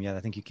order them yet. I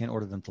think you can't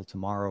order them until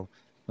tomorrow.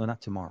 No,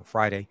 not tomorrow,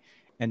 Friday.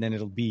 And then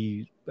it'll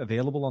be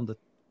available on the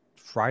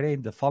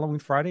following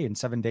Friday, and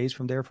 7 days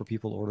from there for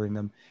people ordering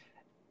them.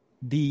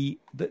 The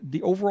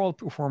overall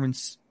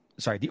performance,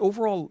 the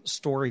overall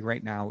story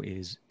right now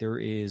is there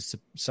is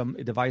some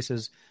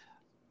devices.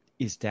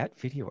 Is that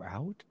video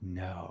out?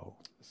 No.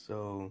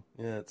 So,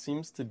 yeah, it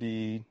seems to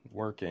be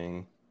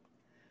working.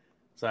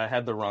 So I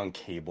had the wrong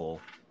cable.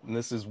 And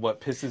this is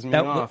what pisses me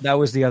off. That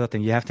was the other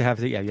thing. You have to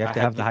have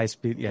the high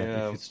speed.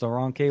 Yeah, if it's the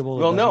wrong cable.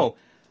 Well, no.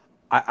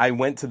 I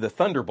went to the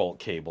Thunderbolt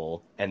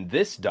cable, and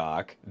this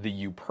dock,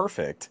 the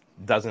UPERFECT,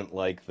 doesn't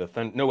like the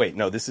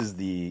this is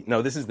the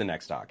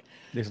next dock.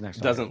 This next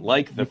dock doesn't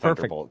like the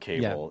Thunderbolt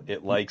cable. Yeah.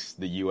 It likes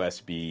the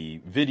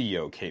USB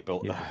video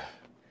cable. Yeah.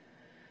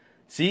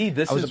 See,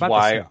 this is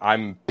why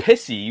I'm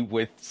pissy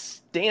with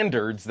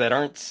standards that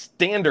aren't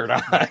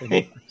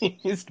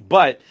standardized.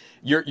 But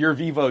your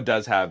Vivo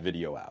does have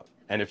video out.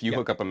 And if you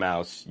hook up a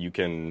mouse,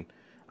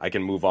 I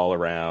can move all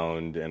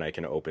around and I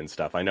can open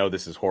stuff. I know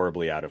this is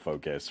horribly out of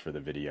focus for the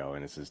video,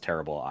 and this is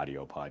terrible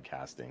audio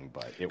podcasting,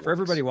 but it works. For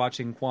everybody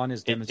watching, Quan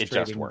is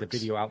demonstrating the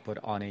video output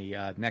on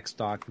a next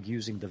dock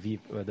using the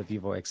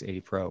Vivo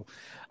X80 Pro.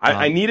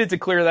 I needed to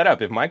clear that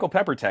up. If Michael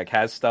Peppertech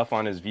has stuff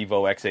on his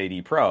Vivo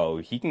X80 Pro,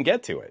 he can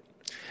get to it.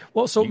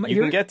 Well, so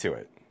you can get to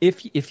it.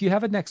 If you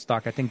have a next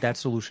dock, I think that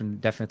solution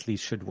definitely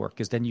should work,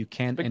 because then you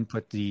can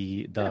input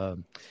the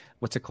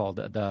what's it called,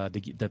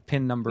 the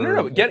pin number.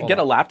 No, get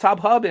a laptop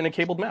hub and a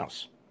cabled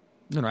mouse.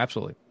 No,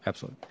 absolutely.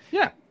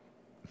 Yeah.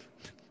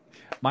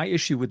 My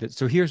issue with it.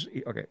 So here's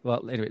okay.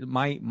 Well,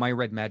 anyway, my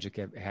Red Magic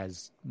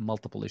has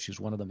multiple issues.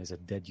 One of them is a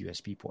dead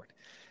USB port.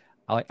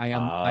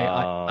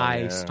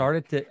 I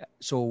started to.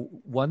 So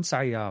once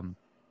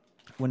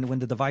when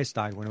the device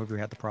died, whenever we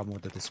had the problem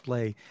with the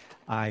display,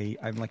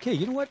 I'm like, hey,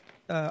 you know what?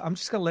 I'm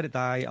just gonna let it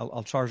die.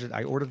 I'll charge it.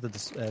 I ordered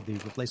the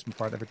replacement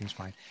part. Everything's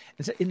fine.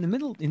 And so in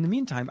the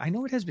meantime, I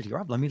know it has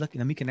video. Let me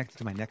connect it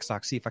to my next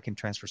dock. See if I can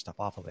transfer stuff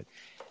off of it.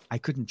 I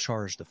couldn't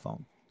charge the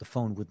phone. The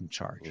phone wouldn't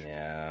charge.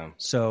 Yeah.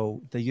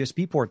 So the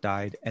USB port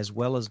died, as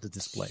well as the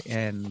display.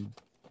 And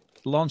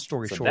long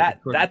story short,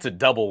 that's a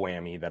double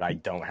whammy that I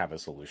don't have a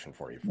solution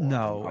for you for.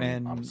 No,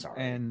 I'm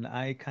sorry. And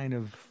I kind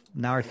of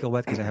now I feel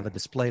bad because I have a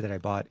display that I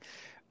bought.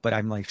 But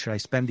I'm like, should I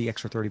spend the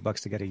extra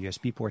 $30 to get a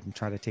USB port and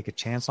try to take a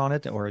chance on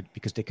it, or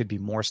because there could be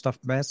more stuff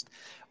messed,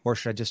 or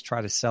should I just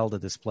try to sell the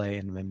display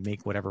and then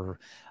make whatever?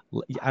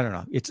 I don't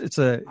know. It's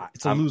a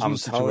lose-lose I'm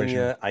situation. telling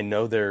you, I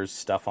know there's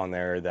stuff on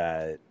there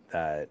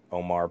that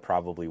Omar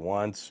probably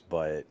wants,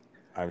 but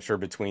I'm sure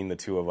between the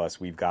two of us,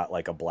 we've got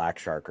like a Black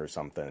Shark or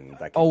something.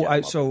 That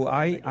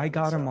I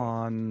got him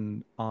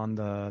on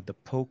the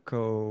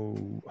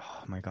Poco.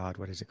 Oh my God,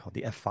 what is it called?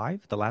 The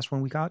F5, the last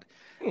one we got,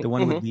 the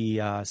one with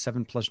the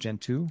 7 Plus Gen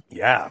 2.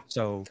 Yeah,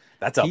 so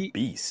that's a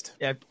beast.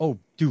 Oh,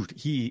 dude,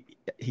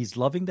 he's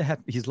loving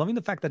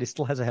the fact that it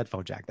still has a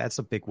headphone jack. That's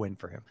a big win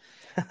for him.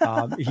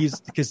 So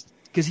here's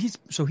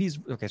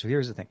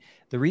the thing.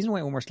 The reason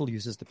why Omar still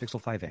uses the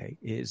Pixel 5a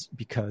is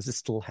because it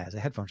still has a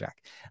headphone jack.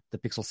 The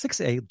Pixel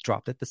 6a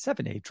dropped it. The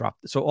 7a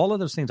dropped it. So all of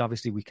those things,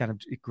 obviously, we kind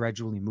of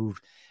gradually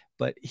moved.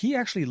 But he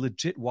actually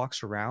legit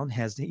walks around,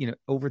 has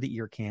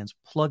over-the-ear cans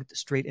plugged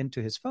straight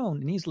into his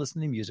phone, and he's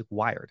listening to music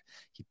wired.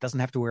 He doesn't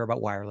have to worry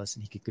about wireless,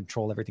 and he can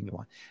control everything he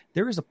wants.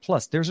 There is a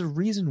plus. There's a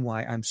reason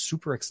why I'm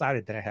super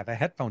excited that I have a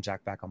headphone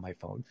jack back on my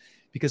phone,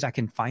 because I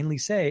can finally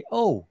say,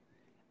 oh,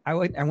 I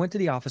went to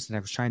the office and I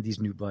was trying these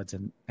new buds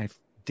and I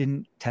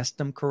didn't test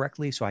them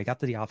correctly. So I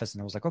got to the office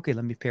and I was like, okay,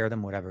 let me pair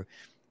them, whatever.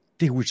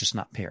 They were just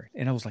not paired.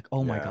 And I was like,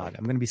 oh my God,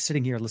 I'm going to be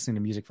sitting here listening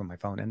to music from my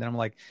phone. And then I'm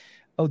like,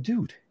 oh,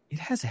 dude, it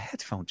has a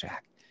headphone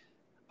jack.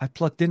 I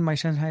plugged in my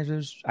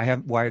Sennheisers. I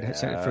have wired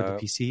headset for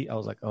the PC. I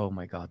was like, oh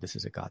my God, this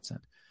is a godsend.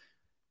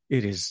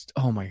 It is.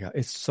 Oh my God,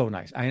 it's so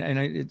nice.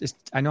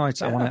 I know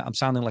I'm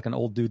sounding like an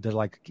old dude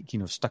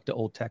that stuck to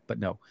old tech, but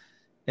no.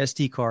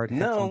 SD card,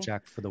 headphone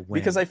jack for the win.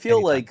 Because I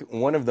feel like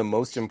one of the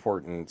most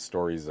important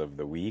stories of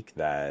the week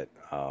that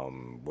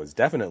was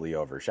definitely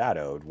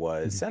overshadowed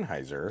was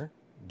Sennheiser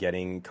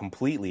getting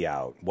completely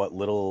out, what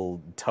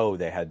little toe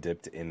they had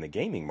dipped in the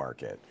gaming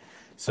market.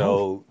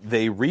 So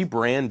they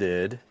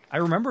rebranded. I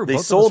remember they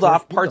both sold of us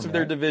off parts of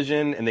their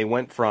division, and they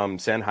went from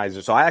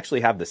Sennheiser. So I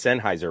actually have the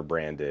Sennheiser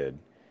branded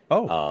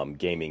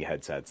gaming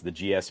headsets, the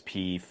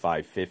GSP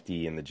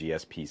 550 and the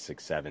GSP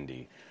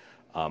 670.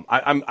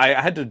 I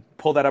had to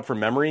pull that up from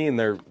memory, and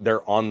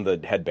they're on the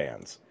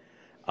headbands.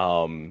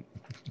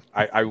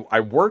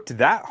 I worked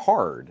that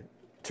hard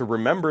to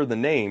remember the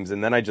names,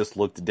 and then I just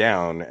looked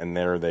down, and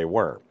there they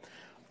were.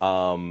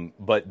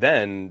 But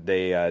then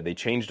they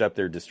changed up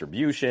their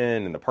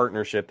distribution and the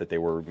partnership that they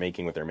were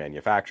making with their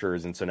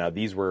manufacturers, and so now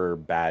these were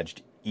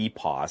badged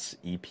EPOS,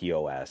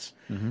 EPOS,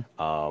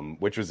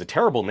 which was a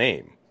terrible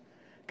name,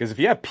 because if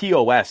you have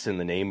POS in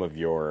the name of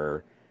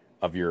your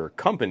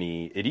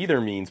company, it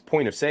either means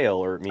point of sale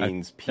or it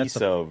means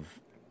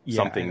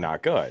something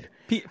not good.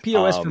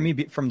 POS for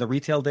me, from the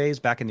retail days,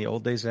 back in the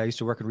old days that I used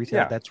to work in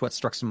retail, that's what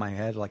struck in my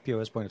head, like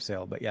POS, point of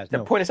sale. But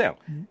no. Point of sale.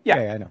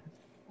 Yeah, I know.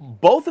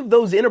 Both of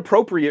those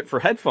inappropriate for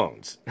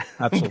headphones.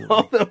 Absolutely.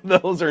 Both of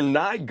those are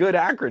not good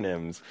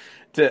acronyms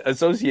to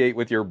associate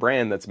with your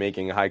brand that's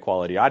making high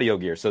quality audio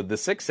gear. So the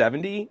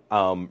 670,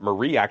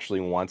 Marie actually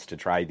wants to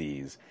try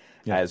these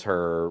as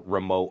her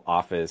remote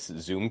office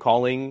Zoom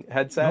calling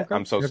headset. Okay.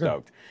 I'm so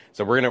stoked.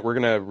 So we're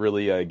gonna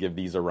really give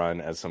these a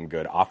run as some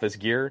good office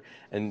gear.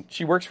 And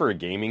she works for a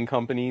gaming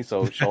company,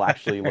 so she'll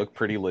actually look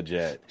pretty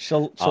legit.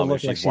 She'll look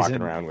she's like she's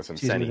walking around with some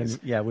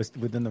Sennies.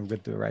 Within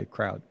the right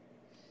crowd.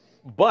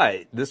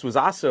 But this was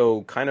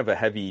also kind of a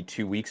heavy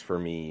 2 weeks for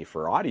me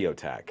for audio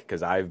tech,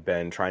 because I've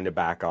been trying to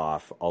back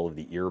off all of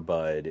the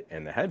earbud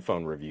and the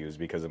headphone reviews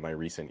because of my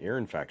recent ear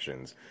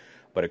infections.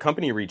 But a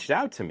company reached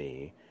out to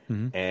me,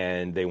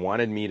 and they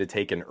wanted me to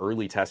take an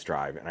early test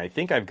drive. And I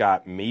think I've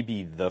got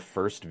maybe the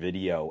first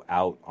video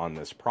out on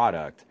this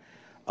product.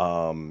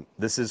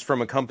 This is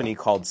from a company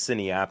called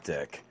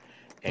Sineaptic,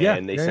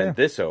 and they sent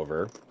this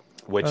over,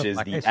 which is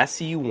the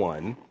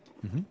SE-1.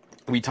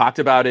 We talked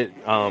about it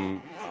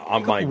on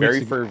my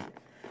very first.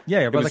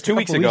 It was 2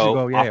 weeks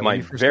ago off my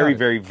very,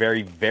 very,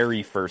 very,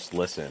 very first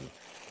listen.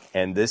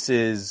 And this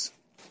is,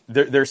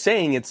 they're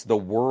saying it's the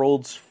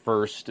world's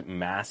first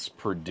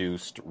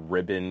mass-produced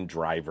ribbon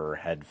driver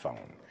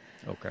headphone.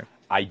 Okay.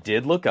 I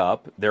did look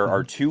up. There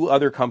are two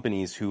other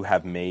companies who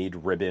have made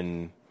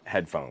ribbon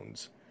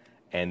headphones,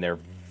 and they're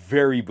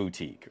very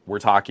boutique. We're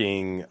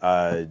talking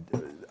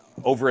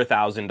over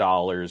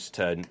 $1,000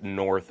 to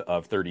north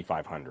of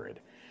 $3,500.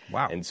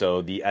 Wow. And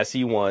so the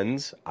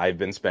SE-1s I've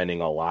been spending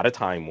a lot of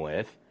time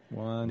with.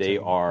 Hold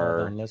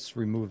on, let's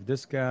remove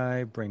this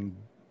guy, bring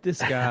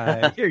this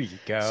guy. Here you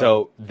go.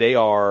 So they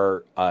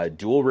are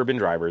dual ribbon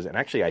drivers, and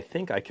actually I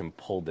think I can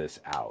pull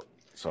this out.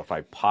 So if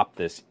I pop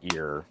this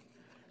ear...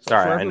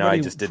 Sorry, I know I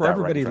just did that right in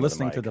front of the mic. For everybody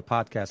listening to the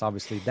podcast,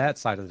 obviously that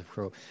side of the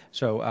pro.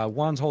 So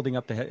Juan's holding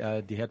up the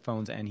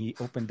headphones, and he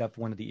opened up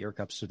one of the ear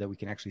cups so that we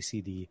can actually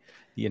see the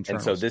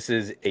internals. And so this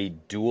is a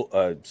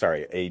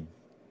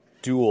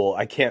dual,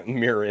 I can't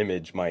mirror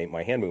image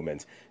my hand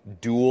movements,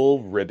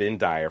 dual ribbon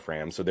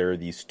diaphragm. So there are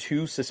these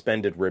two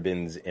suspended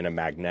ribbons in a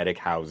magnetic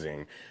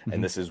housing,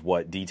 and this is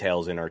what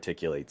details and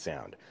articulates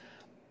sound.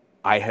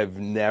 I have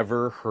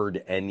never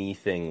heard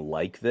anything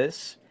like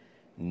this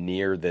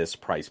near this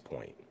price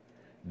point.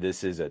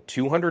 This is a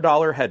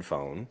 $200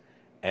 headphone,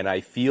 and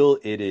I feel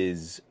it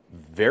is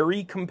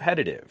very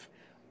competitive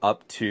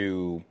up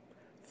to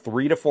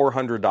 $300 to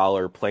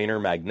 $400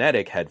 planar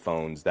magnetic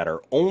headphones that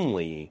are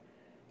only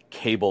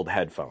cabled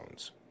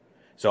headphones.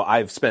 So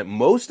I've spent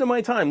most of my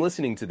time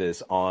listening to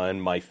this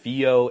on my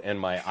FiiO and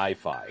my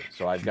i5.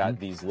 So I've got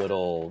these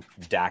little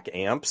DAC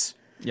amps.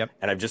 Yep.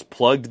 And I've just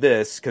plugged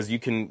this because you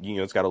can,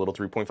 it's got a little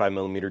 3.5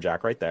 millimeter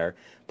jack right there.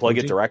 Plug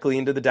it directly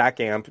into the DAC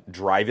amp,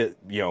 drive it,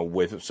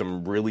 with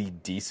some really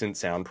decent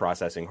sound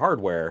processing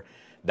hardware.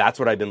 That's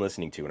what I've been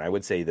listening to. And I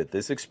would say that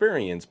this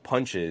experience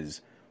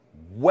punches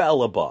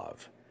well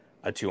above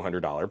a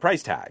 $200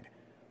 price tag.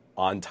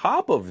 On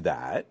top of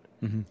that,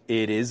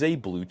 it is a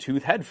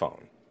Bluetooth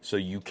headphone. So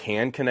you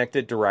can connect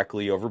it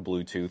directly over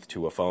Bluetooth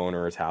to a phone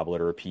or a tablet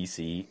or a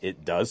PC.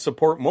 It does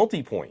support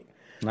multi-point.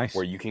 Nice.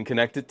 Where you can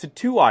connect it to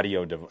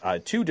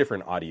two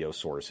different audio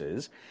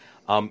sources.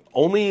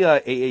 Only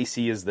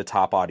AAC is the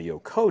top audio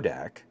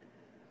codec,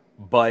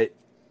 but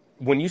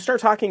when you start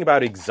talking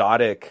about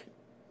exotic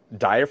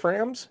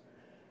diaphragms,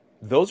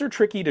 those are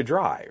tricky to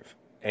drive.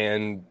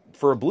 And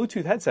for a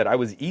Bluetooth headset, I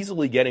was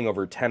easily getting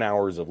over 10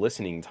 hours of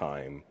listening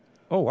time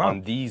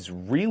on these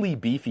really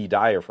beefy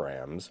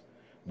diaphragms,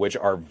 which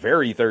are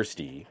very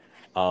thirsty.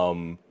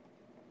 I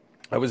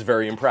was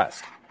very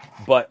impressed.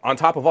 But on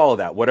top of all of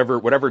that,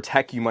 whatever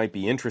tech you might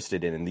be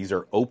interested in, and these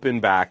are open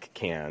back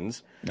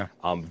cans,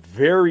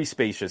 very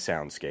spacious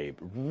soundscape,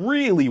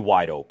 really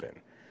wide open.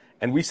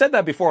 And we've said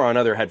that before on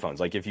other headphones.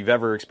 Like if you've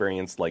ever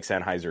experienced like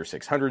Sennheiser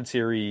 600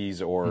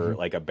 series or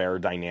like a Bear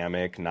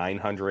Dynamic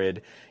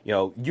 900,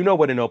 you know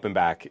what an open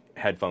back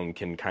headphone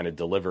can kind of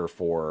deliver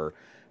for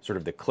sort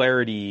of the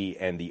clarity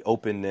and the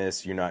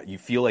openness. You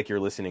feel like you're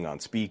listening on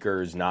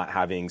speakers, not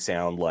having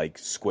sound like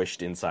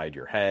squished inside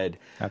your head.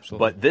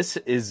 Absolutely. But this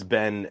has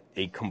been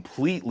a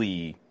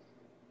completely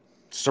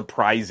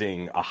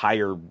surprising, a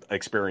higher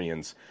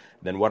experience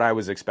than what I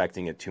was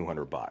expecting at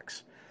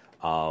 $200.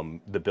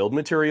 The build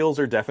materials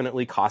are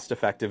definitely cost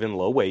effective and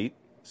low weight.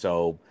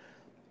 So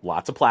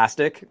lots of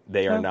plastic.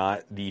 They are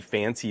not the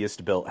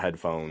fanciest built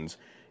headphones.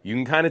 You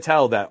can kind of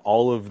tell that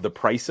all of the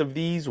price of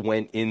these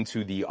went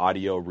into the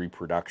audio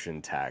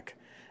reproduction tech,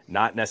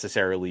 not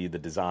necessarily the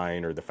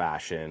design or the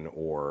fashion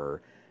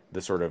or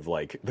the sort of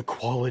like the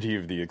quality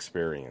of the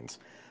experience.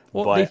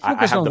 Well, but they focus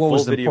I have on the what full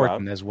was video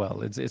important out. as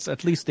well. It's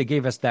at least they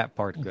gave us that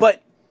part. Good.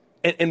 But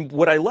and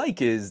what I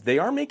like is they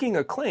are making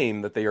a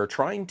claim that they are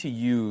trying to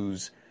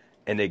use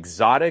an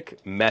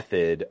exotic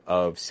method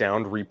of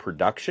sound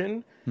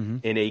reproduction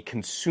in a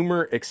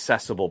consumer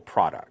accessible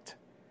product.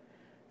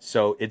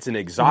 So it's an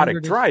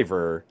exotic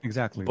driver,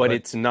 exactly, but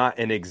it's not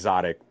an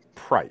exotic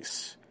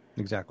price.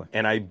 Exactly.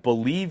 And I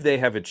believe they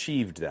have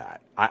achieved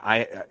that.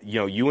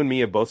 You and me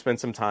have both spent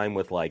some time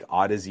with like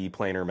Odyssey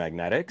planar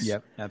magnetics.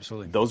 Yep,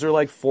 absolutely. Those are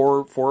like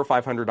 $400 or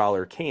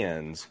 $500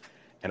 cans,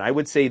 and I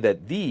would say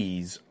that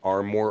these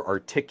are more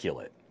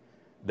articulate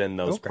than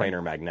those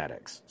planar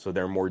magnetics. So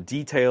they're more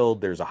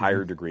detailed. There's a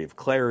higher degree of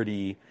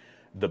clarity.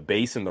 The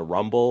bass and the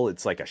rumble,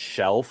 it's like a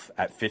shelf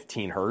at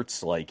 15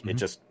 hertz. Like it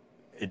just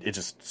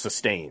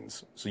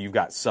sustains. So you've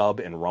got sub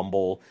and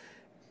rumble.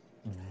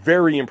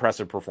 Very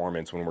impressive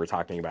performance when we're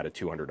talking about a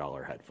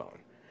 $200 headphone.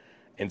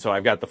 And so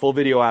I've got the full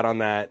video out on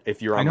that.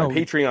 If you're on my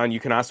Patreon, you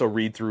can also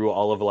read through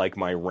all of like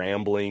my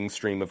rambling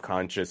stream of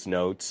conscious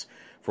notes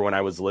for when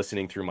I was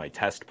listening through my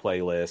test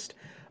playlist.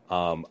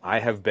 I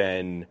have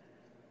been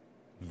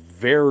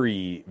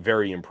very,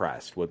 very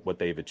impressed with what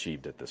they've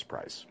achieved at this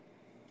price.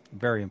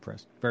 Very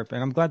impressed.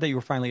 And I'm glad that you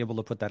were finally able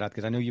to put that out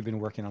because I know you've been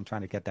working on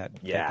trying to get that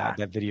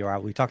video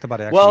out. We talked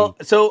about it actually. Well,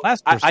 so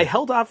last I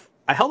held off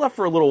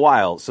for a little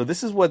while. So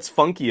this is what's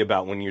funky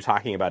about when you're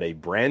talking about a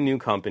brand new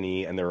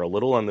company and they're a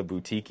little on the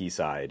boutique-y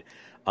side.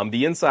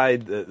 The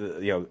inside,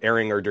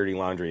 airing our dirty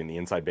laundry and the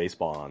inside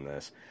baseball on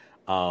this.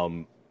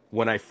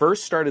 When I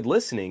first started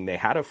listening, they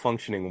had a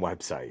functioning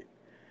website.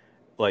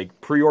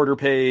 Like pre-order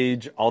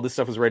page, all this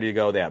stuff was ready to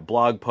go. They had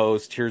blog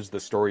posts. Here's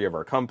the story of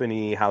our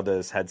company, how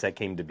this headset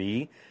came to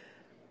be.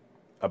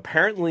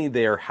 Apparently,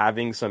 they're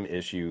having some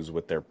issues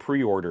with their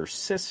pre-order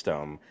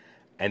system,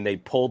 and they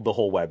pulled the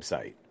whole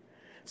website.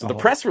 So the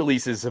press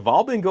releases have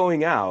all been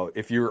going out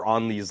if you're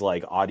on these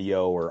like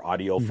audio or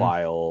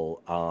audiophile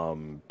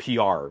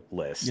PR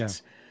lists. Yeah.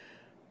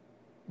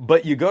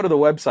 But you go to the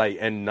website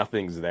and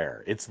nothing's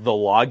there. It's the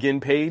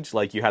login page,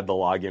 like you had the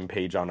login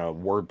page on a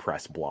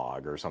WordPress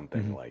blog or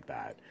something like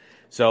that.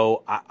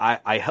 So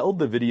I held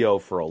the video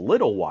for a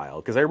little while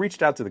because I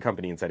reached out to the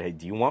company and said, hey,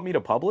 do you want me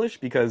to publish?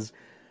 Because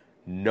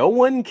no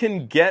one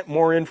can get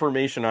more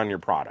information on your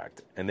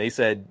product. And they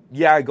said,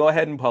 yeah, go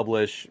ahead and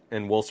publish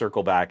and we'll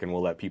circle back and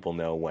we'll let people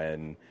know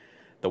when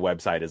the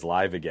website is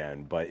live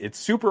again. But it's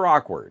super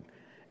awkward.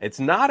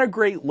 It's not a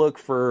great look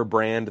for a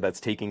brand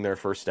that's taking their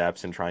first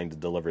steps and trying to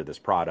deliver this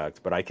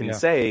product. But I can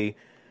say,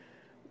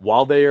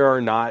 while they are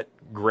not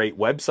great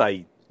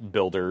website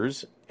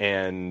builders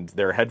and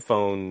their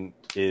headphone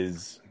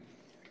is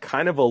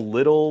kind of a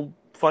little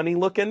funny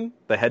looking,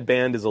 the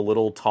headband is a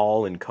little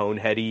tall and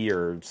cone-heady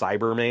or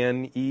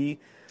Cyberman-y.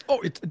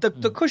 Oh,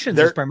 the cushions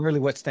is primarily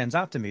what stands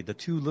out to me. The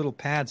two little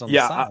pads on the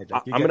side.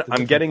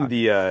 I'm getting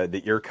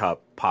the ear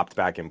cup popped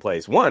back in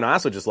place. One, I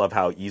also just love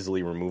how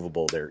easily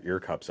removable their ear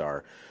cups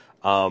are.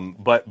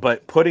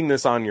 But putting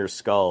this on your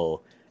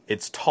skull,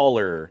 it's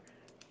taller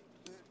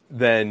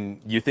than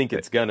you think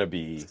it's gonna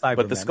be. Cyberman.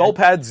 But the skull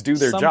pads do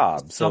their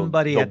job.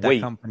 Somebody so at that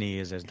company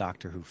is a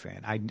Doctor Who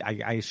fan.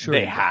 I assure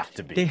you. They have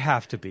to be. They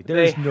have to be.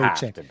 There's no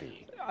chance. They have to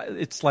be.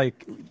 It's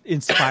like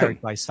inspired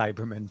by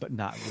Cybermen, but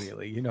not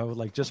really. You know,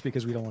 like just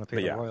because we don't want to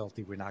pay the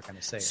royalty, we're not going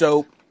to say it.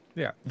 So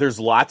there's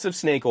lots of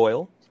snake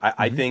oil.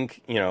 I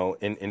think,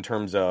 in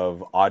terms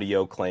of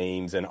audio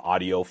claims and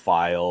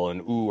audiophile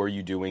and, are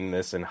you doing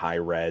this in high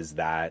res,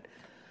 that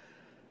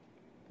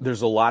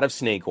there's a lot of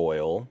snake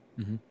oil.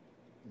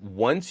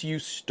 Once you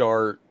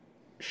start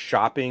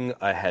shopping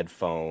a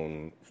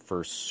headphone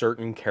for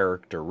certain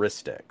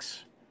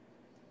characteristics,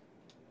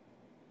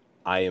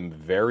 I am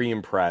very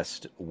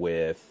impressed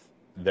with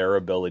their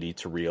ability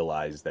to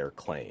realize their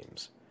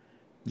claims.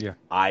 Yeah.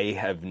 I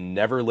have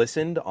never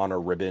listened on a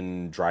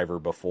ribbon driver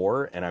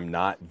before, and I'm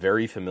not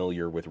very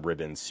familiar with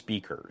ribbon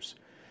speakers.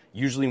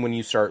 Usually when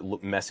you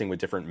start messing with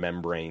different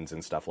membranes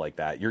and stuff like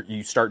that,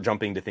 you start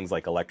jumping to things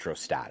like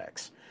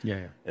electrostatics. Yeah.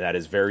 And that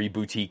is very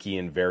boutique-y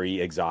and very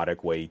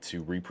exotic way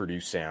to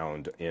reproduce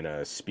sound in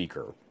a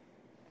speaker.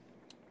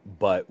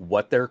 But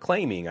what they're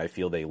claiming, I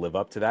feel they live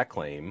up to that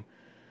claim.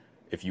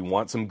 If you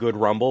want some good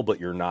rumble, but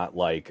you're not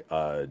like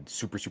a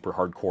super, super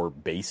hardcore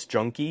bass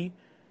junkie,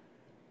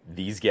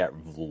 these get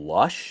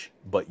lush,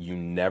 but you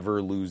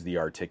never lose the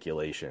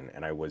articulation.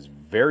 And I was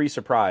very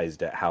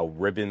surprised at how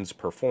ribbons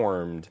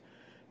performed,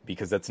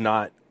 because that's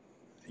not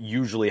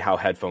usually how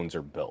headphones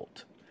are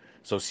built.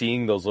 So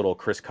seeing those little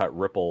criss-cut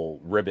ripple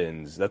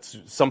ribbons, that's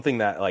something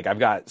that, like, I've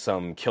got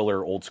some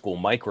killer old school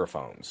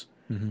microphones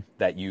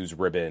that use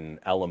ribbon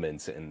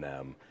elements in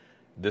them.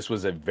 This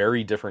was a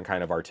very different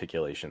kind of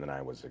articulation than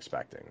I was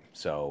expecting.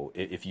 So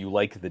if you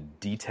like the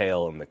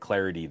detail and the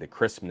clarity, the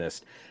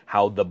crispness,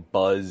 how the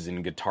buzz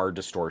and guitar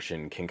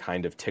distortion can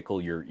kind of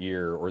tickle your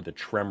ear, or the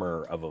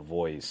tremor of a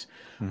voice,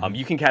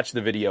 you can catch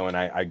the video, and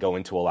I go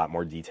into a lot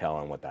more detail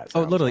on what that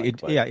sounds literally,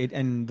 like.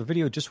 and the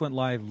video just went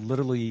live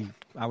literally,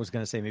 I was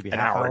going to say maybe an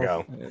half hour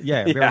ago.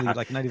 Barely,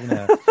 like not even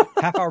a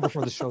half hour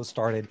before the show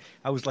started.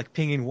 I was like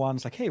pinging Juan,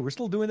 it's like, hey, we're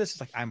still doing this.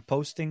 It's like, I'm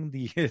posting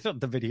the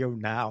the video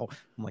now.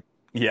 I'm like,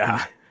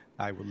 yeah.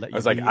 I will let you. I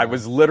was like, I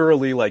was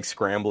literally like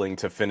scrambling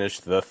to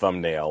finish the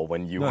thumbnail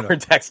when you were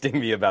texting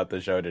me about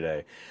the show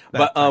today.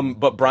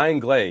 But Brian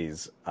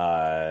Glaze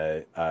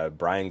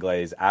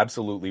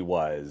absolutely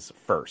was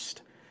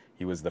first.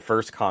 He was the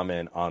first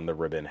comment on the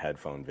Ribbon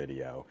headphone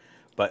video.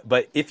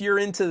 But if you're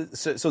into,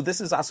 so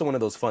this is also one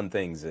of those fun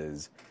things,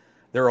 is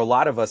there are a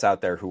lot of us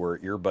out there who are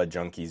earbud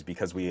junkies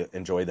because we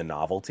enjoy the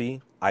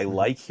novelty. I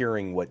like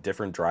hearing what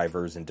different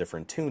drivers and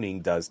different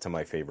tuning does to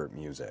my favorite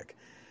music.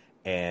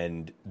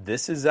 And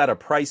this is at a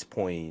price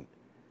point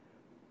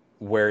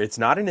where it's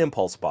not an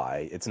impulse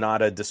buy. It's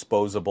not a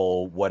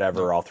disposable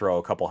whatever. I'll throw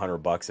a couple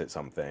 $100 at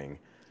something.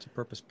 It's a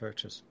purpose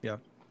purchase. Yeah.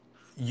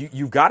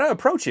 You've got to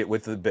approach it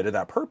with a bit of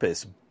that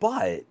purpose.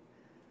 But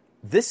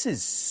this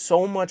is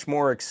so much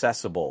more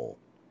accessible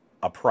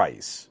a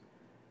price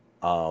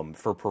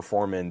for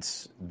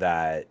performance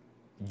that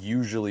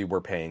usually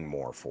we're paying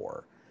more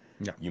for.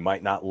 Yeah. You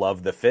might not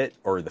love the fit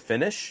or the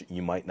finish.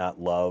 You might not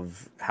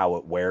love how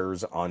it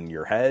wears on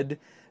your head.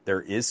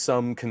 There is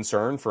some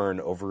concern for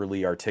an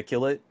overly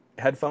articulate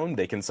headphone.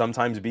 They can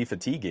sometimes be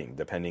fatiguing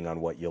depending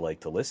on what you like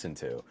to listen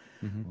to.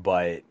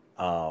 But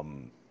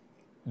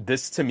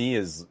this to me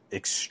is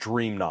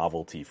extreme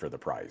novelty for the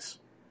price.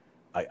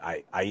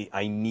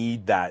 I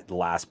need that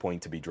last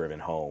point to be driven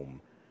home.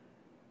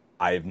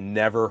 I've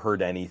never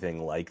heard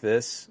anything like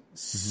this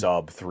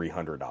sub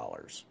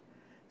 $300.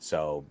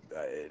 So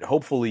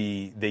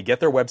hopefully they get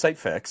their website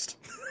fixed.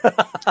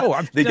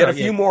 They get a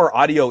few more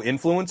audio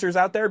influencers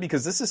out there,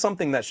 because this is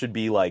something that should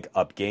be like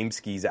up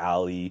GameSky's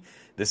alley.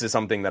 This is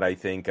something that I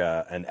think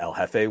an El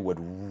Jefe would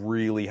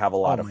really have a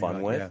lot of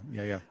fun with.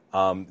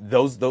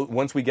 Those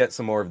once we get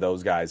some more of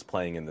those guys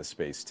playing in this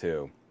space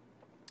too.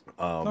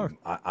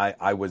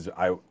 I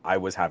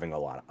was having a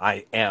lot.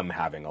 I am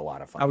having a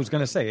lot of fun. I was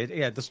going to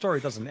say, the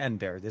story doesn't end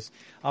there. This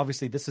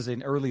is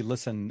an early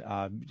listen,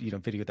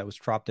 video that was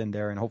dropped in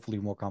there, and hopefully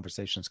more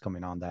conversations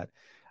coming on that.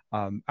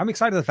 I'm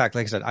excited the fact,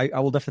 like I said, I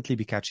will definitely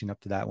be catching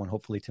up to that one.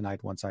 Hopefully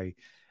tonight, once I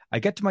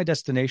get to my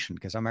destination,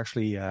 because I'm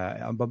actually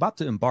I'm about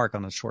to embark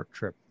on a short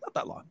trip, not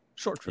that long,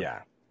 short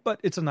trip, but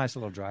it's a nice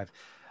little drive.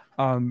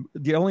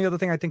 The only other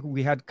thing I think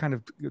we had kind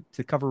of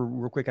to cover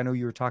real quick, I know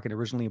you were talking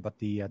originally about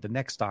the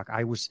neck stock.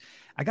 I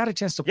got a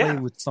chance to play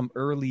with some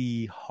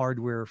early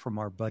hardware from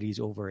our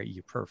buddies over at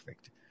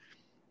UPERFECT.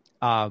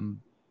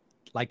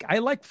 Like, I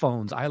like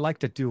phones, I like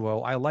the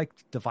Duo, I like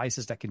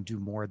devices that can do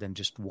more than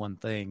just one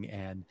thing,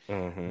 and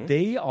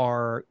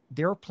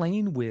they're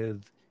playing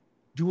with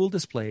dual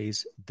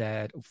displays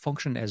that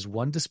function as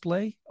one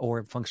display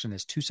or function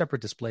as two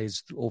separate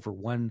displays over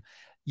one,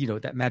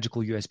 that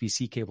magical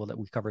USB-C cable that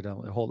we covered a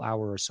whole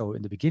hour or so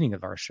in the beginning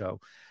of our show.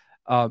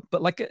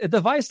 But like a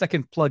device that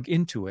can plug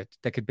into it,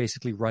 that could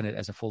basically run it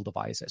as a full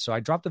device. So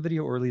I dropped a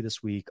video early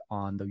this week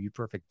on the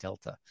UPERFECT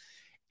Delta.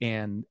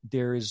 And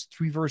there's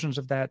 3 versions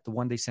of that. The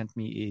one they sent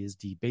me is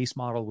the base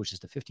model, which is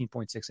the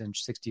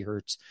 15.6-inch, 60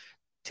 hertz,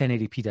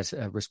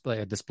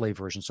 1080p display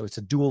version. So it's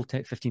a dual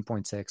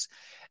 15.6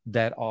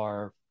 that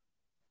are,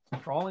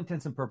 for all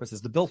intents and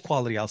purposes, the build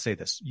quality, I'll say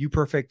this,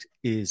 UPERFECT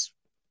is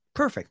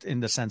perfect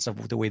in the sense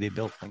of the way they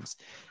build things.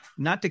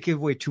 Not to give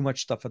away too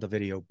much stuff for the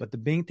video, but the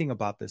main thing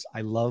about this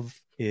I love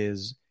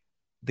is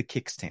the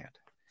kickstand.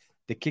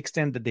 The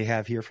kickstand that they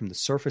have here from the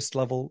surface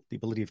level, the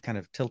ability of kind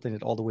of tilting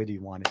it all the way that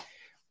you want it.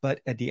 But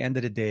at the end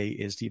of the day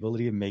is the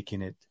ability of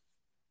making it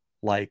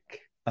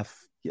like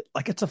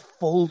it's a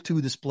full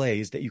 2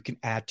 displays that you can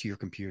add to your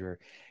computer.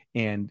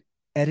 And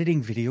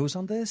editing videos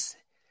on this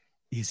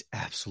is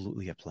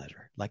absolutely a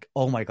pleasure. Like,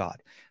 oh my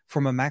God,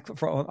 from a Mac,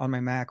 on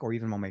my Mac or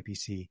even on my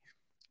PC,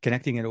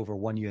 connecting it over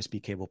one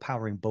USB cable,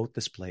 powering both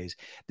displays.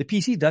 The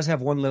PC does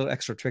have one little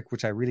extra trick,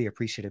 which I really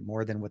appreciated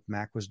more than what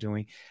Mac was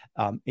doing.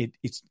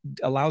 It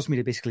allows me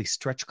to basically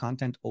stretch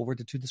content over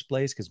the 2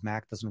 displays, because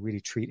Mac doesn't really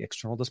treat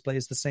external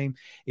displays the same.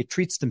 It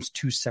treats them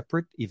 2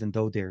 separate, even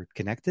though they're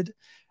connected.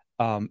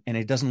 And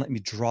it doesn't let me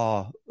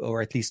draw,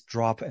 or at least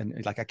drop,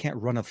 and like I can't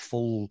run a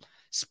full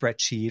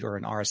spreadsheet or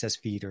an RSS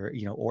feed or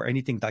or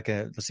anything like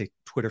a, let's say,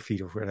 Twitter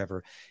feed or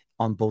whatever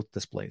on both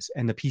displays.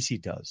 And the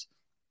PC does.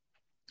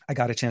 I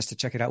got a chance to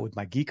check it out with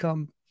my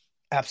Geekom.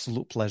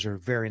 Absolute pleasure.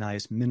 Very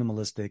nice,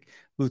 minimalistic,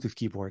 Bluetooth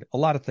keyboard, a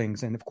lot of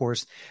things. And of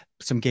course,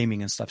 some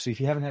gaming and stuff. So if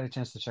you haven't had a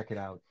chance to check it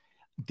out,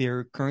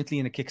 they're currently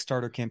in a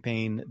Kickstarter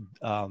campaign.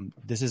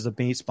 This is a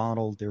base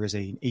model. There is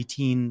an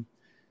 18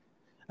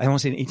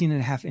 and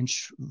a half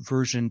inch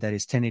version that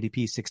is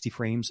 1080p, 60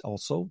 frames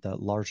also, the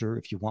larger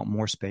if you want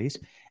more space.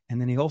 And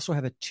then they also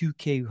have a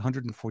 2K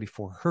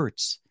 144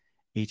 hertz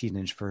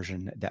 18-inch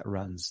version that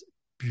runs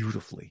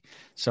beautifully.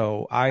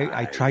 So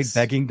I tried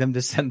begging them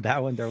to send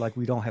that one. They're like,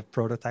 we don't have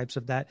prototypes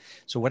of that.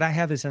 So what I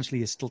have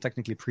essentially is still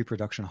technically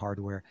pre-production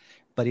hardware,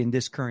 but in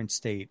this current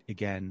state,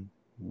 again,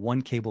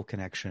 one cable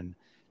connection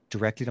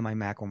directly to my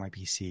Mac or my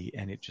PC,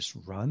 and it just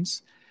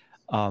runs.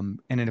 And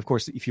then, of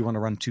course, if you want to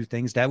run two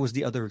things, that was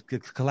the other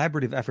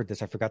collaborative effort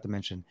that I forgot to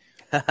mention.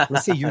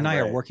 Let's say you and I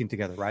are working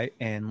together, right?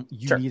 And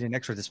you need an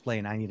extra display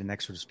and I need an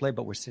extra display,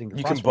 but we're sitting across.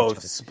 You can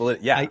both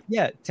split.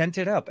 Yeah. Tent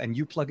it up, and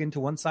you plug into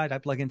one side, I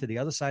plug into the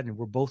other side, and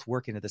we're both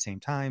working at the same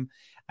time.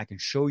 I can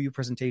show you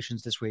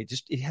presentations this way.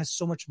 It has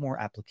so much more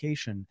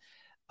application.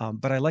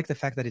 But I like the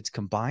fact that it's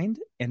combined,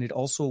 and it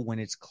also, when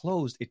it's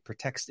closed, it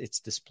protects its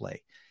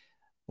display.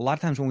 A lot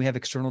of times when we have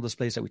external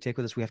displays that we take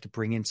with us, we have to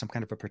bring in some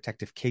kind of a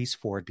protective case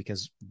for it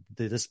because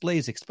the display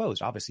is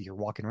exposed. Obviously, you're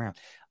walking around.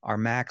 Our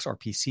Macs, our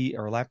PC,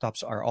 our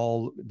laptops are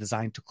all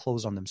designed to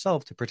close on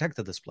themselves to protect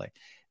the display.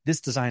 This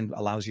design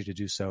allows you to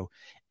do so.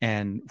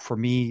 And for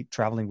me,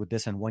 traveling with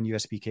this and one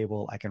USB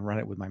cable, I can run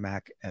it with my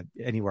Mac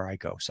anywhere I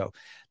go. So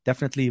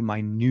definitely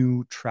my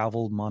new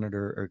travel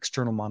monitor or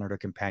external monitor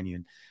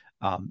companion.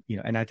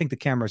 And I think the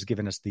camera's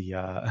given us the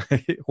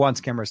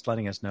Juan's camera is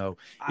letting us know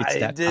it's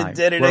that time.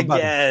 Did it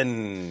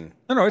again.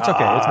 No, it's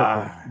okay. It's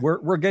okay.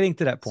 We're getting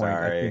to that point.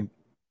 Sorry.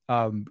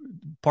 I think,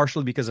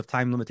 partially because of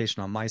time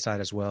limitation on my side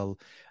as well,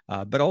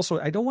 but also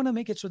I don't want to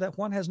make it so that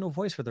Juan has no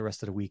voice for the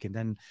rest of the week, and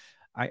then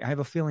I have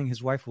a feeling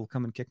his wife will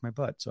come and kick my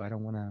butt. So I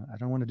don't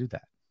want to do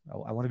that.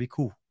 I want to be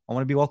cool. I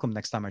want to be welcome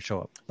next time I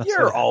show up.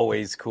 You're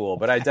always cool,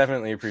 but I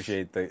definitely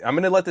appreciate I'm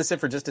going to let this sit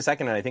for just a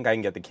second, and I think I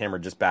can get the camera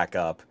just back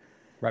up.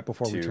 Right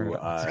before we turn it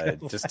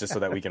on. just so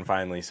that we can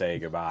finally say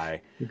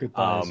goodbye.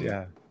 Goodbyes,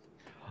 yeah.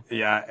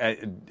 Yeah,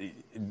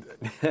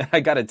 I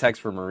got a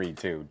text from Marie,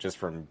 too, just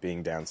from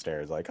being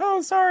downstairs. Like,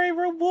 oh, sorry,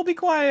 we'll be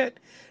quiet.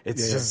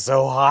 It's just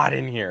so hot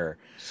in here.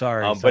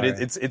 Sorry. But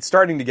it's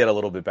starting to get a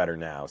little bit better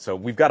now. So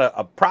we've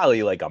got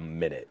probably like a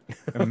minute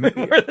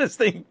where this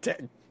thing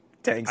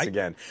tanks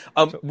again.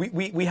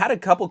 We had a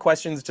couple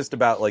questions just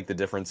about like the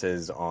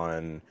differences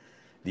on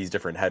these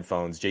different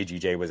headphones.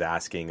 JGJ was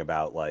asking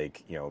about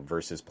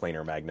versus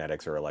planar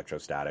magnetics or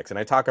electrostatics, and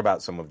I talk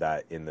about some of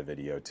that in the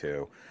video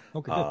too.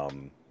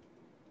 Okay.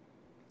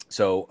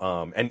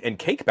 And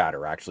Cake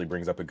Batter actually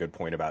brings up a good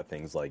point about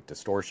things like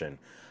distortion,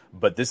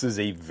 but this is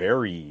a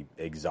very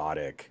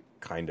exotic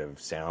kind of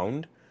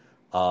sound.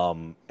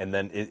 And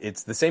then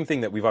it's the same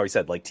thing that we've always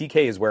said. Like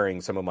TK is wearing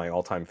some of my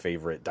all-time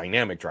favorite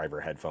dynamic driver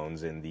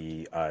headphones in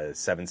the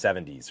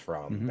 770s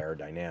from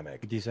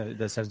Beyerdynamic. The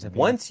 770.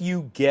 Once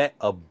you get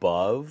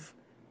above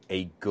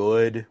a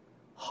good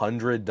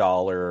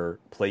 $100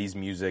 plays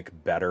music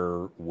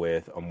better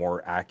with a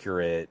more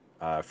accurate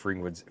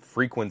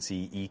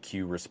frequency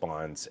EQ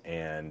response,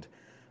 and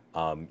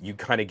you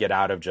kind of get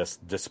out of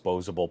just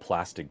disposable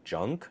plastic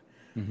junk.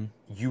 Mm-hmm.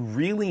 You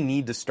really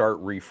need to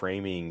start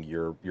reframing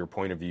your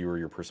point of view or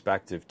your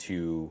perspective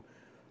to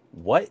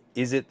what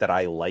is it that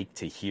I like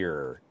to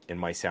hear in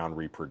my sound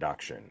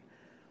reproduction.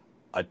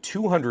 A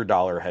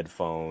 $200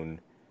 headphone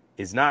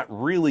is not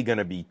really going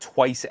to be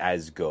twice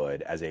as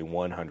good as a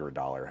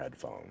 $100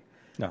 headphone.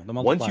 No,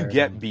 once you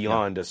get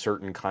beyond a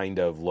certain kind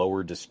of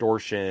lower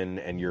distortion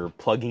and you're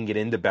plugging it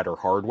into better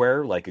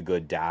hardware, like a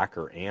good DAC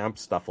or amp,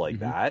 stuff like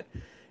that,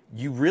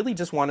 you really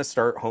just want to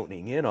start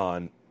honing in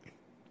on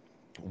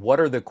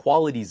what are the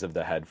qualities of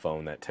the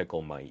headphone that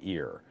tickle my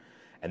ear.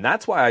 And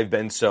that's why I've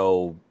been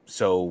so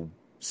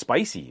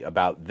spicy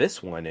about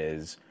this one.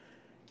 Is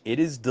it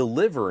is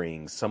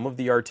delivering some of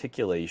the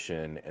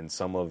articulation and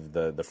some of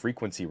the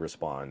frequency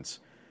response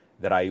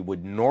that I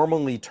would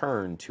normally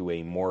turn to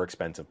a more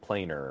expensive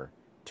planar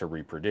to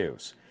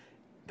reproduce.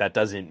 That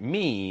doesn't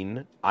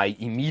mean I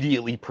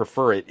immediately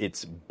prefer it.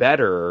 It's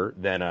better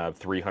than a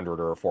 $300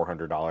 or a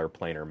 $400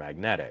 planar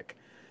magnetic.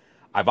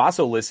 I've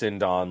also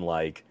listened on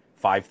like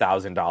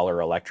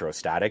 $5,000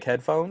 electrostatic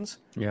headphones.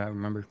 Yeah, I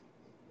remember.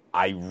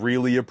 I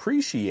really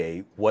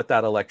appreciate what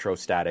that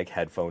electrostatic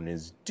headphone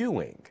is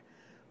doing,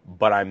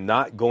 but I'm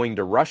not going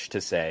to rush to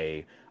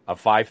say a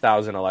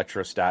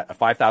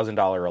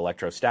 $5,000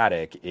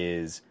 electrostatic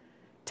is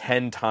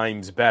 10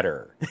 times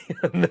better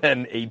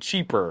than a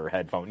cheaper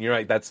headphone.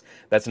 Like that's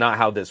not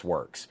how this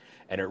works.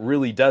 And it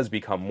really does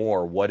become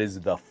more, what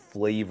is the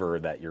flavor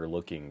that you're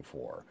looking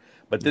for?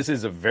 But this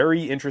is a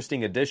very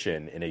interesting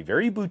addition in a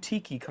very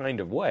boutique-y kind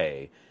of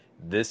way.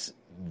 This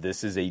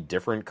is a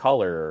different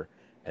color,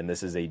 and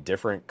this is a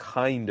different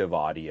kind of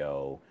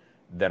audio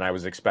than I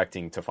was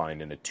expecting to find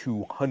in a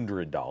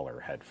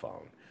 $200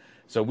 headphone.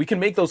 So we can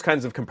make those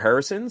kinds of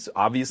comparisons.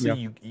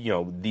 Obviously,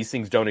 these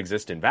things don't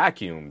exist in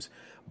vacuums.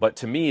 But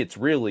to me, it's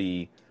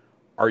really,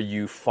 are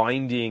you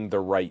finding the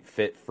right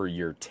fit for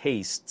your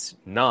tastes?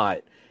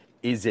 Not,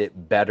 is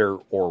it better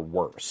or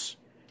worse?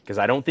 Because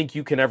I don't think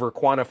you can ever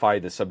quantify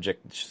the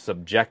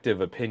subjective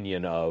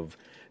opinion of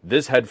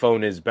this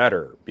headphone is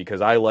better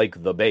because I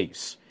like the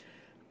bass.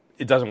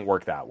 It doesn't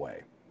work that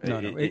way.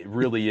 It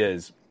really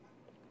is.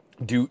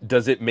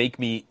 Does it give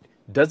me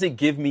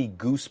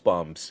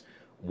goosebumps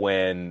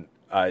when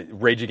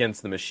Rage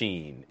Against the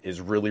Machine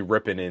is really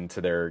ripping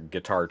into their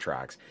guitar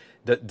tracks.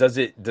 Does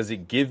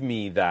it give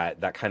me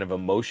that kind of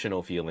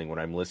emotional feeling when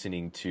I'm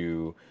listening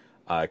to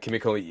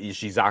Kimiko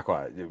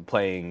Ishizawa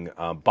playing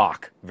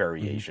Bach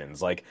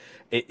variations? Mm-hmm.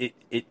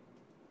 Like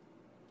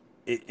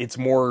it's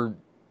more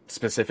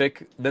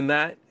specific than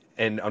that,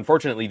 and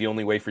unfortunately, the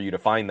only way for you to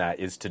find that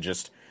is to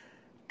just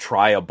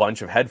try a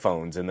bunch of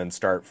headphones and then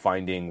start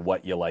finding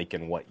what you like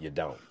and what you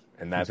don't,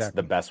 and that's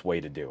the best way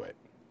to do it.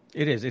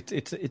 It is.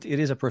 It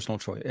is a personal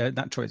choice,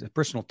 not choice, a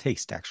personal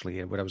taste.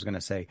 Actually, what I was going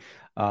to say,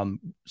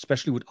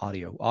 especially with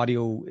audio.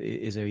 Audio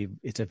is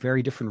it's a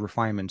very different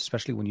refinement,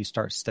 especially when you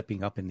start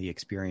stepping up in the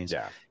experience.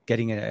 Yeah.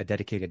 Getting a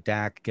dedicated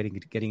DAC,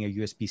 getting a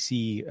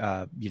USB-C,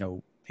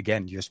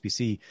 again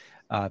USB-C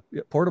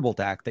portable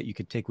DAC that you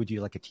could take with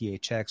you, like a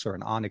THX or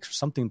an Onyx or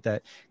something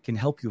that can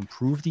help you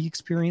improve the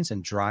experience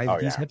and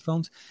drive these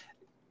headphones.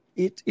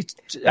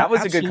 That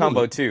was a good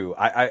combo too.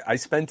 I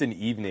spent an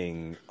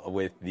evening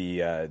with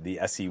the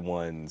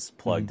SE-1s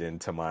plugged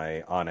into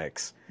my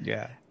Onyx.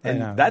 Yeah,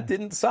 and that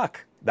didn't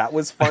suck. That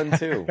was fun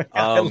too.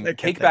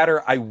 Cake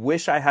Batter, I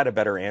wish I had a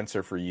better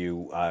answer for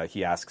you.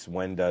 He asks,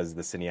 when does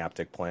the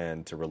Sineaptic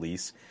plan to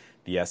release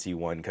the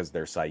SE-1, because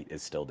their site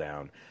is still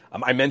down.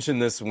 I mentioned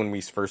this when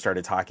we first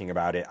started talking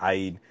about it.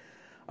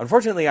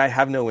 Unfortunately, I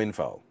have no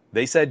info.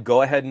 They said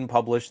go ahead and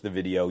publish the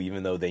video,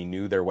 even though they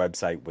knew their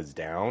website was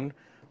down.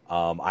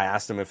 I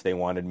asked them if they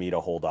wanted me to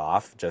hold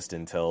off just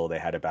until they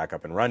had it back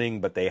up and running,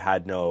 but they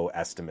had no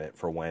estimate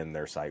for when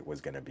their site was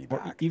going to be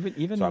back.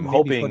 Even so I'm maybe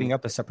hoping putting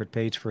up a separate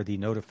page for the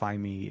notify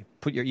me,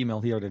 put your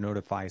email here to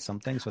notify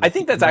something. So I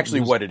think that's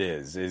actually what it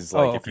is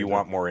like, if you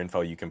want more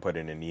info, you can put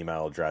in an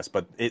email address,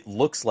 but it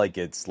looks like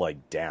it's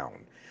like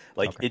down.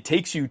 Like it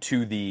takes you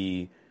to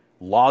the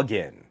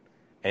login.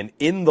 And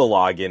in the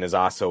login is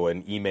also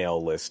an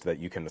email list that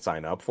you can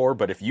sign up for.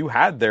 But if you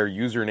had their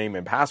username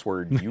and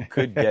password, you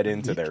could get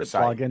into their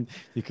site. Log in,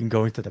 you can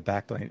go into the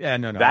backline. Yeah,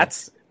 no.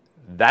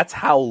 That's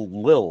how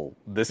little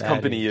this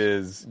company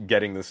is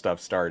getting this stuff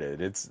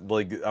started. It's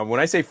like when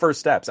I say first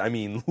steps, I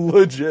mean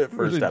legit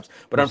first steps.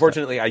 But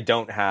unfortunately, I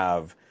don't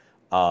have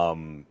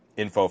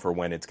info for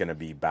when it's going to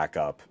be back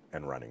up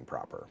and running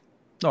proper.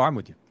 No, I'm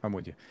with you.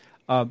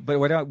 But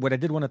what I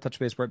did want to touch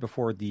base right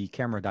before the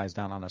camera dies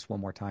down on us one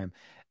more time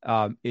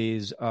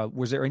is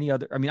was there any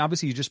other? I mean,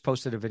 obviously you just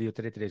posted a video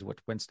today. Today's what,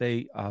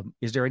 Wednesday?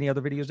 Is there any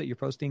other videos that you're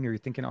posting, or you're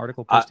thinking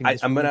article posting?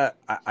 I'm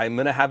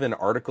gonna have an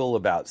article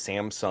about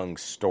Samsung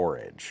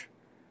storage.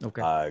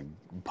 Okay.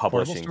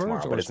 Publishing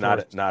tomorrow, but it's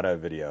not a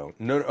video.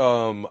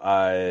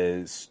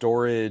 No,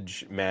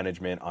 storage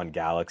management on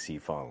Galaxy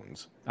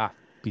phones.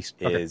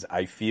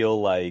 I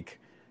feel like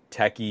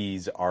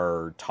techies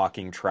are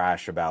talking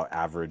trash about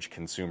average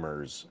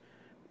consumers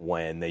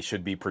when they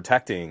should be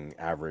protecting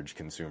average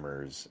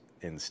consumers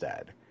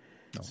instead.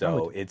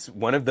 So it's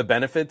one of the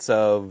benefits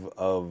of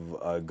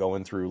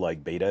going through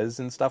like betas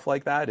and stuff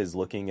like that is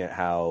looking at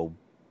how,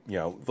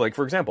 like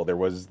for example, there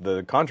was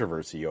the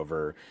controversy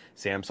over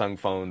Samsung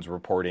phones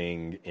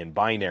reporting in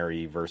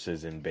binary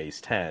versus in base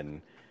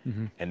 10,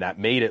 and that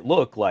made it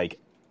look like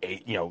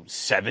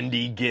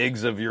 70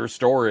 gigs of your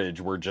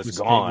storage were just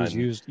gone. Was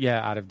used,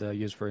 out of the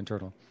use for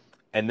internal.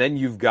 And then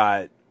you've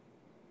got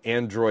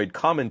Android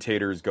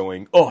commentators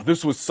going, "Oh,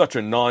 this was such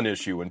a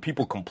non-issue, and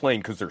people complain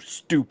because they're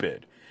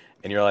stupid."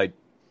 And you're like,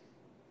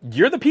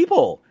 you're the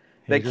people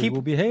that keep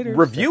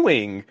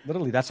reviewing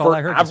literally that's all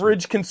I heard.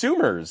 Average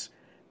consumers,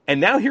 and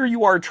now here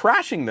you are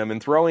trashing them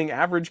and throwing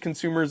average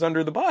consumers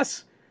under the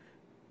bus.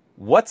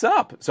 What's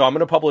up? So I'm going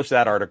to publish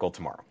that article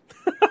tomorrow.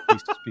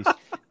 Peace.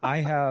 I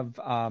have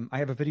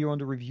a video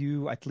under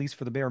review, at least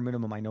for the bare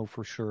minimum. I know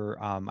for sure.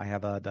 I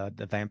have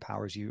the Van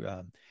Powers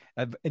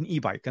an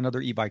e-bike,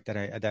 another e-bike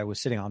that I was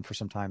sitting on for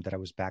some time that I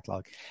was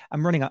backlogged.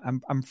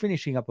 I'm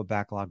finishing up a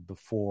backlog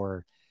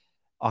before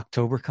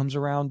October comes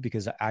around,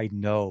 because I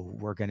know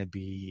we're going to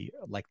be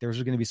like,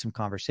 there's going to be some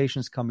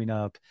conversations coming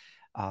up.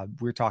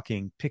 We're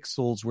talking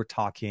Pixels. We're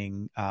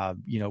talking,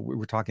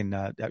 we're talking.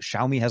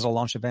 Xiaomi has a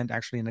launch event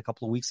actually in a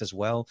couple of weeks as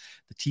well.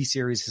 The T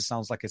series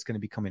sounds like it's going to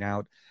be coming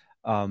out.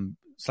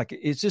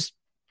 It's just,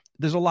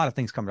 there's a lot of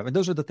things coming up, and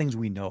those are the things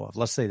we know of.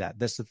 Let's say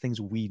that's the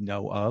things we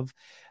know of.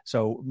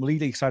 So I'm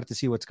really excited to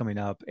see what's coming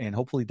up, and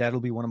hopefully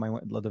that'll be one of my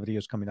other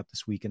videos coming up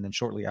this week. And then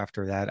shortly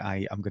after that,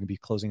 I'm going to be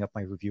closing up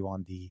my review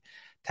on the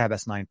Tab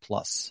S9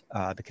 Plus,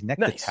 the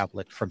connected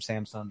tablet from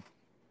Samsung.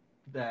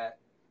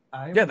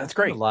 That's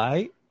great.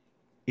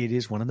 It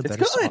is one of the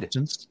better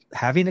options.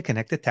 Having a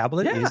connected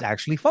tablet is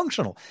actually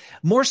functional,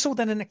 more so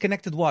than a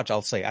connected watch.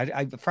 I'll say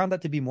I found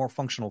that to be more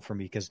functional for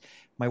me, because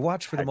my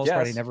watch, for the most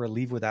part, I never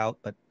leave without.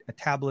 But a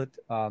tablet,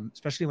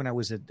 especially when I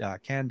was at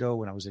Kando,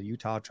 when I was at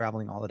Utah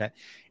traveling, all of that,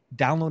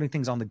 downloading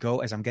things on the go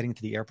as I'm getting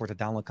to the airport to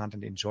download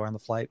content to enjoy on the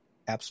flight,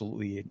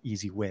 absolutely an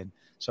easy win.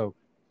 So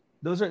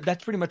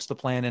that's pretty much the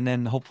plan. And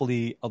then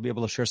hopefully I'll be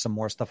able to share some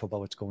more stuff about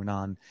what's going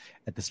on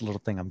at this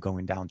little thing I'm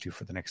going down to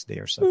for the next day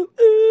or so.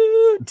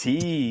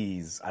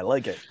 Tease. I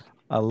like it.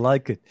 I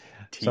like it.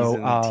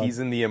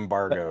 Teasing the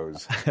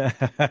embargoes.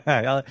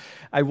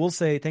 I will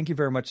say thank you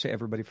very much to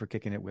everybody for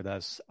kicking it with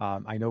us.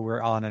 I know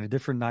we're on a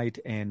different night,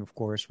 and of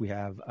course we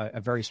have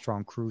a very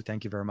strong crew.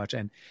 Thank you very much,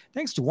 and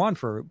thanks to Juan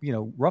for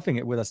roughing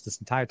it with us this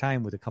entire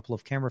time with a couple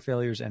of camera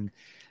failures and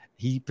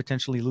he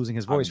potentially losing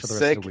his voice for the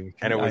rest of the week.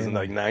 And it was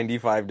like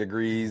 95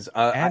 degrees.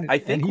 I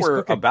think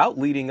we're about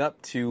leading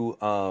up to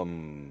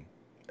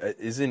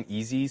isn't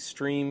Easy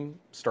Stream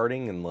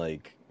starting in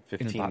like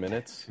 15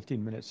 minutes?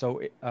 15 minutes.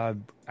 So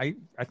I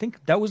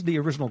think that was the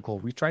original goal.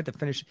 We tried to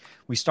finish.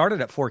 We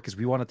started at 4 because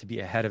we wanted to be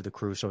ahead of the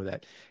crew so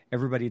that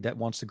everybody that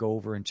wants to go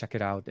over and check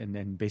it out and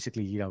then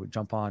basically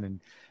jump on and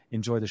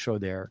enjoy the show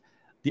there.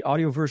 The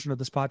audio version of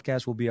this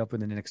podcast will be up in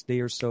the next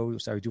day or so.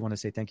 So I do want to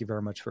say thank you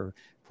very much for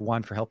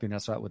Juan for helping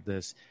us out with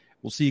this.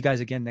 We'll see you guys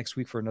again next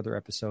week for another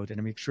episode.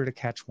 And make sure to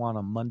catch Juan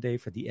on Monday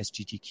for the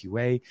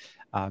SGGQA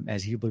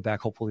as he'll be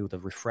back hopefully with a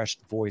refreshed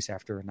voice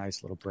after a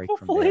nice little break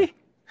from there.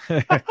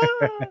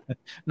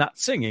 Not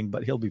singing,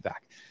 but he'll be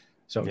back.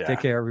 So take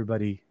care,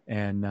 everybody.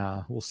 And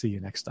we'll see you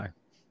next time.